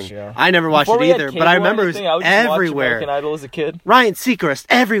watched that caring. show. I never watched Before it we had either, but cable I or remember it was anything, I would just watch everywhere. American Idol as a kid. Ryan Seacrest,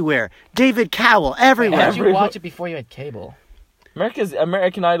 everywhere. David Cowell, Why everywhere. did you watch it before you had cable?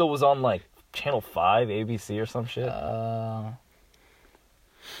 American Idol was on like Channel 5, ABC or some shit. Uh,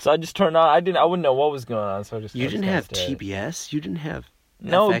 So I just turned on. I wouldn't know what was going on. So I just. You I just didn't kinda have stared. TBS. You didn't have.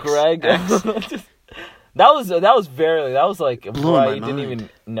 No, FX. Greg. that was like Blew before my I didn't mind. even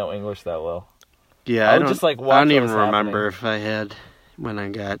know English that well. Yeah, I I would don't. just, like, I watch don't what even was remember happening. if I had when I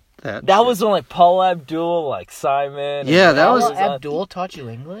got that. That shit. was when like Paul Abdul, like Simon. Yeah, and that all was- those, Abdul taught you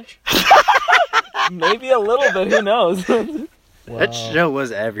English? maybe a little bit. Who knows? That show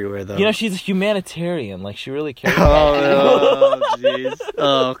was everywhere though. She's a humanitarian. Like she really cares. Oh no, jeez.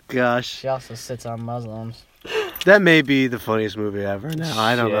 Oh gosh, She also sits on Muslims. that may be the funniest movie ever. Now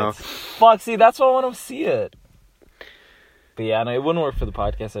I don't Shit. know. Fuck. See, that's why I want to see it. But yeah, no, it wouldn't work for the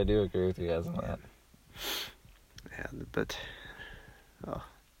podcast. I do agree with you guys on that. Yeah, but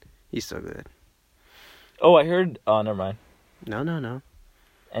he's so good. Oh, I heard. Oh, never mind. No.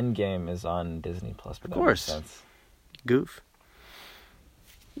 Endgame is on Disney Plus. But Of that makes course. sense. Goof.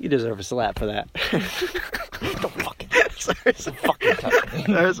 You deserve a slap for that. Don't fucking touch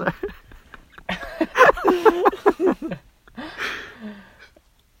me. Sorry.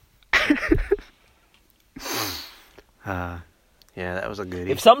 Yeah, that was a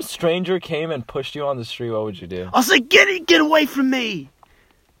goodie. If some stranger came and pushed you on the street, what would you do? I'll say, get away from me.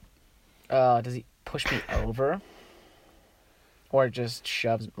 Does he push me over? Or just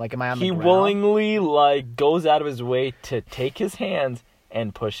shoves, like, am I on the He ground? willingly like goes out of his way to take his hands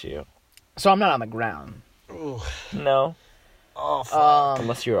and push you. So I'm not on the ground. No, Um,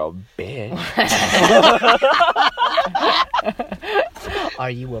 unless you're a bitch. are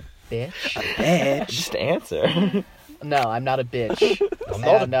you a bitch? Just answer. No, I'm not a bitch. I'm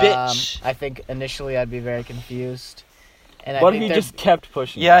not a bitch. I think initially I'd be very confused. And I What if think he there's- just kept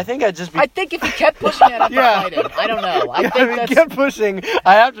pushing? Yeah, you? I think I'd just be. I think if he kept pushing me, I'd have to Yeah. fight him. I don't know. I Yeah, think mean, that's keep pushing.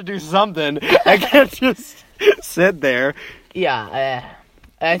 I have to do something. I can't just sit there. yeah.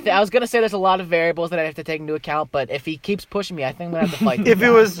 I was gonna say there's a lot of variables that I have to take into account, but if he keeps pushing me, I think I'm gonna have to fight. this If it guy.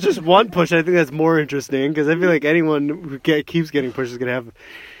 was just one push, I think that's more interesting because I feel like anyone who keeps getting pushed is gonna have,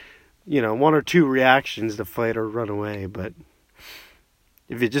 one or two reactions to fight or run away. But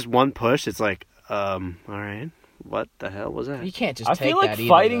if it's just one push, it's like, all right, what the hell was that? you can't just I take feel like that either,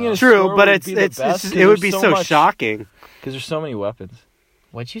 fighting though. in a True, store but would it's be the it's best, 'cause it would be there's so much- shocking. because there's so many weapons.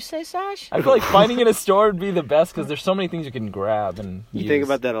 What'd you say, Sash? I feel like fighting in a store would be the best because there's so many things you can grab and. You use. think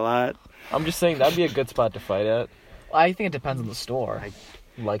about that a lot. I'm just saying that'd be a good spot to fight at, I think it depends on the store.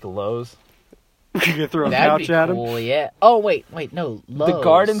 like Lowe's. You could throw a That'd couch be at him. cool, yeah. Oh wait, no, Lowe's. The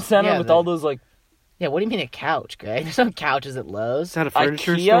garden center Yeah, with the- all those like Yeah, what do you mean a couch, Greg? There's no couches at Lowe's. Is that a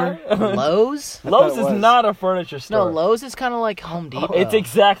furniture store? IKEA. Lowe's? Lowe's it is was. not a furniture No, store. Lowe's is kind of like Home Depot. It's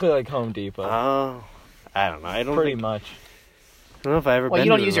exactly like Home Depot. Oh, I don't know. I don't Pretty think. much. I don't know if I ever. Well, been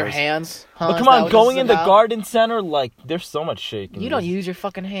you don't to use your Lowe's. hands, huh? But Is come that on, what going this in is the about? garden center, like there's so much shaking. You don't use your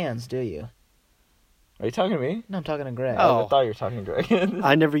fucking hands, do you? Are you talking to me? No, I'm talking to Greg. Oh. I thought you were talking to Greg.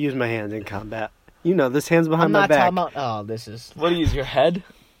 I never use my hands in combat. You know, this hand's behind I'm my not back. talking about. Oh, this is. What do you use? Your head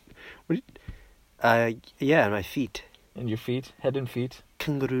Yeah, my feet. and your feet? Head and feet?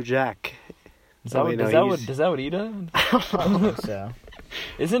 Kangaroo Jack. Is that, Oh, what, wait, no, is, that he's- what, is that what he does? I don't think so.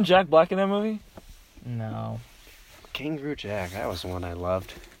 Isn't Jack Black in that movie? No, Kangaroo Jack. That was one I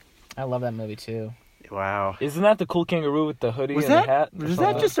loved. I love that movie too. Wow. Isn't that the cool kangaroo with the hoodie Was and that the hat? was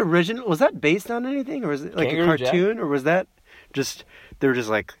that just original? Was that based on anything, or was it like Kangaroo a cartoon, or was that just they were just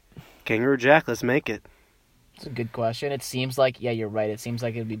like Kangaroo Jack? Let's make it. It's a good question. It seems like, yeah, you're right. It seems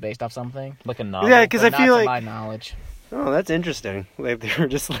like it'd be based off something. like a novel? Yeah, because But I not feel to like my knowledge. oh, that's interesting. Like they were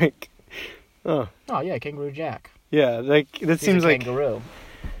just like, oh Oh yeah, Kangaroo Jack. yeah, like that He's seems a like kangaroo.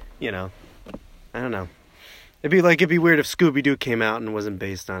 you know, I don't know. It'd be weird if Scooby Doo came out and wasn't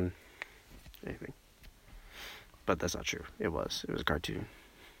based on anything. But that's not true. It was a cartoon.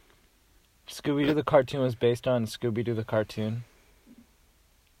 Scooby-Doo the cartoon was based on Scooby-Doo the cartoon.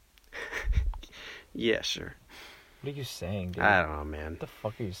 Yeah, sure. What are you saying, dude? I don't know, man. What the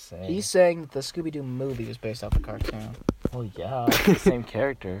fuck are you saying? He's saying that the Scooby Doo movie was based off a cartoon. Well, yeah, it's the same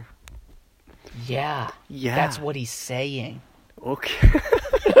character. Yeah, Yeah, that's what he's saying. Okay.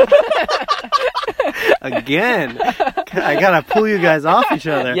 Again, I gotta pull you guys off each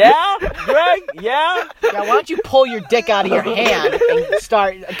other. Yeah, Greg. Yeah. Yeah, why don't you pull your dick out of your hand and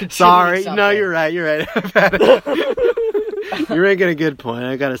start contributing Sorry, something? no, you're right. You're right. I've had it. You're making a good point.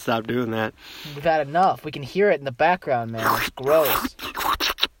 I gotta stop doing that. We've had enough. We can hear it in the background, man. It's gross.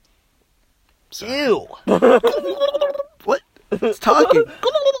 Sorry. Ew. What? It's talking.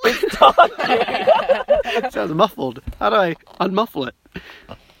 It sounds muffled. How do I unmuffle it?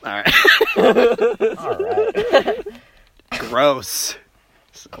 All right. All right. Gross.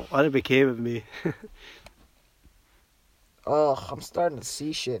 So what it became of me? Ugh, I'm starting to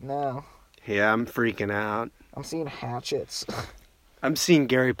see shit now. Yeah, I'm freaking out. I'm seeing hatchets. I'm seeing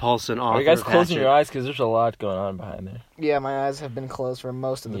Gary Paulson author Are you guys of closing Hatchet. your eyes? Because there's a lot going on behind there. Yeah, my eyes have been closed for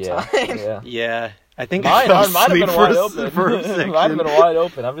most of the Yeah. time. Yeah. Yeah, I think Mine I fell might have asleep been for wide a- open. for a section. Mine have been wide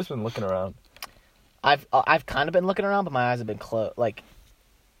open. I've just been looking around. I've kind of been looking around, but my eyes have been closed. Like,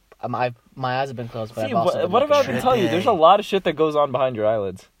 my eyes have been closed, but See, I've also been what have I looking been around. telling you? There's a lot of shit that goes on behind your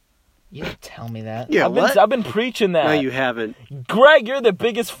eyelids. You didn't tell me that. Yeah, what? I've been preaching that. No, you haven't. Greg, you're the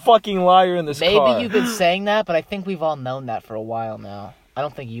biggest fucking liar in this Maybe car. you've been saying that, but I think we've all known that for a while now. I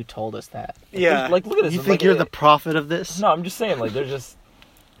don't think you told us that. Yeah, Like, look at this. You It's think like you're a- the prophet of this? No, I'm just saying, like, there's just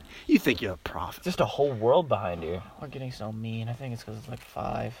You think you're a prophet? a whole world behind you. We're getting so mean. I think it's because it's like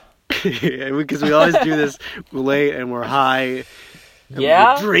 5. Yeah, because we always do this late and we're high. And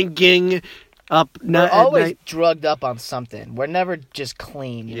Yeah? we're drinking up We're at always night. drugged up on something. We're never just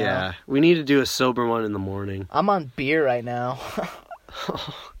clean, you know? Yeah, we need to do a sober one in the morning. I'm on beer right now.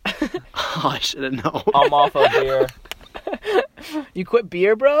 Oh, I should have known. I'm off a beer. You quit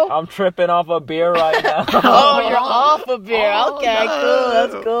beer, bro? I'm tripping off a beer right now. Oh, you're off of beer. Oh, Okay, no. cool.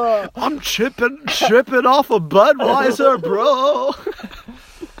 That's cool. I'm tripping off a Budweiser, bro.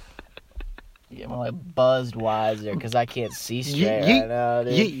 Yeah, more like buzzed wiser because I can't see straight Yeet. right now,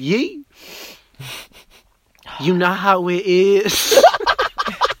 dude. Yee. You know how it is.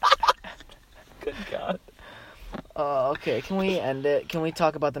 Good God. Oh, okay. Can we end it? Can we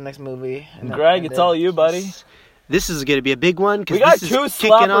talk about the next movie? and then Greg, end it's it? all you, buddy. This is going to be a big one because We got this two is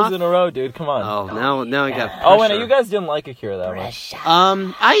kicking slappers off. in a row, dude. Come on. Oh, now I got. Oh, wait, pressure. you guys didn't like Akira that much.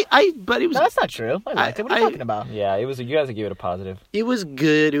 But it was No, that's not true. I liked it. What are you I- talking about? Yeah, it was. You guys gave it a positive. it was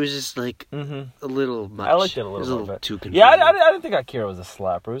good. It was just like Mm-hmm. a little much. I liked it a was little bit. too confusing. Yeah, I didn't think Akira was a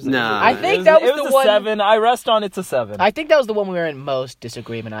slapper. It was, No. I think that was it was the a one- 7. I rest on it's a 7. I think that was the one we were in most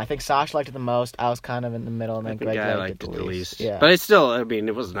disagreement on. I think Sasha liked it the most. I was kind of in the middle, and I then think Greg I liked it the least. Yeah. But it's still. I mean,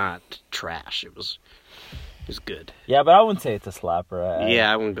 it was not trash. It was good. Yeah, but I wouldn't say it's a slapper.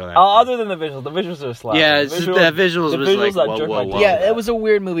 Yeah, I wouldn't go that. far. Other than the visuals. The visuals are a slapper. Yeah, The it's just visuals- the visuals the was visuals like I jerk my whoa, dick whoa. Yeah, it was a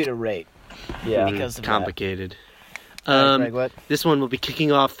weird movie to rate. Yeah. because of that. complicated. Greg, what? This one will be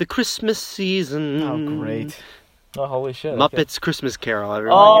kicking off the Christmas season. Oh, great. Oh, holy shit. Muppets okay. Christmas Carol,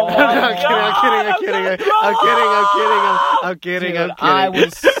 everyone. Oh, I'm my kidding, God, I'm kidding. Dude, I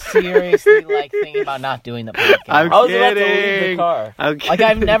was seriously like thinking about not doing the podcast. I'm I was about to leave the kidding. car. I'm Like kidding.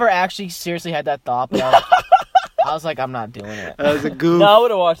 I've never actually seriously had that thought, but I was like, I'm not doing it. That was a goof. No, I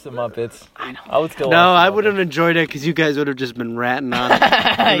would have watched the Muppets. I would still watch No, the I Muppets. would have enjoyed it because you guys would have just been ratting on it. It would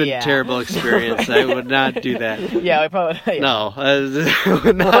have been Yeah. a terrible experience. I would not do that. Yeah, we probably. Yeah. No, I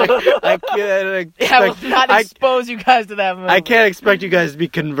would not. I can't Yeah, I will expect. not expose you guys to that movie. I can't expect you guys to be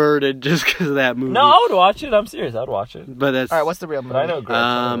converted just because of that movie. No, I would watch it. I'm serious. I'd watch it. But that's All right, what's the real movie? But I know Greg.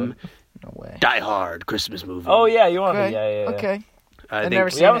 um, No way. Die Hard Christmas movie. Oh, yeah, you want Okay. to. Yeah. Okay. I I've think never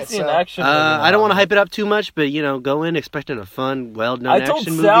We seen haven't it, seen so- an action movie. I don't want to hype it up too much, but go in expecting a fun, well-known I action told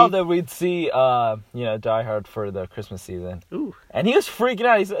movie. Sal that we'd see, Die Hard for the Christmas season, Ooh. and he was freaking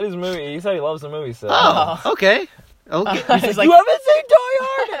out. He said he said he loves the movie. So Oh, okay. Okay. He's you haven't seen Die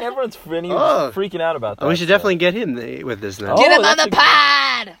Hard, and everyone's and he was Oh. freaking out about that. we should so. definitely get him with this now. Oh, Get him on that's the a-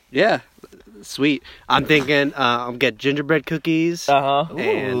 pod! Yeah, sweet. I'm thinking I'll get gingerbread cookies, Uh-huh.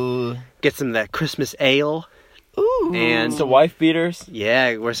 And- Ooh. get some of that Christmas ale, Ooh. and Some wife beaters.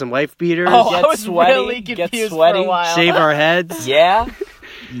 yeah, wear some wife beaters, Oh, Get I was sweaty, really get confused sweaty, for a while. shave our heads, Yeah.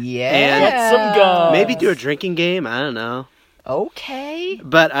 Yeah. Get some gum. maybe do a drinking game. I don't know, Okay.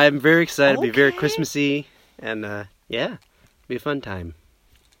 but I'm very excited. It'll be very Okay. Christmassy, and yeah, be a fun time.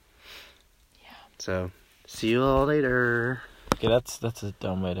 Yeah. So, see you all later. Okay, that's a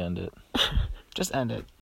dumb way to end it. Just end it.